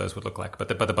not sure what those would look like, but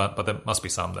there must be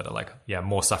some that are like,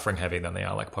 more suffering heavy than they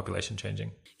are like population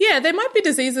changing. Yeah, there might be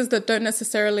diseases that don't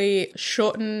necessarily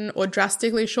shorten or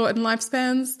drastically shorten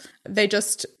lifespans. They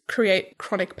just create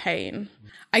chronic pain.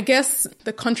 I guess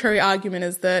the contrary argument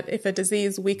is that if a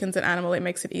disease weakens an animal, it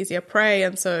makes it easier prey.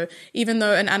 And so even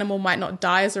though an animal might not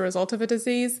die as a result of a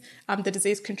disease, the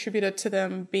disease contributed to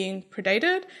them being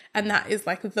predated. And that is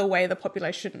like the way the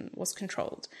population was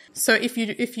controlled. So if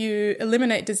you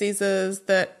eliminate diseases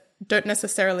that don't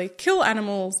necessarily kill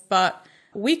animals, but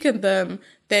weaken them,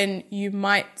 then you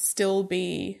might still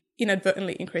be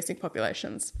inadvertently increasing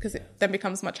populations, because it then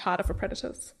becomes much harder for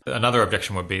predators. Another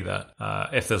objection would be that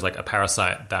if there's like a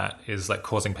parasite that is like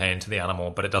causing pain to the animal,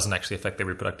 but it doesn't actually affect their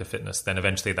reproductive fitness, then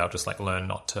eventually they'll just like learn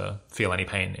not to feel any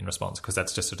pain in response, because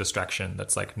that's just a distraction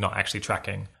that's like not actually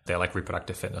tracking their like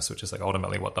reproductive fitness, which is like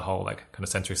ultimately what the whole like kind of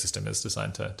sensory system is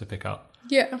designed to pick up.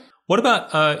 Yeah. What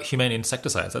about humane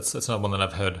insecticides? That's another one that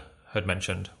I've heard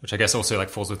mentioned, which I guess also like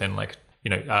falls within like,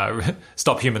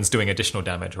 stop humans doing additional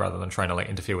damage rather than trying to like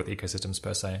interfere with ecosystems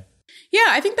per se. Yeah,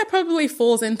 I think that probably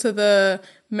falls into the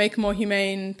make more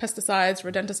humane pesticides,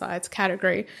 rodenticides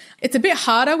category. It's a bit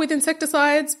harder with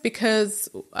insecticides because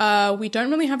we don't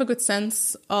really have a good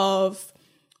sense of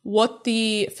what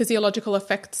the physiological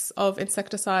effects of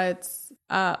insecticides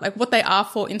like what they are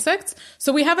for insects.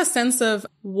 So we have a sense of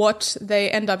what they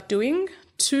end up doing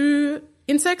to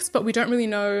insects, but we don't really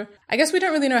know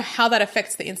how that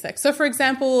affects the insect. So for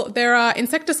example, there are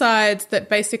insecticides that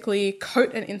basically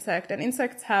coat an insect, and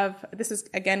insects have, this is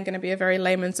again going to be a very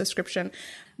layman's description,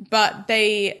 but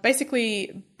they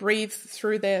basically breathe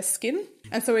through their skin.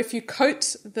 And so if you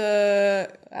coat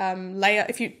the layer,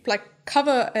 if you like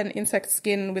cover an insect's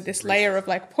skin with this layer of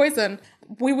like poison,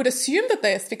 we would assume that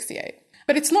they asphyxiate.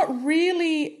 But it's not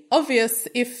really obvious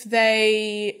if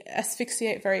they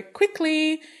asphyxiate very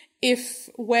quickly, if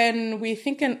when we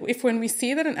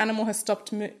see that an animal has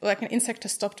stopped, like an insect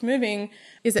has stopped moving,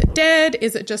 is it dead?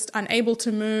 Is it just unable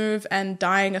to move and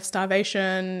dying of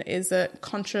starvation? Is it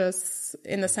conscious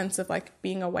in the sense of like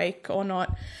being awake or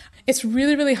not? It's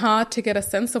really, really hard to get a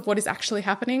sense of what is actually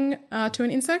happening to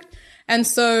an insect. And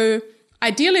so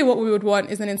ideally what we would want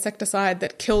is an insecticide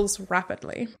that kills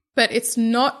rapidly. But it's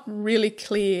not really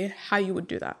clear how you would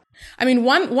do that. I mean,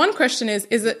 one question is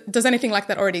does anything like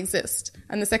that already exist?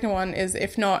 And the second one is,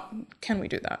 if not, can we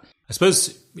do that? I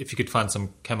suppose if you could find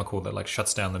some chemical that like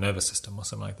shuts down the nervous system or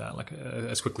something like that, like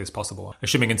as quickly as possible,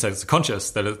 assuming insects are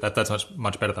conscious, that's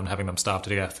much better than having them starve to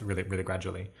death really, really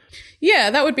gradually. Yeah,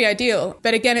 that would be ideal.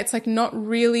 But again, it's like not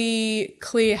really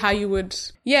clear how you would,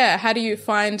 how do you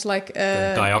find like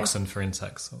a... dioxin for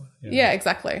insects. Yeah,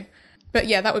 exactly. But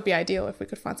yeah, that would be ideal if we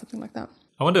could find something like that.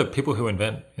 I wonder, people who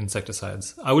invent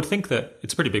insecticides, I would think that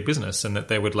it's a pretty big business and that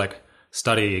they would like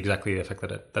study exactly the effect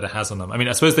that it has on them. I mean,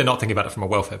 I suppose they're not thinking about it from a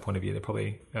welfare point of view. They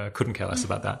probably couldn't care less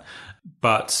about that.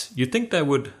 But you'd think they'd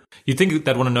want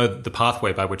to know the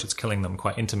pathway by which it's killing them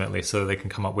quite intimately, so that they can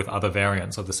come up with other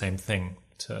variants of the same thing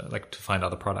to find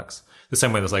other products. The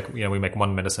same way there's like, we make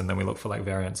one medicine, then we look for like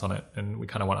variants on it, and we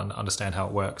kind of want to understand how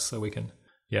it works so we can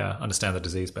understand the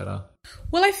disease better.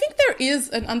 Well, I think there is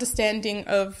an understanding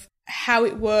of how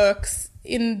it works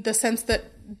in the sense that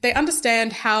they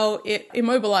understand how it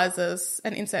immobilizes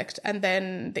an insect and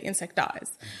then the insect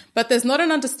dies. But there's not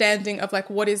an understanding of like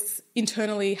what is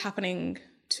internally happening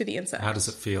to the insect. How does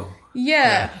it feel?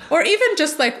 Yeah. Or even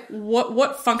just like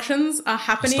what functions are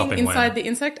happening inside the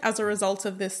insect as a result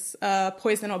of this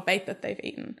poison or bait that they've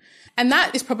eaten. And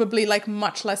that is probably like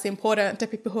much less important to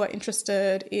people who are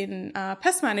interested in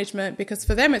pest management, because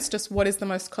for them it's just what is the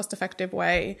most cost-effective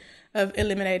way of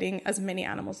eliminating as many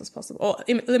animals as possible, or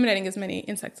eliminating as many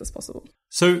insects as possible.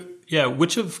 So,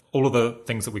 which of all of the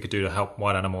things that we could do to help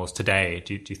wild animals today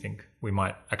do you think we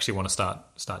might actually want to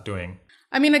start doing?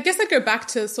 I mean, I guess I go back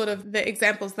to sort of the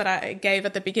examples that I gave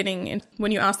at the beginning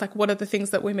when you asked, like, what are the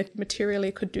things that we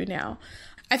materially could do now?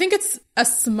 I think it's a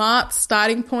smart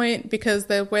starting point because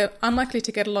we're unlikely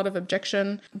to get a lot of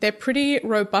objection. They're pretty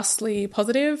robustly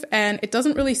positive, and it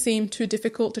doesn't really seem too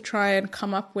difficult to try and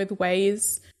come up with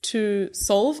ways to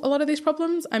solve a lot of these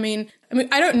problems. I mean,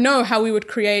 I don't know how we would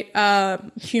create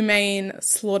humane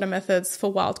slaughter methods for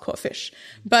wild caught fish,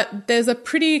 but there's a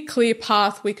pretty clear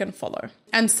path we can follow.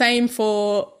 And same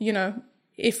for,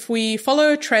 if we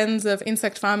follow trends of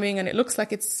insect farming and it looks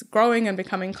like it's growing and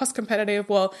becoming cost competitive,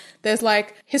 well, there's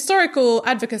like historical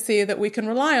advocacy that we can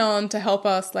rely on to help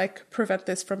us like prevent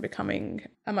this from becoming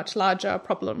a much larger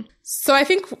problem. So I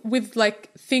think with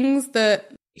like things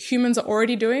that humans are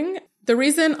already doing, the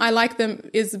reason I like them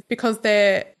is because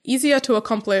they're easier to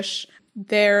accomplish.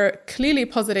 They're clearly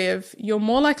positive. You're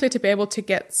more likely to be able to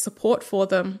get support for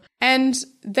them. And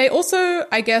they also,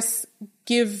 I guess,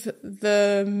 give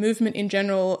the movement in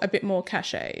general a bit more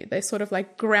cachet. They sort of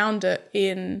like ground it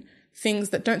in things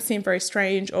that don't seem very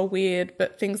strange or weird,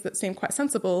 but things that seem quite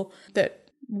sensible that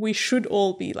we should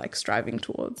all be like striving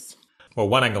towards. Well,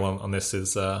 one angle on this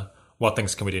is what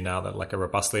things can we do now that like are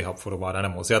robustly helpful to wild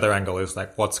animals? The other angle is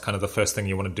like what's kind of the first thing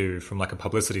you want to do from like a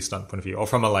publicity stunt point of view, or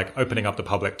from a like opening up the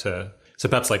public to, so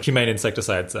perhaps like humane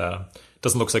insecticides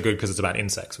doesn't look so good because it's about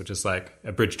insects, which is like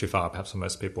a bridge too far perhaps for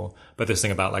most people. But this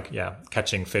thing about like, yeah,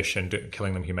 catching fish and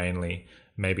killing them humanely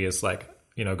maybe is like,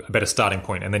 you know, a better starting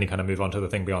point, and then you kind of move on to the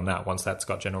thing beyond that once that's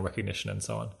got general recognition and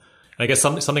so on. And I guess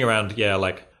something around, yeah,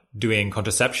 like doing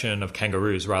contraception of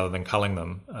kangaroos rather than culling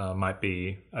them might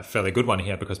be a fairly good one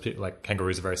here, because like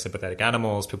kangaroos are very sympathetic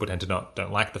animals. People tend to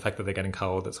don't like the fact that they're getting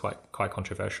culled. It's quite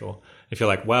controversial. If you're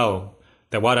like, well,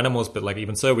 they're wild animals, but like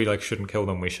even so, we like shouldn't kill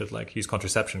them. We should like use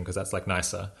contraception because that's like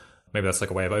nicer. Maybe that's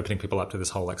like a way of opening people up to this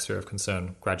whole like sphere of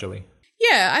concern gradually.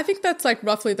 Yeah, I think that's like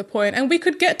roughly the point. And we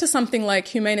could get to something like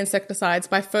humane insecticides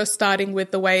by first starting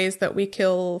with the ways that we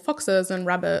kill foxes and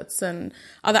rabbits and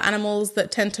other animals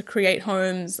that tend to create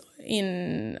homes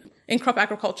in crop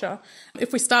agriculture.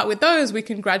 If we start with those, we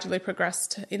can gradually progress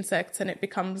to insects, and it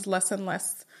becomes less and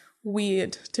less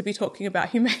weird to be talking about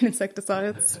humane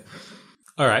insecticides.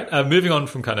 All right, moving on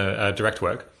from kind of direct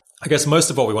work. I guess most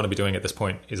of what we want to be doing at this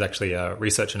point is actually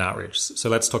research and outreach.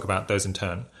 So let's talk about those in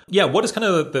turn. Yeah, what is kind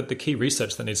of the key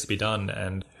research that needs to be done,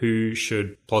 and who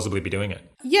should plausibly be doing it?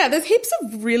 Yeah, there's heaps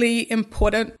of really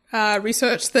important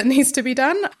research that needs to be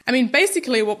done. I mean,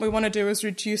 basically what we want to do is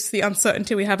reduce the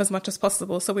uncertainty we have as much as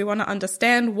possible. So we want to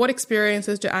understand what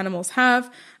experiences do animals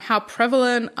have, how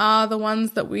prevalent are the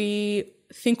ones that we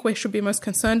think we should be most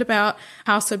concerned about,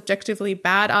 how subjectively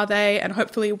bad are they, and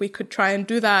hopefully we could try and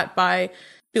do that by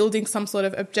building some sort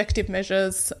of objective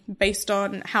measures based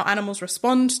on how animals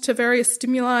respond to various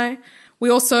stimuli. We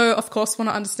also, of course, want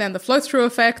to understand the flow-through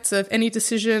effects of any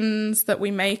decisions that we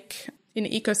make in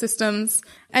ecosystems.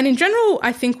 And in general,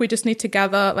 I think we just need to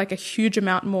gather like a huge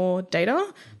amount more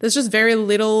data. There's just very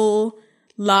little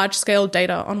large-scale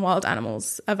data on wild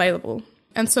animals available.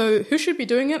 And so who should be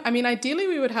doing it? I mean, ideally,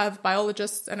 we would have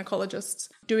biologists and ecologists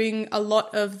doing a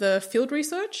lot of the field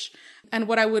research. And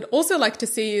what I would also like to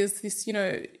see is this, you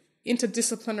know,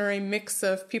 interdisciplinary mix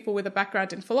of people with a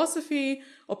background in philosophy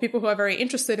or people who are very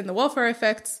interested in the welfare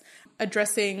effects,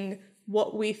 addressing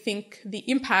what we think the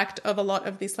impact of a lot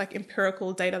of this like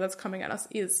empirical data that's coming at us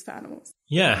is for animals.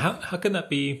 Yeah, how can that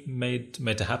be made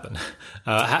to happen?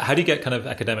 How do you get kind of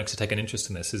academics to take an interest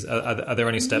in this? Are there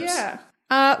any steps? Yeah.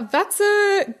 That's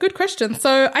a good question.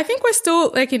 So I think we're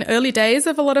still like in early days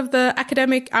of a lot of the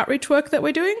academic outreach work that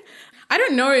we're doing. I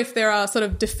don't know if there are sort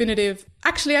of definitive,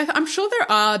 actually, I'm sure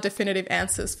there are definitive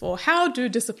answers for how do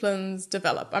disciplines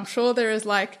develop. I'm sure there is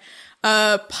like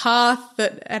a path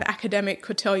that an academic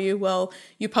could tell you, well,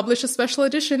 you publish a special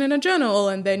edition in a journal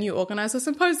and then you organize a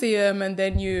symposium and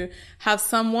then you have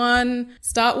someone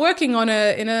start working on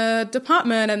it in a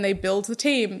department and they build the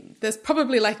team. There's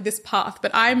probably like this path,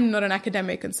 but I'm not an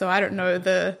academic and so I don't know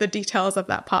the details of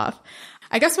that path.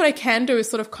 I guess what I can do is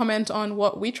sort of comment on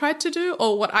what we tried to do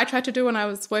or what I tried to do when I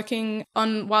was working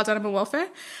on wild animal welfare.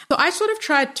 So I sort of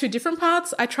tried two different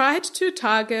paths. I tried to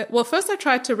first I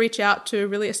tried to reach out to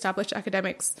really established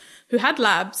academics who had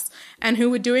labs and who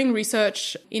were doing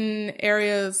research in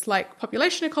areas like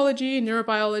population ecology,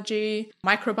 neurobiology,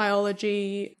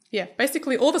 microbiology, yeah,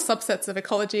 basically all the subsets of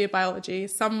ecology, biology,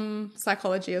 some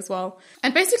psychology as well.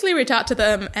 And basically reach out to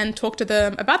them and talk to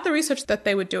them about the research that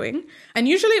they were doing. And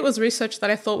usually it was research that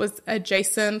I thought was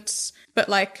adjacent, but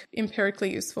like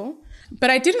empirically useful. But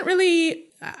I didn't really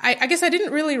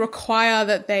require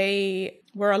that they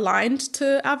were aligned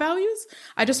to our values.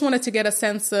 I just wanted to get a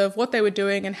sense of what they were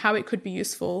doing and how it could be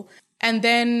useful. And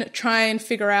then try and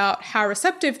figure out how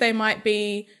receptive they might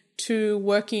be to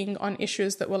working on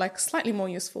issues that were like slightly more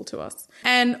useful to us.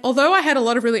 And although I had a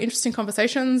lot of really interesting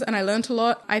conversations and I learned a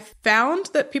lot, I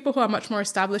found that people who are much more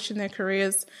established in their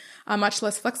careers are much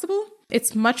less flexible.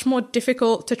 It's much more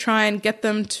difficult to try and get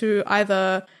them to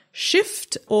either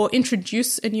shift or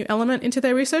introduce a new element into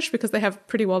their research because they have a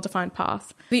pretty well-defined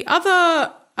path. The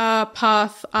other a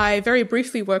path I very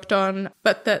briefly worked on,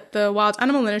 but that the Wild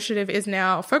Animal Initiative is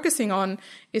now focusing on,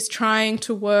 is trying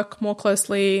to work more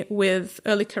closely with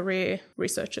early career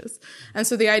researchers. And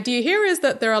so the idea here is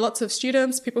that there are lots of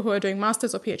students, people who are doing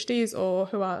masters or PhDs, or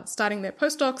who are starting their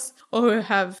postdocs, or who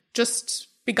have just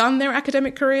begun their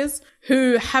academic careers,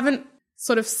 who haven't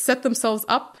sort of set themselves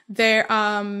up. They're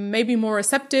maybe more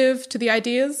receptive to the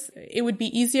ideas. It would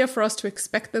be easier for us to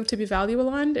expect them to be value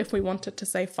aligned if we wanted to,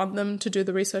 say, fund them to do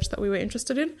the research that we were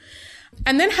interested in.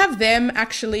 And then have them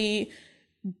actually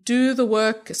do the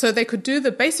work. So they could do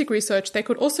the basic research. They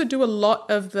could also do a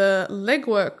lot of the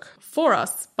legwork for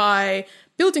us by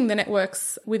building the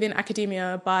networks within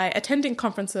academia, by attending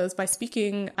conferences, by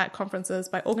speaking at conferences,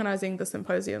 by organizing the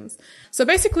symposiums. So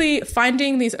basically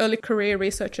finding these early career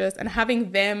researchers and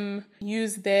having them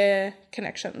use their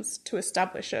connections to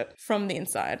establish it from the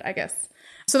inside, I guess.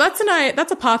 So that's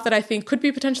a path that I think could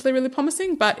be potentially really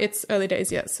promising, but it's early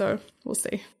days yet, so we'll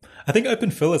see. I think Open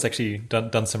Phil has actually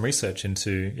done some research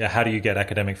into how do you get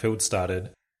academic fields started.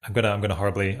 I'm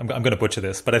gonna butcher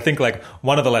this, but I think like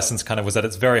one of the lessons kind of was that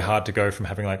it's very hard to go from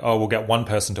having like, oh, we'll get one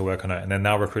person to work on it and then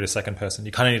they'll recruit a second person.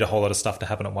 You kind of need a whole lot of stuff to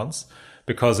happen at once,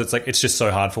 because it's just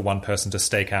so hard for one person to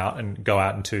stake out and go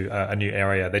out into a new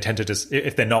area. They tend to just,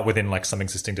 if they're not within like some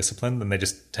existing discipline, then they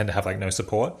just tend to have like no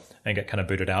support and get kind of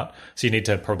booted out. So you need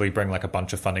to probably bring like a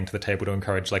bunch of funding to the table to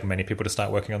encourage like many people to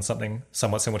start working on something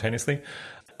somewhat simultaneously.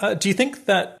 Do you think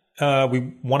that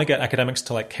we want to get academics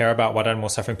to like care about wild animal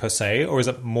suffering per se, or is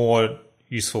it more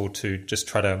useful to just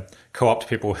try to co-opt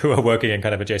people who are working in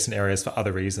kind of adjacent areas for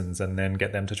other reasons and then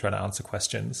get them to try to answer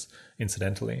questions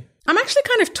incidentally? I'm actually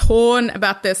kind of torn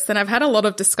about this, and I've had a lot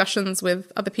of discussions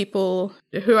with other people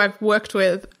who I've worked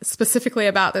with specifically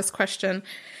about this question.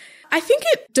 I think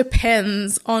it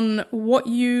depends on what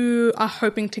you are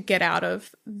hoping to get out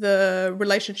of the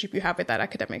relationship you have with that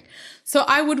academic. So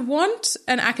I would want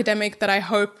an academic that I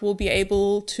hope will be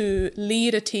able to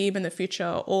lead a team in the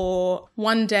future or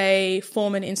one day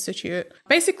form an institute.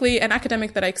 Basically, an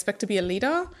academic that I expect to be a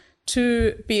leader,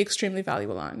 to be extremely value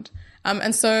aligned.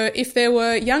 And so if there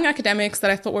were young academics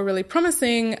that I thought were really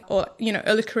promising, or,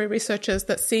 early career researchers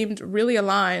that seemed really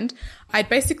aligned, I'd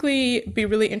basically be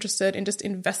really interested in just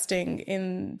investing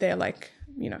in their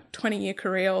 20-year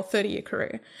career or 30-year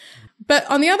career. But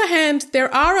on the other hand,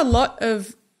 there are a lot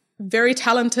of very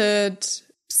talented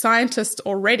scientists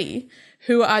already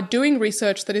who are doing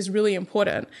research that is really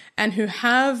important and who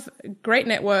have great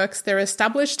networks. They're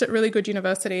established at really good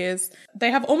universities. They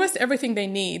have almost everything they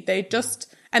need. They're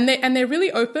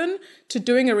really open to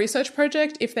doing a research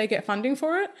project if they get funding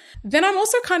for it. Then I'm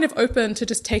also kind of open to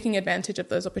just taking advantage of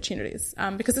those opportunities,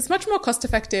 because it's much more cost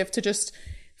effective to just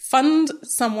fund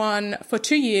someone for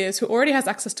 2 years who already has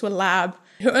access to a lab,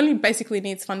 who only basically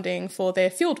needs funding for their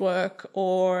field work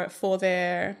or for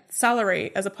their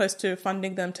salary, as opposed to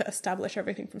funding them to establish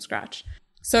everything from scratch.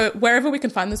 So wherever we can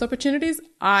find those opportunities,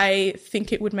 I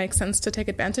think it would make sense to take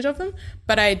advantage of them,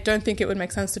 but I don't think it would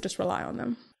make sense to just rely on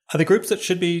them. Are there groups that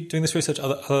should be doing this research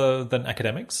other than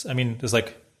academics? I mean, there's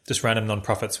just random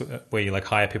nonprofits where you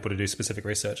hire people to do specific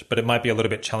research, but it might be a little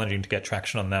bit challenging to get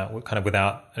traction on that kind of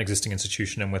without an existing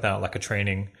institution and without a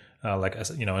training,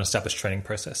 an established training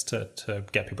process to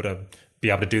get people to be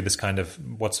able to do this kind of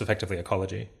what's effectively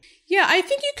ecology. Yeah, I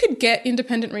think you could get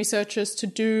independent researchers to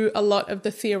do a lot of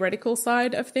the theoretical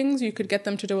side of things. You could get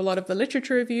them to do a lot of the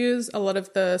literature reviews, a lot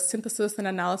of the synthesis and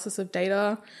analysis of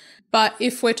data. But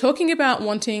if we're talking about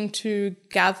wanting to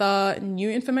gather new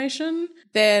information,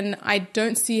 then I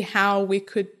don't see how we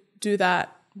could do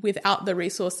that without the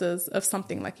resources of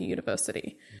something like a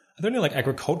university. Are there any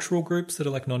agricultural groups that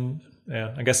are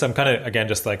I guess I'm kind of, again,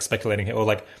 just speculating here, or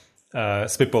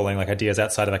spitballing ideas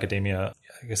outside of academia.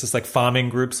 I guess it's farming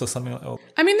groups or something like that.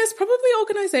 I mean, there's probably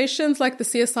organizations like the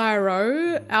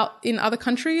CSIRO out in other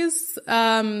countries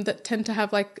that tend to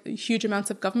have huge amounts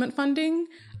of government funding.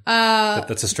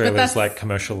 That's Australia's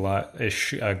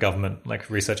commercial-ish government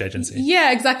research agency.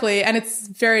 Yeah, exactly. And it's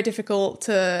very difficult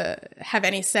to have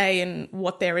any say in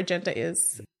what their agenda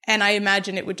is. And I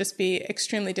imagine it would just be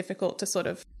extremely difficult to sort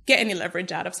of get any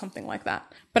leverage out of something like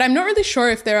that. But I'm not really sure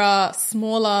if there are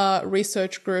smaller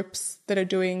research groups that are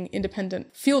doing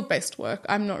independent field-based work.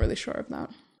 I'm not really sure of that.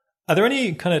 Are there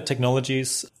any kind of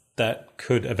technologies that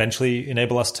could eventually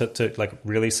enable us to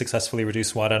really successfully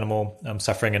reduce wild animal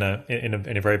suffering in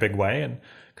a very big way? And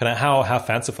kind of how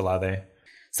fanciful are they?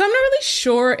 So I'm not really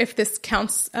sure if this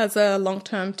counts as a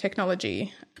long-term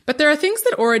technology, but there are things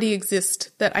that already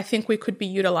exist that I think we could be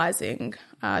utilizing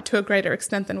to a greater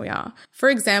extent than we are. For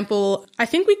example, I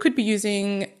think we could be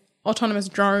using autonomous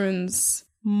drones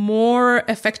more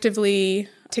effectively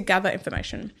to gather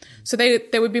information. So they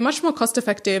would be much more cost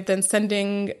effective than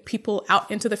sending people out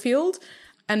into the field,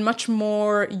 and much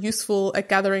more useful at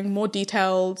gathering more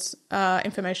detailed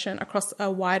information across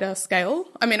a wider scale.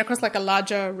 I mean, across like a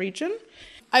larger region.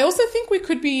 I also think we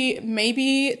could be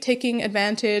maybe taking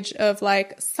advantage of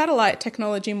like satellite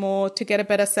technology more to get a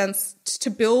better sense, to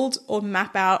build or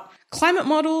map out climate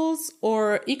models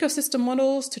or ecosystem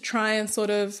models to try and sort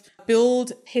of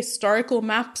build historical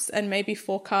maps and maybe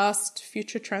forecast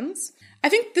future trends. I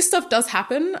think this stuff does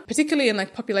happen, particularly in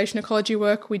like population ecology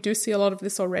work. We do see a lot of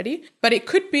this already, but it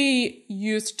could be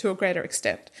used to a greater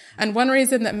extent. And one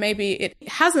reason that maybe it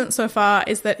hasn't so far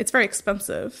is that it's very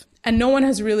expensive, and no one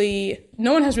has really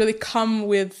come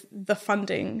with the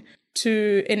funding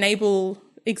to enable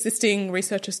existing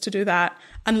researchers to do that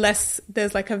unless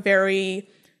there's like a very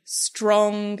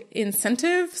strong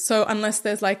incentive. So unless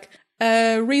there's like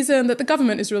a reason that the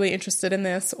government is really interested in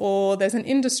this, or there's an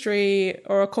industry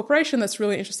or a corporation that's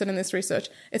really interested in this research,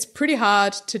 it's pretty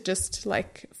hard to just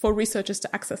like for researchers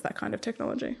to access that kind of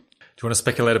technology. Do you want to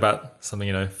speculate about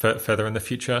something, further in the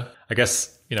future? I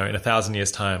guess, in 1,000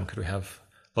 years' time, could we have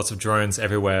lots of drones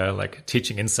everywhere, like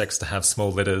teaching insects to have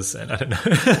small litters and, I don't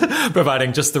know,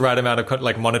 providing just the right amount of,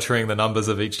 like monitoring the numbers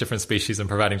of each different species and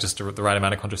providing just the right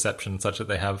amount of contraception such that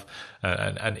they have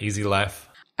an easy life?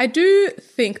 I do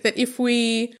think that if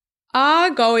we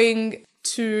are going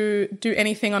to do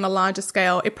anything on a larger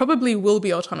scale, it probably will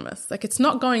be autonomous. Like, it's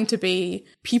not going to be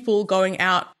people going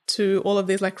out to all of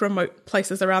these like remote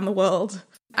places around the world.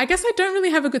 I guess I don't really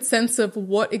have a good sense of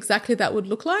what exactly that would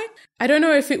look like. I don't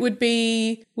know if it would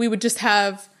be, we would just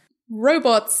have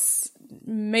robots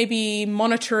maybe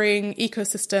monitoring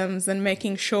ecosystems and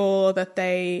making sure that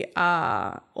they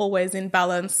are always in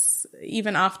balance,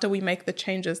 even after we make the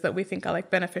changes that we think are like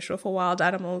beneficial for wild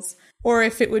animals. Or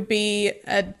if it would be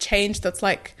a change that's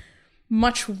like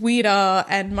much weirder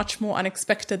and much more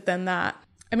unexpected than that.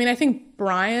 I mean, I think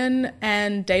Brian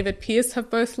and David Pearce have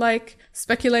both like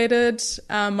speculated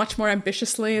much more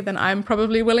ambitiously than I'm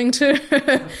probably willing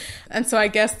to. And so I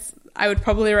guess I would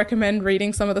probably recommend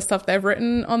reading some of the stuff they've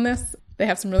written on this. They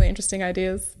have some really interesting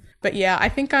ideas. But yeah, I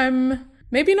think I'm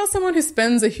maybe not someone who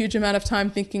spends a huge amount of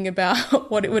time thinking about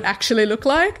what it would actually look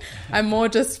like. I'm more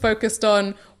just focused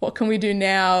on what can we do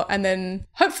now, and then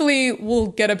hopefully we'll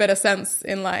get a better sense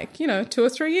in like, 2 or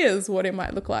 3 years what it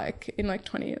might look like in like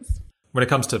 20 years. When it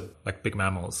comes to like big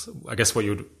mammals, I guess what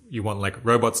you want like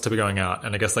robots to be going out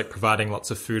and I guess like providing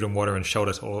lots of food and water and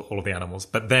shelter to all of the animals,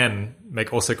 but then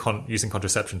using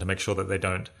contraception to make sure that they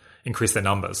don't increase their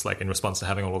numbers, like in response to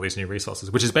having all of these new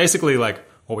resources, which is basically like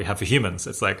what we have for humans.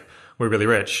 It's like we're really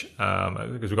rich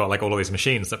because we've got like all of these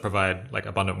machines that provide like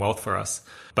abundant wealth for us,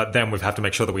 but then we have to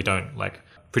make sure that we don't like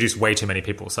produce way too many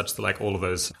people such that like all of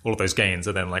those gains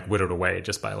are then like whittled away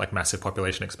just by like massive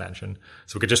population expansion.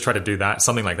 So we could just try to do that,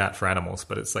 something like that for animals,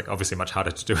 but it's like obviously much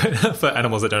harder to do it for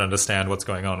animals that don't understand what's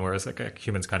going on, whereas like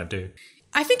humans kind of do.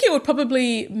 I think it would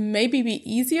probably maybe be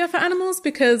easier for animals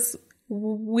because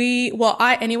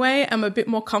I anyway am a bit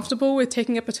more comfortable with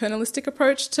taking a paternalistic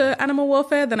approach to animal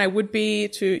welfare than I would be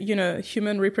to,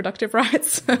 human reproductive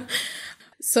rights.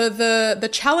 So the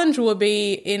challenge will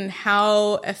be in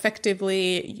how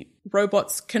effectively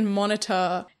robots can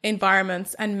monitor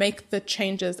environments and make the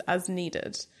changes as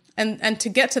needed. And to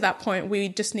get to that point, we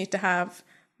just need to have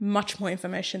much more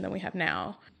information than we have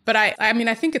now. But I mean,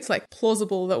 I think it's like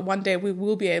plausible that one day we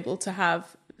will be able to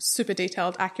have super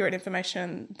detailed, accurate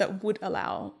information that would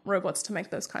allow robots to make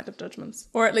those kind of judgments,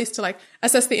 or at least to like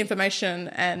assess the information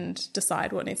and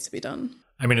decide what needs to be done.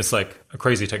 I mean, it's like a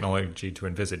crazy technology to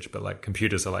envisage, but like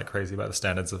computers are like crazy by the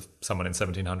standards of someone in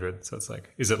 1700. So it's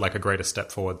like, is it like a greater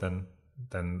step forward than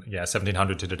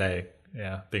 1700 to today?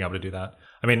 Yeah, being able to do that.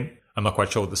 I mean, I'm not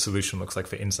quite sure what the solution looks like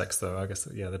for insects though. I guess,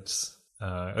 that's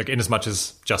like in as much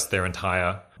as just their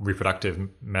entire reproductive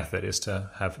method is to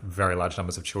have very large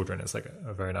numbers of children. It's like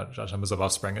a very large numbers of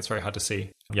offspring. It's very hard to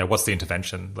see. Yeah, what's the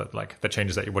intervention that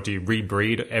changes that? What do you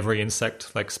rebreed every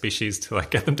insect like species to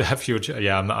like get them to have fewer?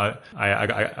 Yeah,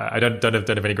 I don't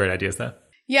have any great ideas there.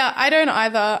 Yeah, I don't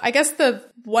either. I guess the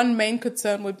one main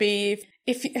concern would be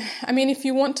if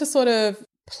you want to sort of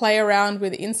play around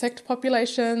with insect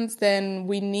populations, then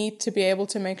we need to be able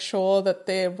to make sure that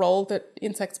the role that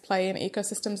insects play in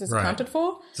ecosystems is accounted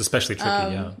for. It's especially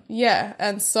tricky, Yeah,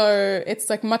 and so it's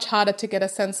like much harder to get a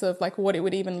sense of like what it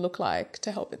would even look like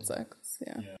to help insects.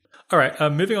 Yeah. All right,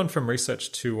 moving on from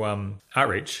research to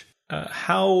outreach.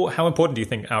 How important do you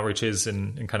think outreach is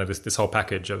in kind of this whole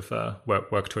package of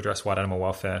work to address wild animal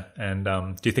welfare? And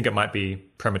do you think it might be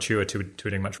premature to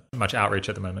doing much outreach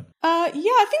at the moment? Yeah,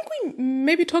 I think we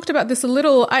maybe talked about this a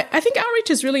little. I think outreach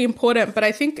is really important, but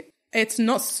I think it's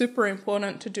not super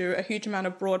important to do a huge amount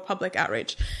of broad public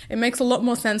outreach. It makes a lot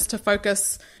more sense to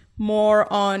focus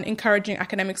more on encouraging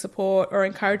academic support or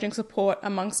encouraging support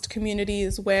amongst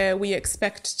communities where we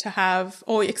expect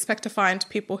to find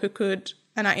people who could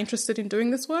and are interested in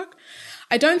doing this work.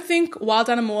 I don't think wild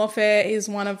animal welfare is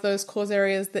one of those cause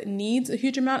areas that needs a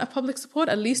huge amount of public support,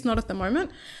 at least not at the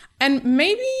moment. And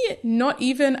maybe not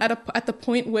even at the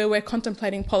point where we're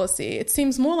contemplating policy. It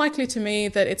seems more likely to me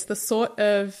that it's the sort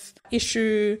of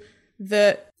issue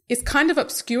that is kind of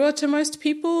obscure to most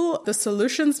people. The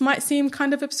solutions might seem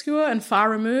kind of obscure and far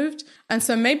removed. And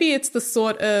so maybe it's the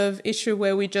sort of issue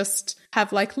where we just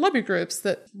have like lobby groups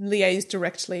that liaise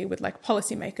directly with like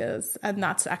policymakers. And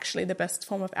that's actually the best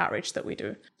form of outreach that we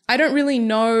do. I don't really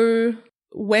know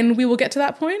when we will get to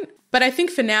that point, but I think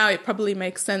for now it probably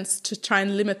makes sense to try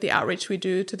and limit the outreach we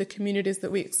do to the communities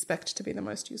that we expect to be the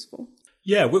most useful.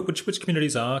 Yeah, which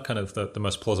communities are kind of the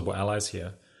most plausible allies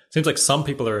here? Seems like some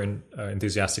people are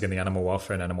enthusiastic in the animal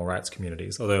welfare and animal rights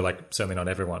communities, although like certainly not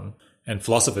everyone. And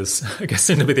philosophers, I guess,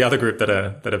 seem to be the other group that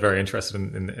are very interested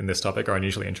in this topic or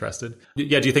unusually interested.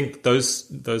 Yeah, do you think those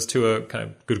two are kind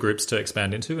of good groups to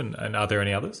expand into, and are there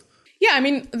any others? Yeah, I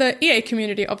mean, the EA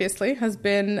community obviously has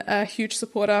been a huge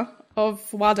supporter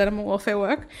of wild animal welfare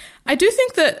work. I do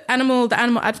think that the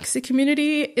animal advocacy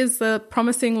community is a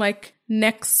promising like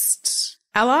next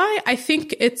ally. I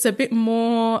think it's a bit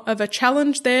more of a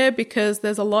challenge there because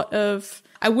there's a lot of,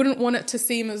 I wouldn't want it to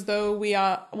seem as though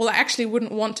I actually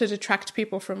wouldn't want to detract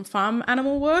people from farm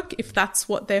animal work if that's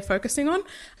what they're focusing on.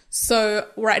 So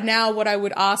right now, what I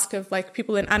would ask of like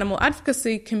people in animal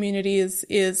advocacy communities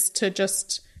is to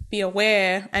just be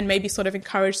aware and maybe sort of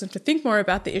encourage them to think more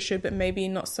about the issue, but maybe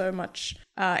not so much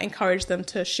encourage them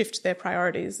to shift their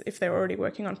priorities if they're already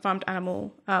working on farmed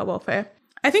animal welfare.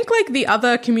 I think like the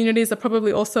other communities are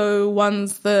probably also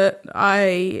ones that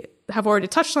I have already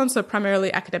touched on, so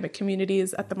primarily academic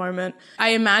communities at the moment. I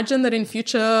imagine that in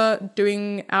future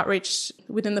doing outreach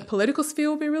within the political sphere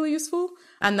will be really useful,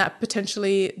 and that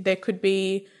potentially there could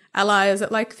be allies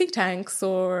at like think tanks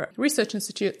or research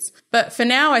institutes. But for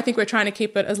now, I think we're trying to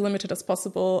keep it as limited as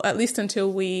possible, at least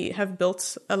until we have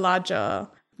built a larger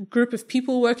group of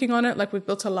people working on it, like we've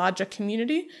built a larger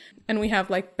community and we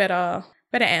have like better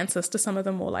answers to some of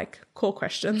the more like core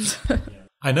questions.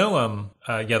 I know,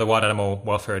 the wild animal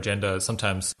welfare agenda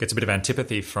sometimes gets a bit of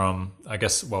antipathy from, I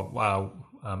guess,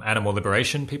 animal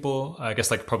liberation people. I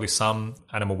guess like probably some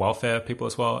animal welfare people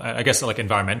as well. I guess like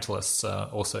environmentalists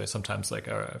also sometimes like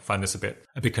find this a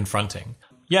bit confronting.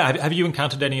 Yeah, have you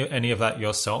encountered any of that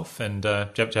yourself? And do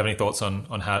you have any thoughts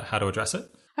on how to address it?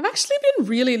 I've actually been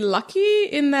really lucky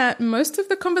in that most of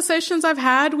the conversations I've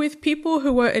had with people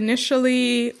who were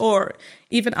initially, or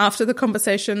even after the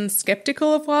conversation,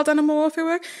 skeptical of wild animal welfare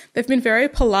work, they've been very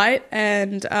polite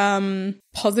and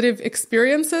positive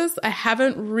experiences. I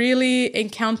haven't really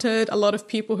encountered a lot of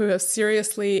people who have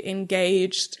seriously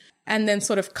engaged and then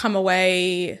sort of come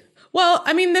away. Well,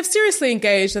 I mean, they've seriously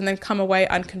engaged and then come away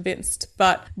unconvinced,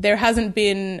 but there hasn't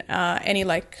been any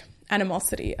like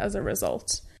animosity as a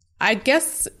result. I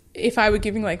guess if I were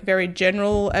giving like very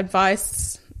general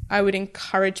advice, I would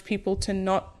encourage people to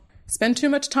not spend too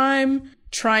much time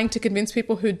trying to convince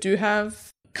people who do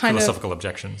have philosophical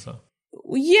objections. So.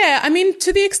 Yeah, I mean,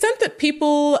 to the extent that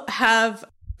people have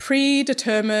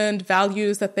predetermined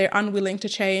values that they're unwilling to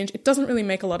change, it doesn't really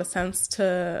make a lot of sense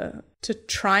to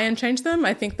try and change them.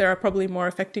 I think there are probably more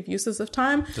effective uses of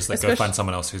time. Just like go find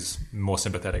someone else who's more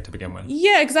sympathetic to begin with.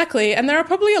 Yeah, exactly. And there are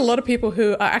probably a lot of people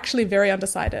who are actually very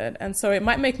undecided. And so it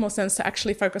might make more sense to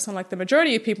actually focus on like the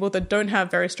majority of people that don't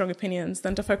have very strong opinions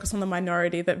than to focus on the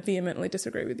minority that vehemently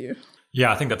disagree with you.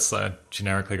 Yeah, I think that's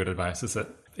generically good advice, is that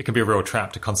it can be a real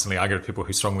trap to constantly argue with people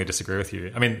who strongly disagree with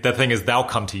you. I mean, the thing is, they'll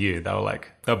come to you. They'll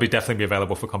definitely be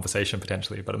available for conversation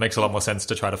potentially, but it makes a lot more sense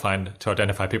to try to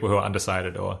identify people who are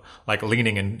undecided or like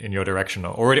leaning in your direction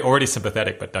or already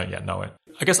sympathetic but don't yet know it.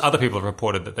 I guess other people have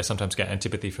reported that they sometimes get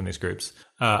antipathy from these groups.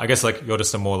 I guess like you're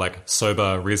just a more like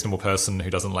sober, reasonable person who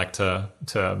doesn't like to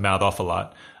mouth off a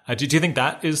lot. Do you think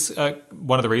that is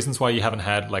one of the reasons why you haven't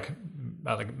had like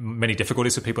like many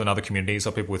difficulties with people in other communities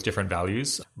or people with different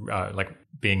values, like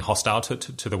being hostile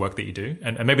to the work that you do.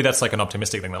 And maybe that's like an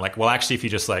optimistic thing that like, well, actually, if you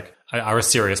just like are a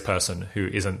serious person who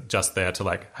isn't just there to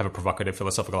like have a provocative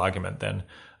philosophical argument, then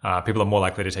people are more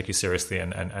likely to take you seriously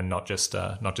and not just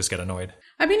get annoyed.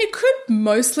 I mean, it could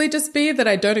mostly just be that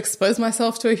I don't expose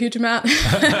myself to a huge amount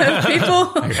of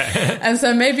people. Okay. And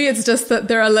so maybe it's just that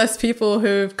there are less people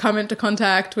who've come into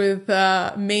contact with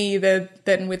me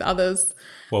than with others.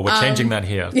 Well, we're changing that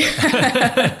here.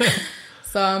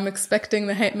 So I'm expecting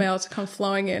the hate mail to come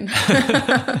flowing in.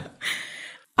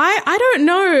 I don't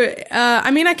know.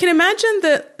 I mean, I can imagine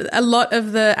that a lot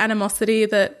of the animosity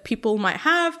that people might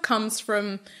have comes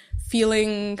from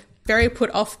feeling very put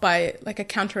off by like a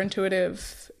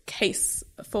counterintuitive case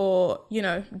for, you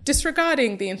know,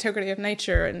 disregarding the integrity of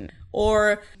nature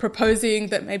or proposing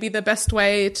that maybe the best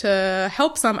way to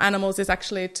help some animals is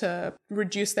actually to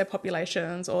reduce their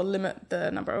populations or limit the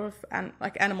number of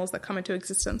animals that come into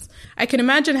existence. I can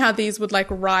imagine how these would like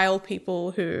rile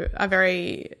people who are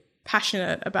very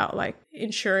passionate about like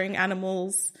ensuring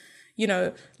animals, you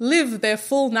know, live their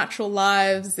full natural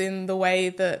lives in the way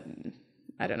that,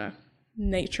 I don't know,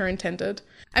 nature intended.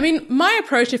 I mean, my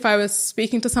approach if I was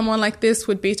speaking to someone like this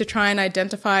would be to try and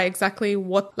identify exactly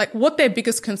what their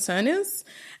biggest concern is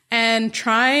and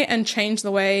try and change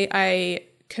the way I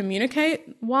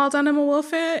communicate wild animal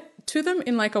welfare to them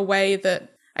in like a way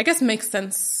that I guess makes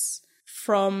sense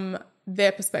from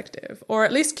their perspective, or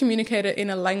at least communicate it in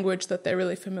a language that they're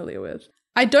really familiar with.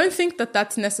 I don't think that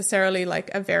that's necessarily like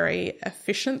a very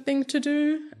efficient thing to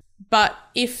do, but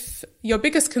if your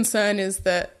biggest concern is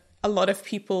that a lot of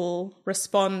people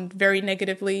respond very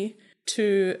negatively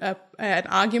to an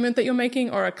argument that you're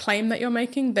making or a claim that you're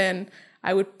making, then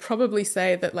I would probably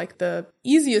say that like the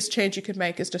easiest change you could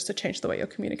make is just to change the way you're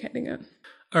communicating it.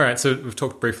 All right. So we've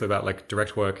talked briefly about like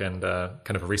direct work and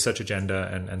kind of a research agenda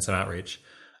and some outreach.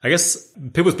 I guess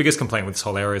people's biggest complaint with this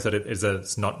whole area is that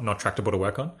it's not tractable to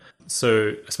work on.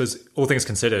 So I suppose all things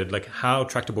considered, like how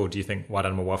tractable do you think wild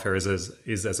animal welfare is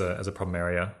as a problem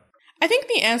area? I think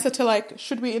the answer to like,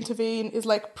 should we intervene is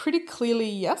like pretty clearly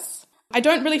yes. I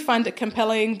don't really find it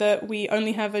compelling that we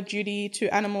only have a duty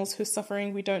to animals whose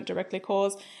suffering we don't directly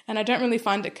cause. And I don't really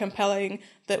find it compelling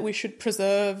that we should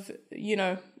preserve, you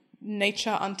know,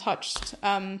 nature untouched.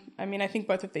 I mean, I think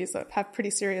both of these have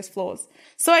pretty serious flaws.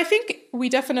 So I think we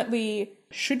definitely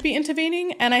should be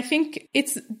intervening. And I think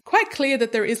it's quite clear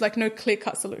that there is like no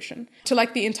clear-cut solution to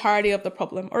like the entirety of the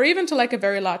problem or even to like a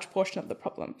very large portion of the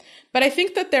problem. But I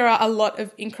think that there are a lot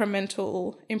of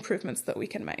incremental improvements that we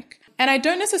can make. And I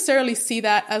don't necessarily see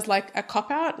that as like a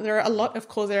cop-out. There are a lot of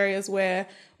cause areas where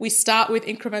we start with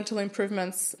incremental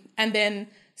improvements and then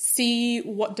see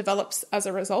what develops as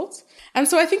a result. And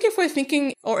so I think if we're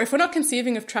thinking, or if we're not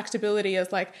conceiving of tractability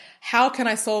as like, how can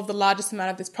I solve the largest amount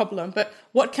of this problem, but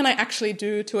what can I actually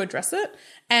do to address it?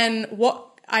 And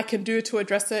what I can do to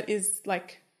address it is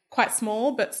like quite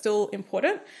small, but still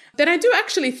important, then I do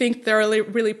actually think there are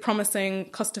really promising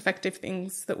cost-effective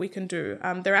things that we can do.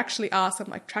 There actually are some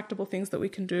like tractable things that we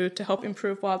can do to help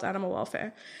improve wild animal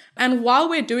welfare. And while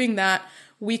we're doing that,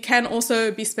 we can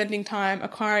also be spending time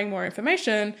acquiring more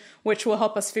information, which will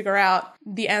help us figure out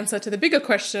the answer to the bigger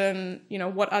question, you know,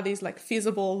 what are these like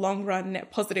feasible, long-run,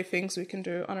 net positive things we can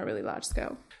do on a really large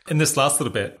scale? In this last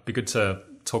little bit, it'd be good to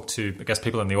talk to, I guess,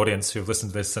 people in the audience who've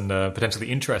listened to this and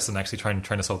potentially interested in actually trying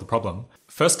to solve the problem.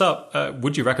 First up,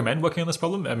 would you recommend working on this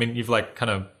problem? I mean, you've like kind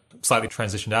of slightly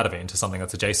transitioned out of it into something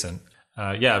that's adjacent.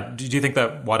 Do you think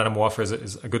that wild animal welfare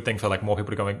is a good thing for like more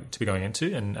people to be going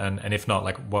into? And if not,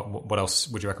 like what else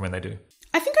would you recommend they do?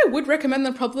 I think I would recommend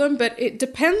the problem, but it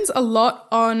depends a lot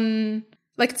on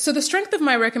like, so the strength of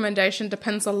my recommendation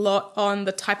depends a lot on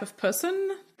the type of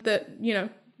person that, you know,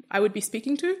 I would be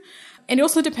speaking to. And it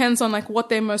also depends on like what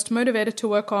they're most motivated to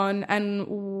work on and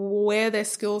where their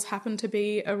skills happen to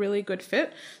be a really good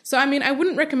fit. So, I mean, I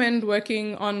wouldn't recommend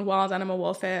working on wild animal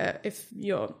welfare if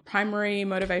your primary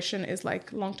motivation is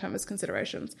like long-termist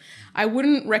considerations. I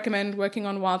wouldn't recommend working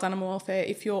on wild animal welfare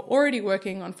if you're already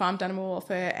working on farmed animal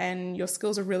welfare and your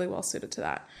skills are really well suited to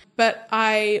that. But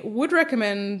I would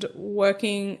recommend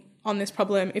working on this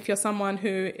problem if you're someone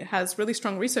who has really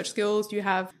strong research skills, you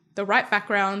have the right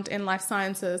background in life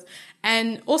sciences,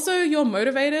 and also you're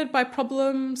motivated by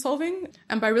problem solving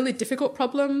and by really difficult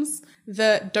problems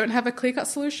that don't have a clear-cut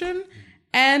solution.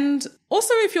 And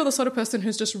also if you're the sort of person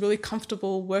who's just really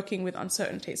comfortable working with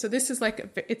uncertainty. So this is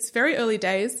like, it's very early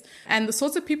days, and the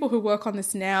sorts of people who work on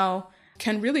this now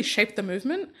can really shape the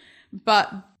movement.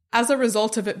 But as a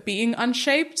result of it being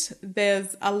unshaped,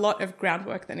 there's a lot of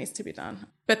groundwork that needs to be done.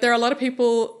 But there are a lot of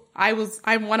people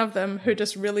I'm one of them who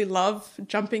just really love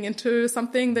jumping into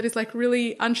something that is like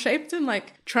really unshaped and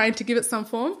like trying to give it some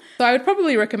form. So I would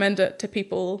probably recommend it to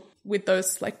people with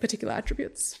those like particular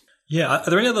attributes. Yeah. Are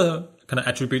there any other kind of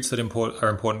attributes that are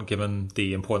important given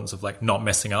the importance of like not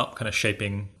messing up, kind of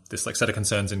shaping this like set of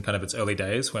concerns in kind of its early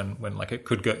days when like it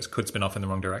could spin off in the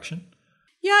wrong direction?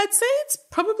 Yeah, I'd say it's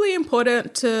probably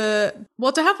important to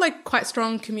have like quite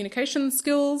strong communication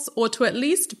skills, or to at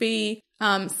least be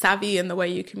savvy in the way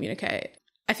you communicate.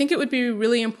 I think it would be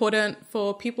really important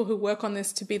for people who work on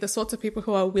this to be the sorts of people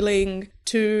who are willing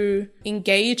to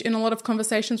engage in a lot of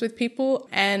conversations with people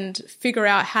and figure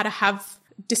out how to have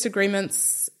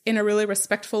disagreements in a really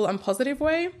respectful and positive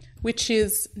way, which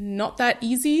is not that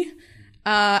easy.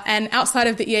 And outside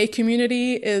of the EA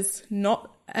community is not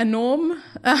a norm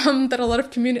that a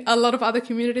lot of other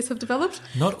communities have developed.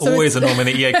 Not always a norm in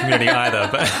the EA community either,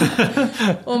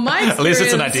 but well, my experience, at least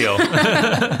it's an ideal.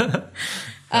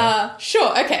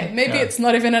 Sure, okay, maybe it's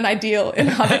not even an ideal in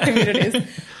other communities,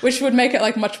 which would make it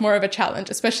like much more of a challenge,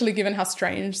 especially given how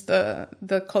strange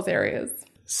the cause area is.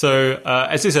 So,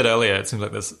 as you said earlier, it seems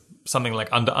like there's something like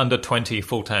under 20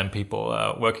 full-time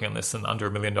people working on this and under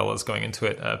 $1 million going into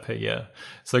it per year.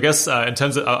 So I guess in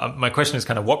terms of my question is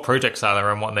kind of what projects are there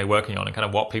and what are they working on and kind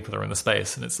of what people are in the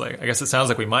space. And it's like, I guess it sounds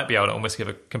like we might be able to almost give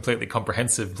a completely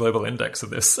comprehensive global index of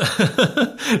this.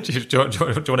 do you want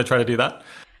to try to do that?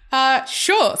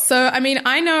 Sure. So, I mean,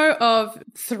 I know of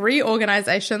 3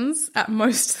 organizations at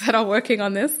most that are working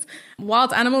on this.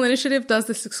 Wild Animal Initiative does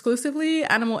this exclusively.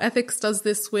 Animal Ethics does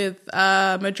this with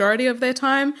a majority of their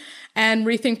time. And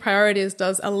Rethink Priorities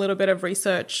does a little bit of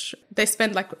research. They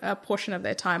spend like a portion of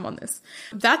their time on this.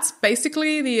 That's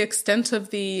basically the extent of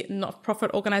the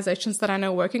not-for-profit organizations that I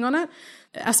know working on it.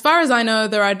 As far as I know,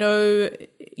 there are no,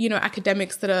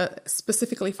 academics that are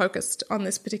specifically focused on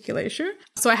this particular issue.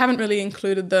 So I haven't really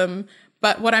included them.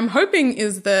 But what I'm hoping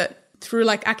is that through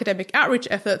like academic outreach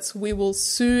efforts, we will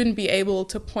soon be able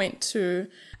to point to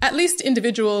at least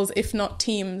individuals, if not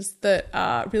teams, that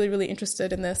are really, really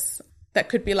interested in this. That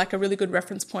could be like a really good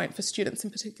reference point for students in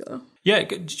particular. Yeah,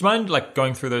 do you mind like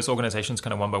going through those organizations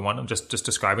kind of one by one and just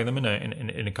describing them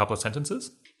in a couple of sentences?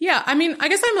 Yeah, I mean, I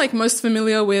guess I'm like most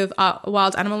familiar with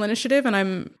Wild Animal Initiative, and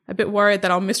I'm a bit worried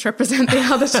that I'll misrepresent the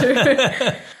other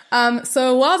two.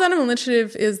 So Wild Animal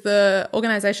Initiative is the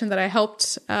organization that I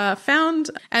helped found,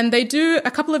 and they do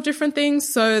a couple of different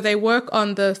things. So they work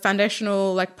on the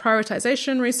foundational like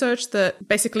prioritization research, that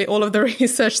basically all of the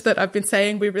research that I've been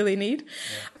saying we really need. Yeah.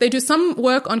 They do some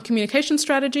work on communication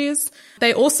strategies.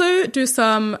 They also do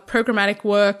some programmatic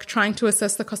work trying to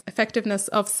assess the cost effectiveness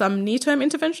of some near-term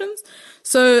interventions.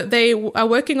 So they are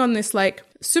working on this like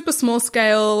super small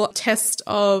scale test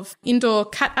of indoor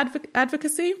cat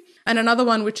advocacy, and another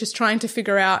one which is trying to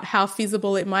figure out how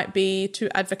feasible it might be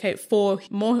to advocate for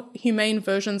more humane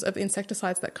versions of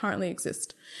insecticides that currently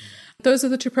exist. Those are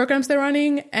the 2 programs they're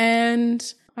running,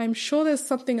 and I'm sure there's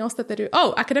something else that they do.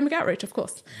 Oh, academic outreach, of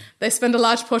course. They spend a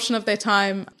large portion of their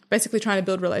time basically trying to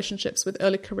build relationships with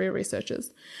early career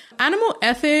researchers. Animal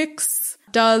Ethics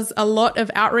does a lot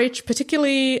of outreach,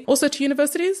 particularly also to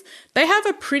universities. They have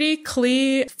a pretty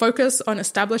clear focus on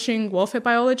establishing welfare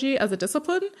biology as a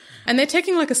discipline, and they're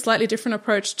taking like a slightly different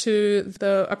approach to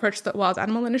the approach that Wild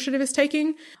Animal Initiative is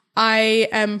taking. I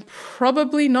am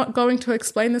probably not going to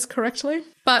explain this correctly,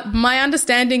 but my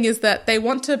understanding is that they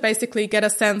want to basically get a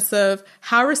sense of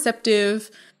how receptive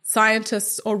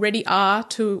scientists already are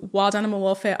to wild animal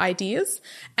welfare ideas,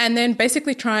 and then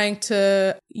basically trying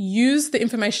to use the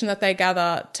information that they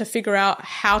gather to figure out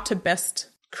how to best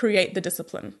create the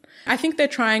discipline. I think they're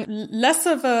trying less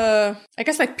of a, I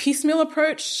guess, like piecemeal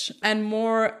approach and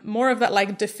more of that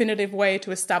like definitive way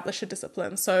to establish a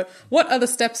discipline. So what are the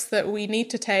steps that we need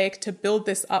to take to build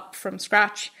this up from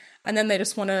scratch? And then they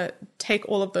just want to take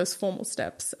all of those formal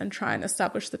steps and try and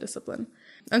establish the discipline.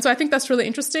 And so I think that's really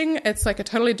interesting. It's like a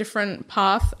totally different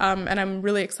path. And I'm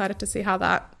really excited to see how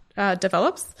that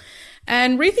develops.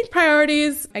 And Rethink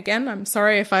Priorities, again, I'm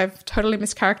sorry if I've totally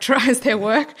mischaracterized their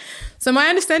work. So my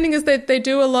understanding is that they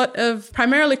do a lot of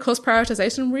primarily cause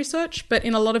prioritization research, but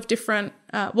in a lot of different,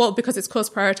 because it's cause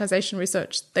prioritization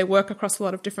research, they work across a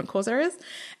lot of different cause areas.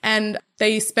 And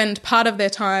they spend part of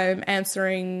their time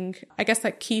answering, I guess,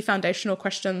 like key foundational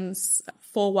questions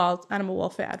for wild animal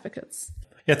welfare advocates.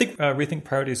 Yeah, I think Rethink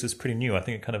Priorities is pretty new. I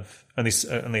think it kind of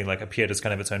only like appeared as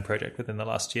kind of its own project within the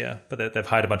last year. But they've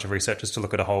hired a bunch of researchers to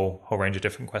look at a whole range of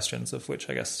different questions, of which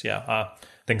I guess, are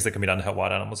things that can be done to help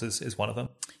wild animals is one of them.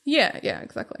 Yeah,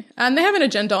 exactly. And they have an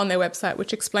agenda on their website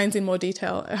which explains in more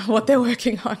detail what they're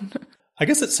working on. I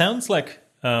guess it sounds like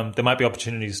there might be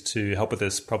opportunities to help with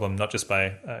this problem, not just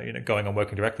by going and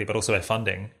working directly, but also by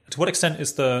funding. To what extent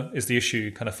is the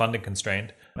issue kind of funding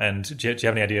constrained? And do you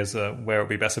have any ideas where it would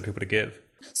be best for people to give?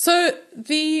 So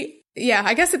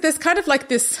I guess there's kind of like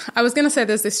this, I was going to say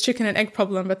there's this chicken and egg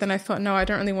problem, but then I thought, no, I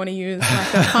don't really want to use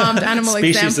like a farmed animal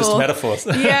example. Speciesist metaphors.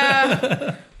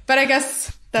 Yeah. But I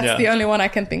guess that's the only one I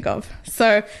can think of.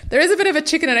 So there is a bit of a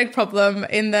chicken and egg problem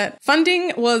in that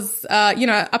funding was,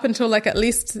 up until like at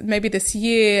least maybe this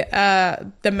year,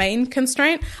 the main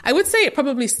constraint. I would say it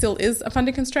probably still is a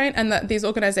funding constraint, and that these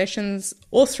organizations,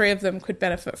 all three of them, could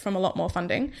benefit from a lot more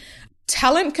funding.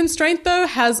 Talent constraint, though,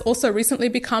 has also recently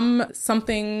become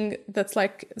something that's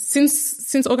like,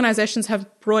 since organizations have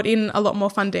brought in a lot more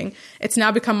funding, it's now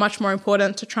become much more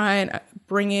important to try and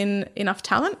bring in enough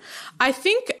talent. I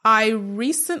think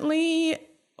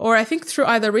through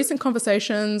either recent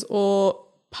conversations or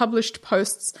published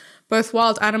posts, both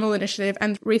Wild Animal Initiative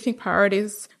and Rethink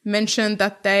Priorities mentioned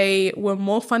that they were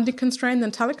more funding constrained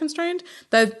than talent constrained.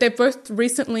 They both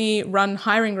recently run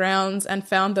hiring rounds and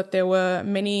found that there were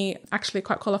many actually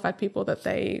quite qualified people that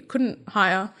they couldn't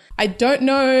hire. I don't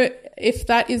know if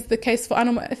that is the case for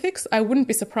animal ethics. I wouldn't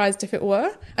be surprised if it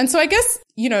were. And so I guess,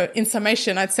 in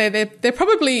summation, I'd say they're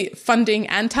probably funding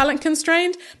and talent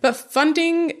constrained, but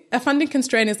a funding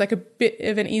constraint is like a bit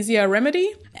of an easier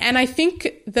remedy. And I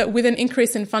think that with an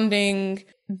increase in funding,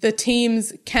 the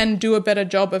teams can do a better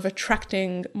job of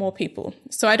attracting more people.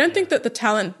 So I don't think that the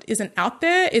talent isn't out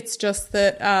there. It's just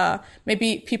that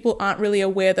maybe people aren't really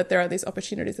aware that there are these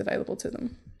opportunities available to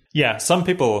them. Yeah, some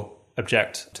people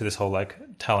object to this whole like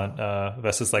talent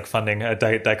versus like funding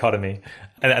dichotomy,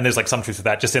 and there's like some truth to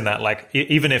that, just in that like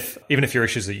even if your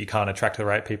issue is that you can't attract the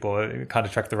right people, you can't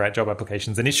attract the right job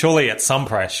applications, and surely at some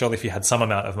price, surely if you had some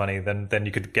amount of money, then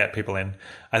you could get people in.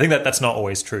 I think that's not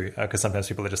always true, because sometimes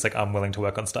people are just like unwilling to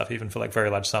work on stuff even for like very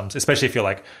large sums, especially if you're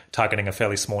like targeting a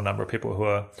fairly small number of people who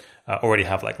are already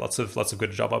have like lots of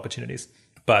good job opportunities.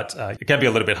 But it can be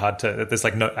a little bit hard to. There's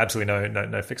like absolutely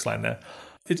no fixed line there.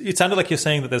 It sounded like you're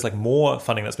saying that there's like more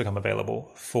funding that's become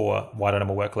available for wild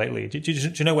animal work lately. Do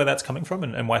you know where that's coming from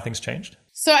and why things changed?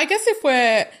 So I guess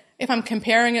if I'm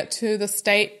comparing it to the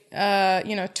state, 2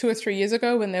 or 3 years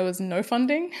ago when there was no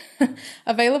funding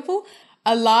available,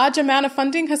 a large amount of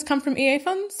funding has come from EA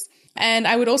funds. And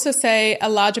I would also say a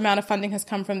large amount of funding has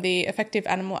come from the effective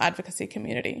animal advocacy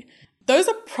community. Those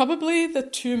are probably the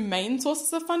two main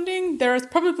sources of funding. There is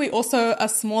probably also a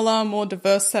smaller, more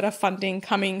diverse set of funding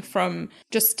coming from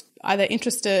just either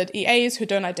interested EAs who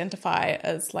don't identify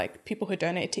as like people who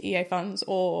donate to EA funds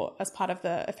or as part of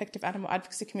the effective animal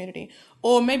advocacy community,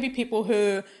 or maybe people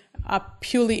who are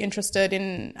purely interested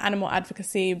in animal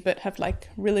advocacy but have like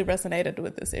really resonated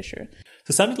with this issue.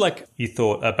 So it sounded like you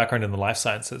thought a background in the life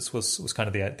sciences was kind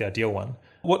of the ideal one.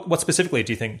 What specifically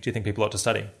do you think people ought to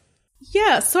study?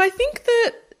 Yeah, so I think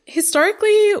that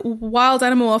historically, wild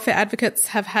animal welfare advocates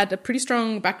have had a pretty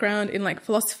strong background in like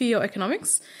philosophy or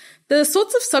economics. The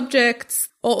sorts of subjects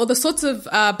or the sorts of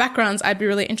backgrounds I'd be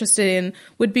really interested in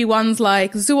would be ones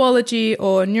like zoology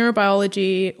or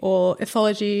neurobiology or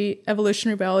ethology,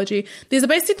 evolutionary biology. These are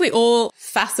basically all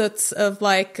facets of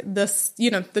like this,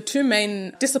 the two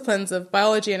main disciplines of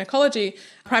biology and ecology,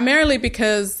 primarily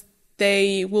because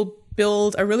they will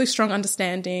build a really strong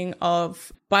understanding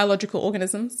of biological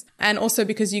organisms, and also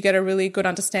because you get a really good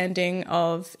understanding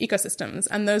of ecosystems.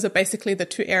 And those are basically the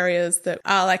two areas that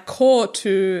are like core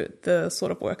to the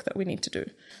sort of work that we need to do.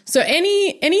 So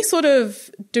any sort of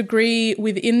degree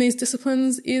within these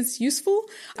disciplines is useful.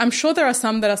 I'm sure there are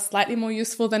some that are slightly more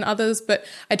useful than others, but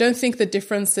I don't think the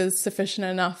difference is sufficient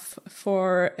enough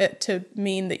for it to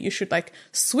mean that you should like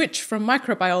switch from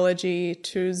microbiology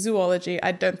to zoology.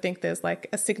 I don't think there's like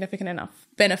a significant enough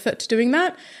benefit to doing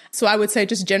that. So I would say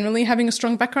just generally having a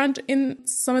strong background in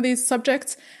some of these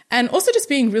subjects, and also just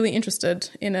being really interested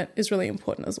in it, is really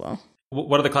important as well.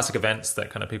 What are the classic events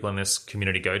that kind of people in this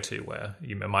community go to where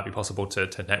it might be possible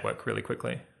to network really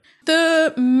quickly?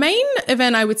 The main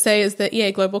event I would say is the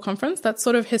EA Global Conference. That's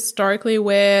sort of historically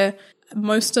where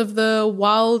most of the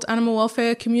wild animal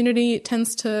welfare community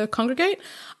tends to congregate.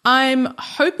 I'm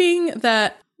hoping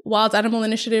that Wild Animal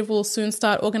Initiative will soon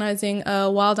start organizing a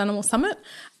Wild Animal Summit,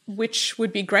 which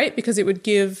would be great because it would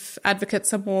give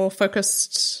advocates a more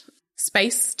focused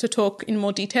space to talk in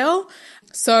more detail.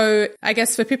 So I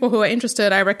guess for people who are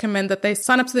interested, I recommend that they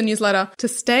sign up to the newsletter to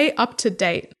stay up to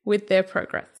date with their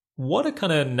progress. What are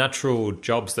kind of natural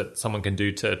jobs that someone can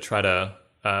do to try to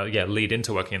lead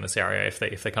into working in this area if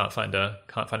they can't find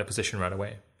a position right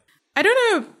away? I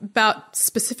don't know about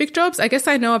specific jobs. I guess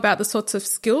I know about the sorts of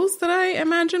skills that I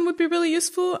imagine would be really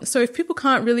useful. So if people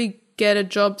can't really get a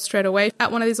job straight away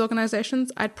at one of these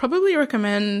organizations, I'd probably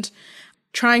recommend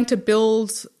trying to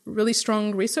build really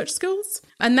strong research skills.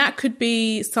 And that could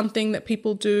be something that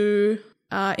people do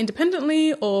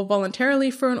independently or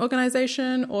voluntarily for an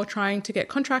organization, or trying to get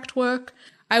contract work.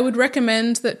 I would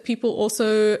recommend that people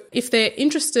also, if they're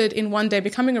interested in one day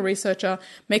becoming a researcher,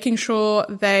 making sure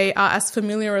they are as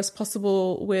familiar as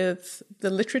possible with the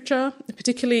literature,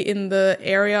 particularly in the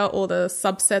area or the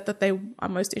subset that they are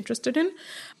most interested in,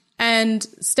 and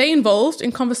stay involved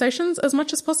in conversations as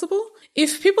much as possible.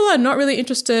 If people are not really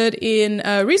interested in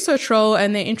a research role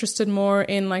and they're interested more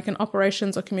in like an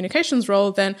operations or communications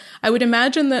role, then I would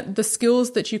imagine that the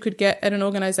skills that you could get at an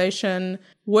organization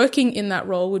working in that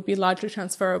role would be largely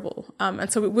transferable.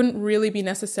 And so it wouldn't really be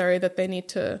necessary that they need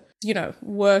to,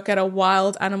 work at a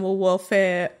wild animal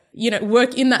welfare,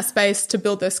 work in that space to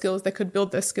build their skills. They could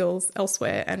build their skills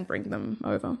elsewhere and bring them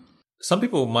over. Some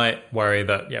people might worry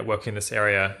that, working in this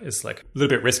area is like a little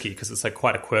bit risky because it's like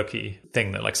quite a quirky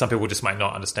thing that like some people just might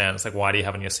not understand. It's like, why do you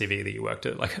have on your CV that you worked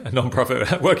at like a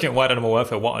nonprofit working at wild animal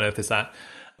welfare? What on earth is that?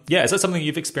 Yeah, is that something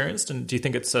you've experienced? And do you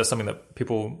think it's something that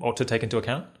people ought to take into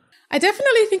account? I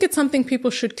definitely think it's something people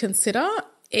should consider.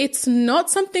 It's not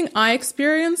something I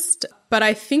experienced, but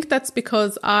I think that's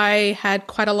because I had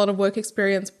quite a lot of work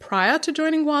experience prior to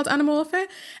joining wild animal welfare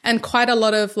and quite a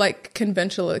lot of like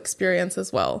conventional experience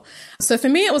as well. So for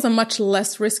me, it was a much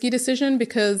less risky decision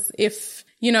because if,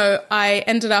 I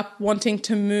ended up wanting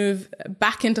to move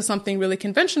back into something really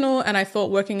conventional and I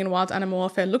thought working in wild animal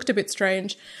welfare looked a bit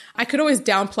strange, I could always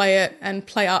downplay it and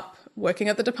play up working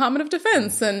at the Department of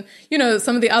Defense and,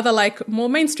 some of the other like more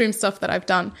mainstream stuff that I've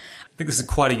done. I think this is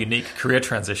quite a unique career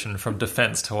transition from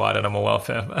defense to wild animal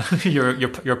welfare.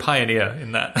 You're a pioneer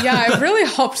in that. Yeah, I've really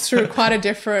hopped through quite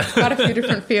a few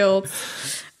different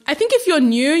fields. I think if you're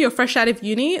new, you're fresh out of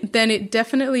uni, then it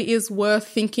definitely is worth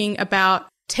thinking about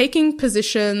taking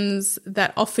positions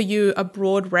that offer you a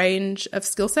broad range of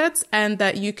skill sets and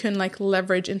that you can like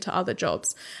leverage into other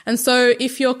jobs. And so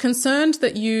if you're concerned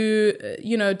that you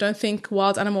don't think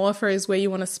wild animal welfare is where you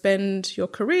want to spend your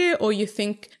career, or you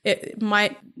think it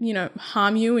might,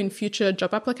 harm you in future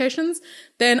job applications,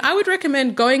 then I would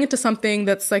recommend going into something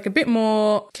that's like a bit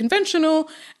more conventional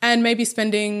and maybe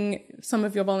spending some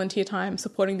of your volunteer time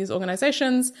supporting these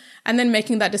organizations and then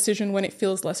making that decision when it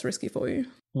feels less risky for you.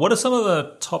 What are some of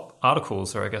the top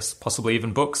articles, or I guess possibly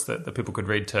even books that people could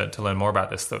read to learn more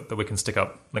about this that we can stick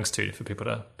up links to for people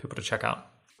to check out?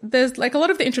 There's like a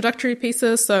lot of the introductory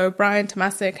pieces. So Brian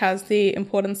Tomasic has The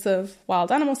Importance of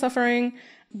Wild Animal Suffering.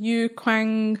 Yu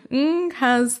Kwang Ng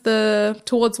has the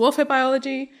Towards Welfare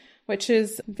Biology, which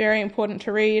is very important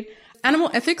to read.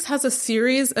 Animal Ethics has a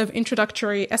series of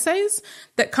introductory essays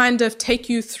that kind of take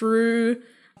you through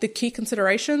the key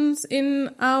considerations in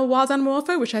wild animal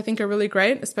welfare, which I think are really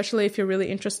great, especially if you're really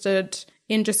interested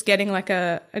in just getting like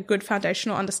a good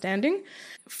foundational understanding.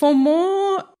 For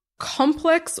more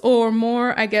complex or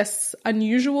more, I guess,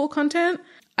 unusual content,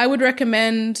 I would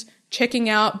recommend checking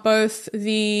out both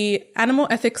the Animal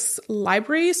Ethics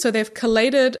Library. So they've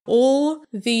collated all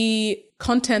the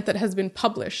content that has been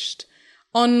published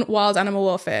on wild animal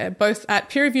welfare, both at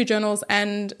peer-reviewed journals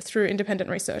and through independent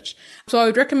research. So I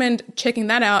would recommend checking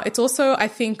that out. It's also, I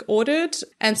think, ordered.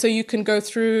 And so you can go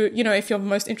through, if you're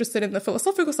most interested in the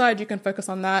philosophical side, you can focus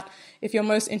on that. If you're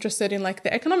most interested in like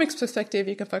the economics perspective,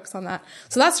 you can focus on that.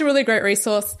 So that's a really great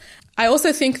resource. I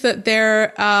also think that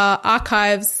there are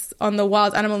archives on the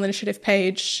Wild Animal Initiative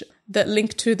page that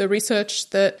link to the research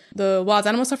that the Wild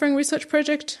Animal Suffering Research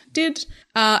Project did,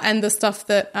 and the stuff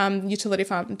that Utility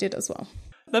Farm did as well.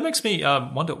 That makes me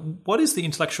wonder, what is the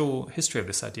intellectual history of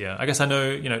this idea? I guess I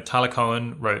know, Tyler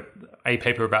Cohen wrote a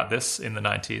paper about this in the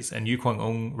 90s, and Yu Kwang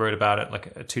Ng wrote about it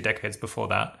like 2 decades before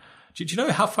that. Do you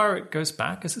know how far it goes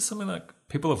back? Is this something that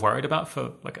people have worried about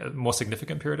for like a more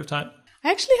significant period of time? I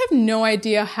actually have no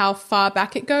idea how far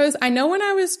back it goes. I know when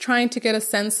I was trying to get a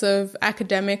sense of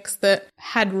academics that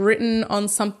had written on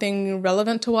something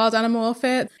relevant to wild animal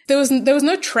welfare, there was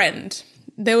no trend.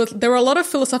 There were a lot of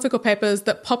philosophical papers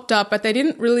that popped up, but they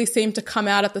didn't really seem to come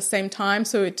out at the same time.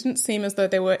 So it didn't seem as though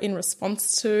they were in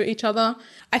response to each other.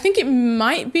 I think it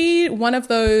might be one of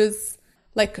those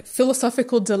like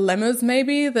philosophical dilemmas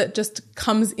maybe that just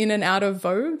comes in and out of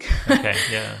vogue. Okay,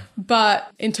 yeah.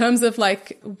 But in terms of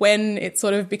like when it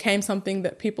sort of became something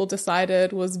that people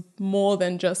decided was more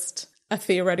than just a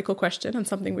theoretical question and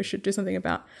something we should do something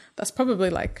about, that's probably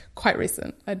like quite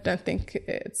recent. I don't think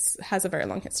it has a very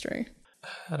long history.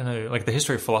 I don't know, like the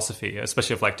history of philosophy,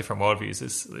 especially of like different worldviews,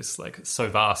 is like so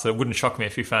vast that it wouldn't shock me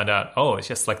if you found out, oh, it's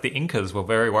just like the Incas were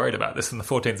very worried about this in the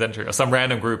 14th century, or some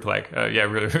random group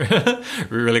really,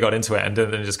 really got into it and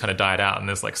then it just kind of died out. And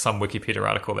there's like some Wikipedia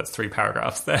article that's 3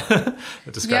 paragraphs there that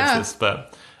describes this.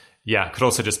 But yeah, it could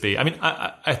also just be, I mean,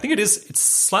 I think it's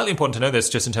slightly important to know this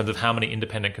just in terms of how many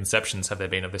independent conceptions have there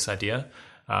been of this idea.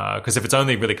 Because if it's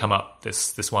only really come up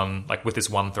this one, like with this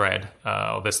one thread,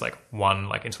 or this like one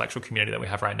like intellectual community that we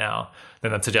have right now,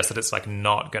 then that suggests that it's like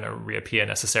not going to reappear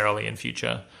necessarily in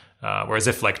future. Whereas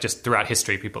if like just throughout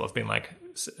history, people have been like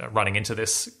running into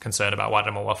this concern about wild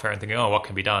animal welfare and thinking, oh, what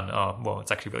can be done? Oh, well,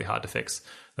 it's actually really hard to fix.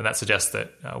 Then that suggests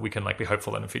that we can like be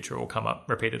hopeful that in the future it will come up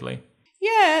repeatedly.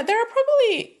 Yeah, there are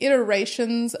probably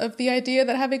iterations of the idea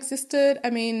that have existed. I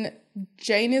mean,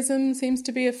 Jainism seems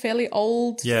to be a fairly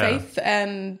old faith,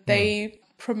 and they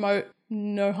promote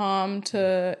no harm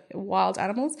to wild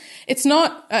animals. It's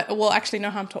not, actually no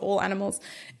harm to all animals.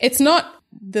 It's not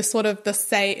it's not of the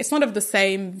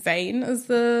same vein as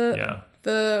the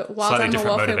wild slightly animal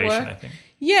welfare work. I think.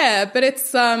 Yeah, but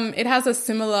it's it has a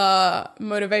similar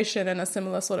motivation and a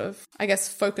similar sort of, I guess,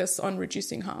 focus on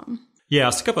reducing harm. Yeah,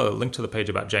 I'll stick up a link to the page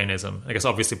about Jainism. I guess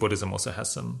obviously Buddhism also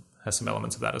has some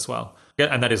elements of that as well. Yeah,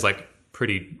 and that is like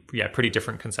pretty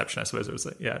different conception, I suppose.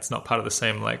 It's not part of the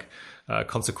same like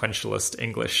consequentialist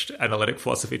English analytic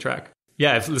philosophy track.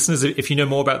 Yeah, if you know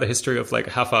more about the history of like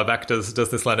how far back does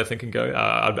this line of thinking go,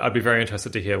 I'd be very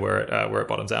interested to hear where it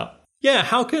bottoms out. Yeah,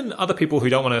 how can other people who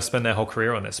don't want to spend their whole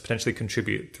career on this potentially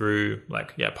contribute through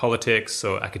politics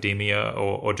or academia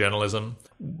or journalism?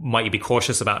 Might you be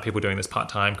cautious about people doing this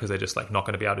part-time because they're just like not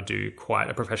going to be able to do quite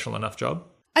a professional enough job?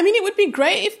 I mean, it would be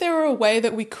great if there were a way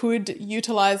that we could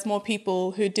utilize more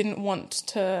people who didn't want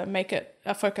to make it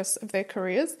a focus of their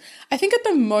careers. I think at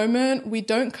the moment, we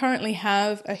don't currently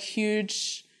have a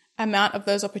huge amount of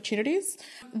those opportunities.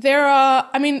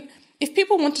 If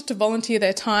people wanted to volunteer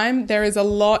their time, there is a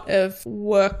lot of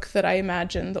work that I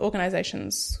imagine the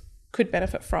organizations could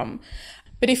benefit from.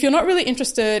 But if you're not really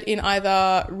interested in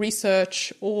either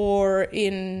research or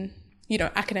in,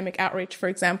 academic outreach, for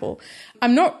example,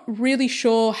 I'm not really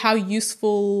sure how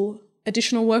useful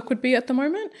additional work would be at the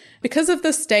moment because of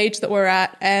the stage that we're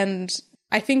at. And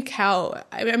I think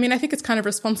it's kind of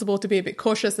responsible to be a bit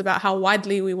cautious about how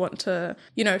widely we want to,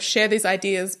 share these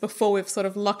ideas before we've sort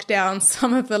of locked down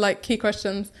some of the like key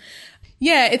questions.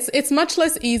 Yeah, it's much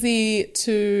less easy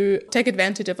to take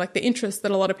advantage of like the interest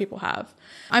that a lot of people have.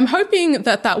 I'm hoping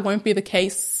that won't be the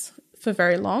case for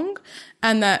very long,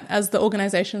 and that as the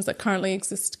organizations that currently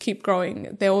exist keep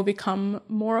growing, there will become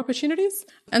more opportunities.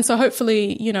 And so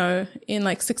hopefully, in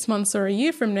like 6 months or a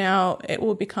year from now, it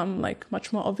will become like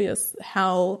much more obvious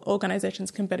how organizations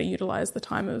can better utilize the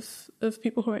time of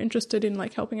people who are interested in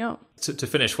like helping out. To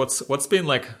finish, what's been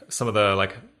like some of the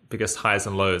like biggest highs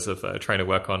and lows of trying to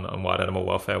work on wild animal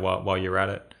welfare while you're at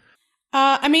it?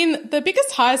 The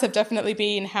biggest highs have definitely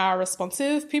been how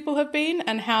responsive people have been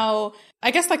and how,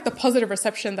 I guess, like the positive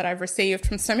reception that I've received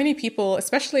from so many people,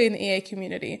 especially in the EA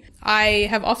community. I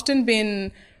have often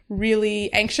been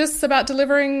really anxious about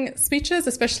delivering speeches,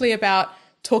 especially about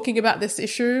talking about this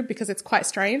issue because it's quite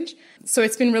strange. So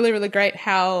it's been really, really great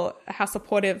how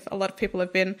supportive a lot of people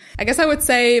have been. I guess I would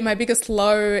say my biggest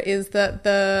low is that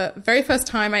the very first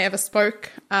time I ever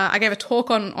spoke, I gave a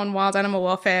talk on wild animal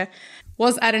welfare,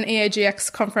 was at an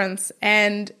EAGX conference.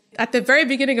 And at the very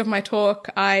beginning of my talk,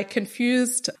 I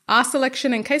confused R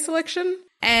selection and K selection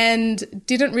and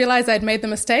didn't realize I'd made the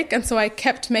mistake. And so I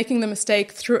kept making the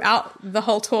mistake throughout the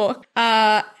whole talk,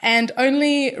 and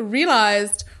only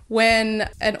realized when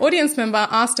an audience member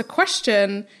asked a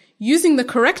question using the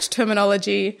correct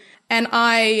terminology and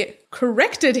I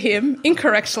corrected him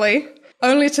incorrectly,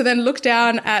 only to then look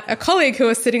down at a colleague who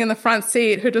was sitting in the front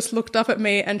seat who just looked up at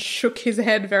me and shook his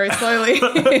head very slowly.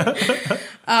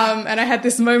 And I had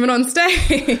this moment on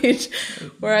stage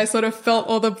where I sort of felt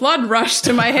all the blood rush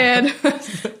to my head.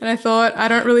 And I thought, I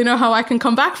don't really know how I can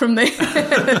come back from this.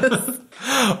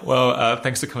 Well,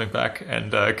 thanks for coming back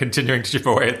and continuing to chip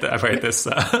away at this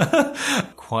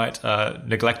quite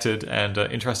neglected and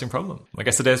interesting problem. My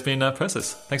guest today has been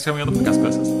Persis. Thanks for coming on the podcast,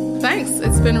 Persis. Thanks.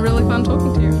 It's been really fun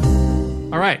talking to you.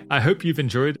 All right. I hope you've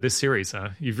enjoyed this series.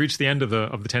 You've reached the end of the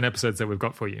 10 episodes that we've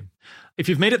got for you. If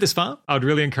you've made it this far, I would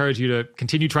really encourage you to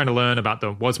continue trying to learn about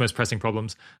the world's most pressing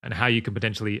problems and how you can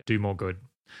potentially do more good.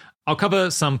 I'll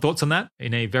cover some thoughts on that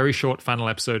in a very short final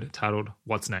episode titled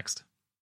What's Next?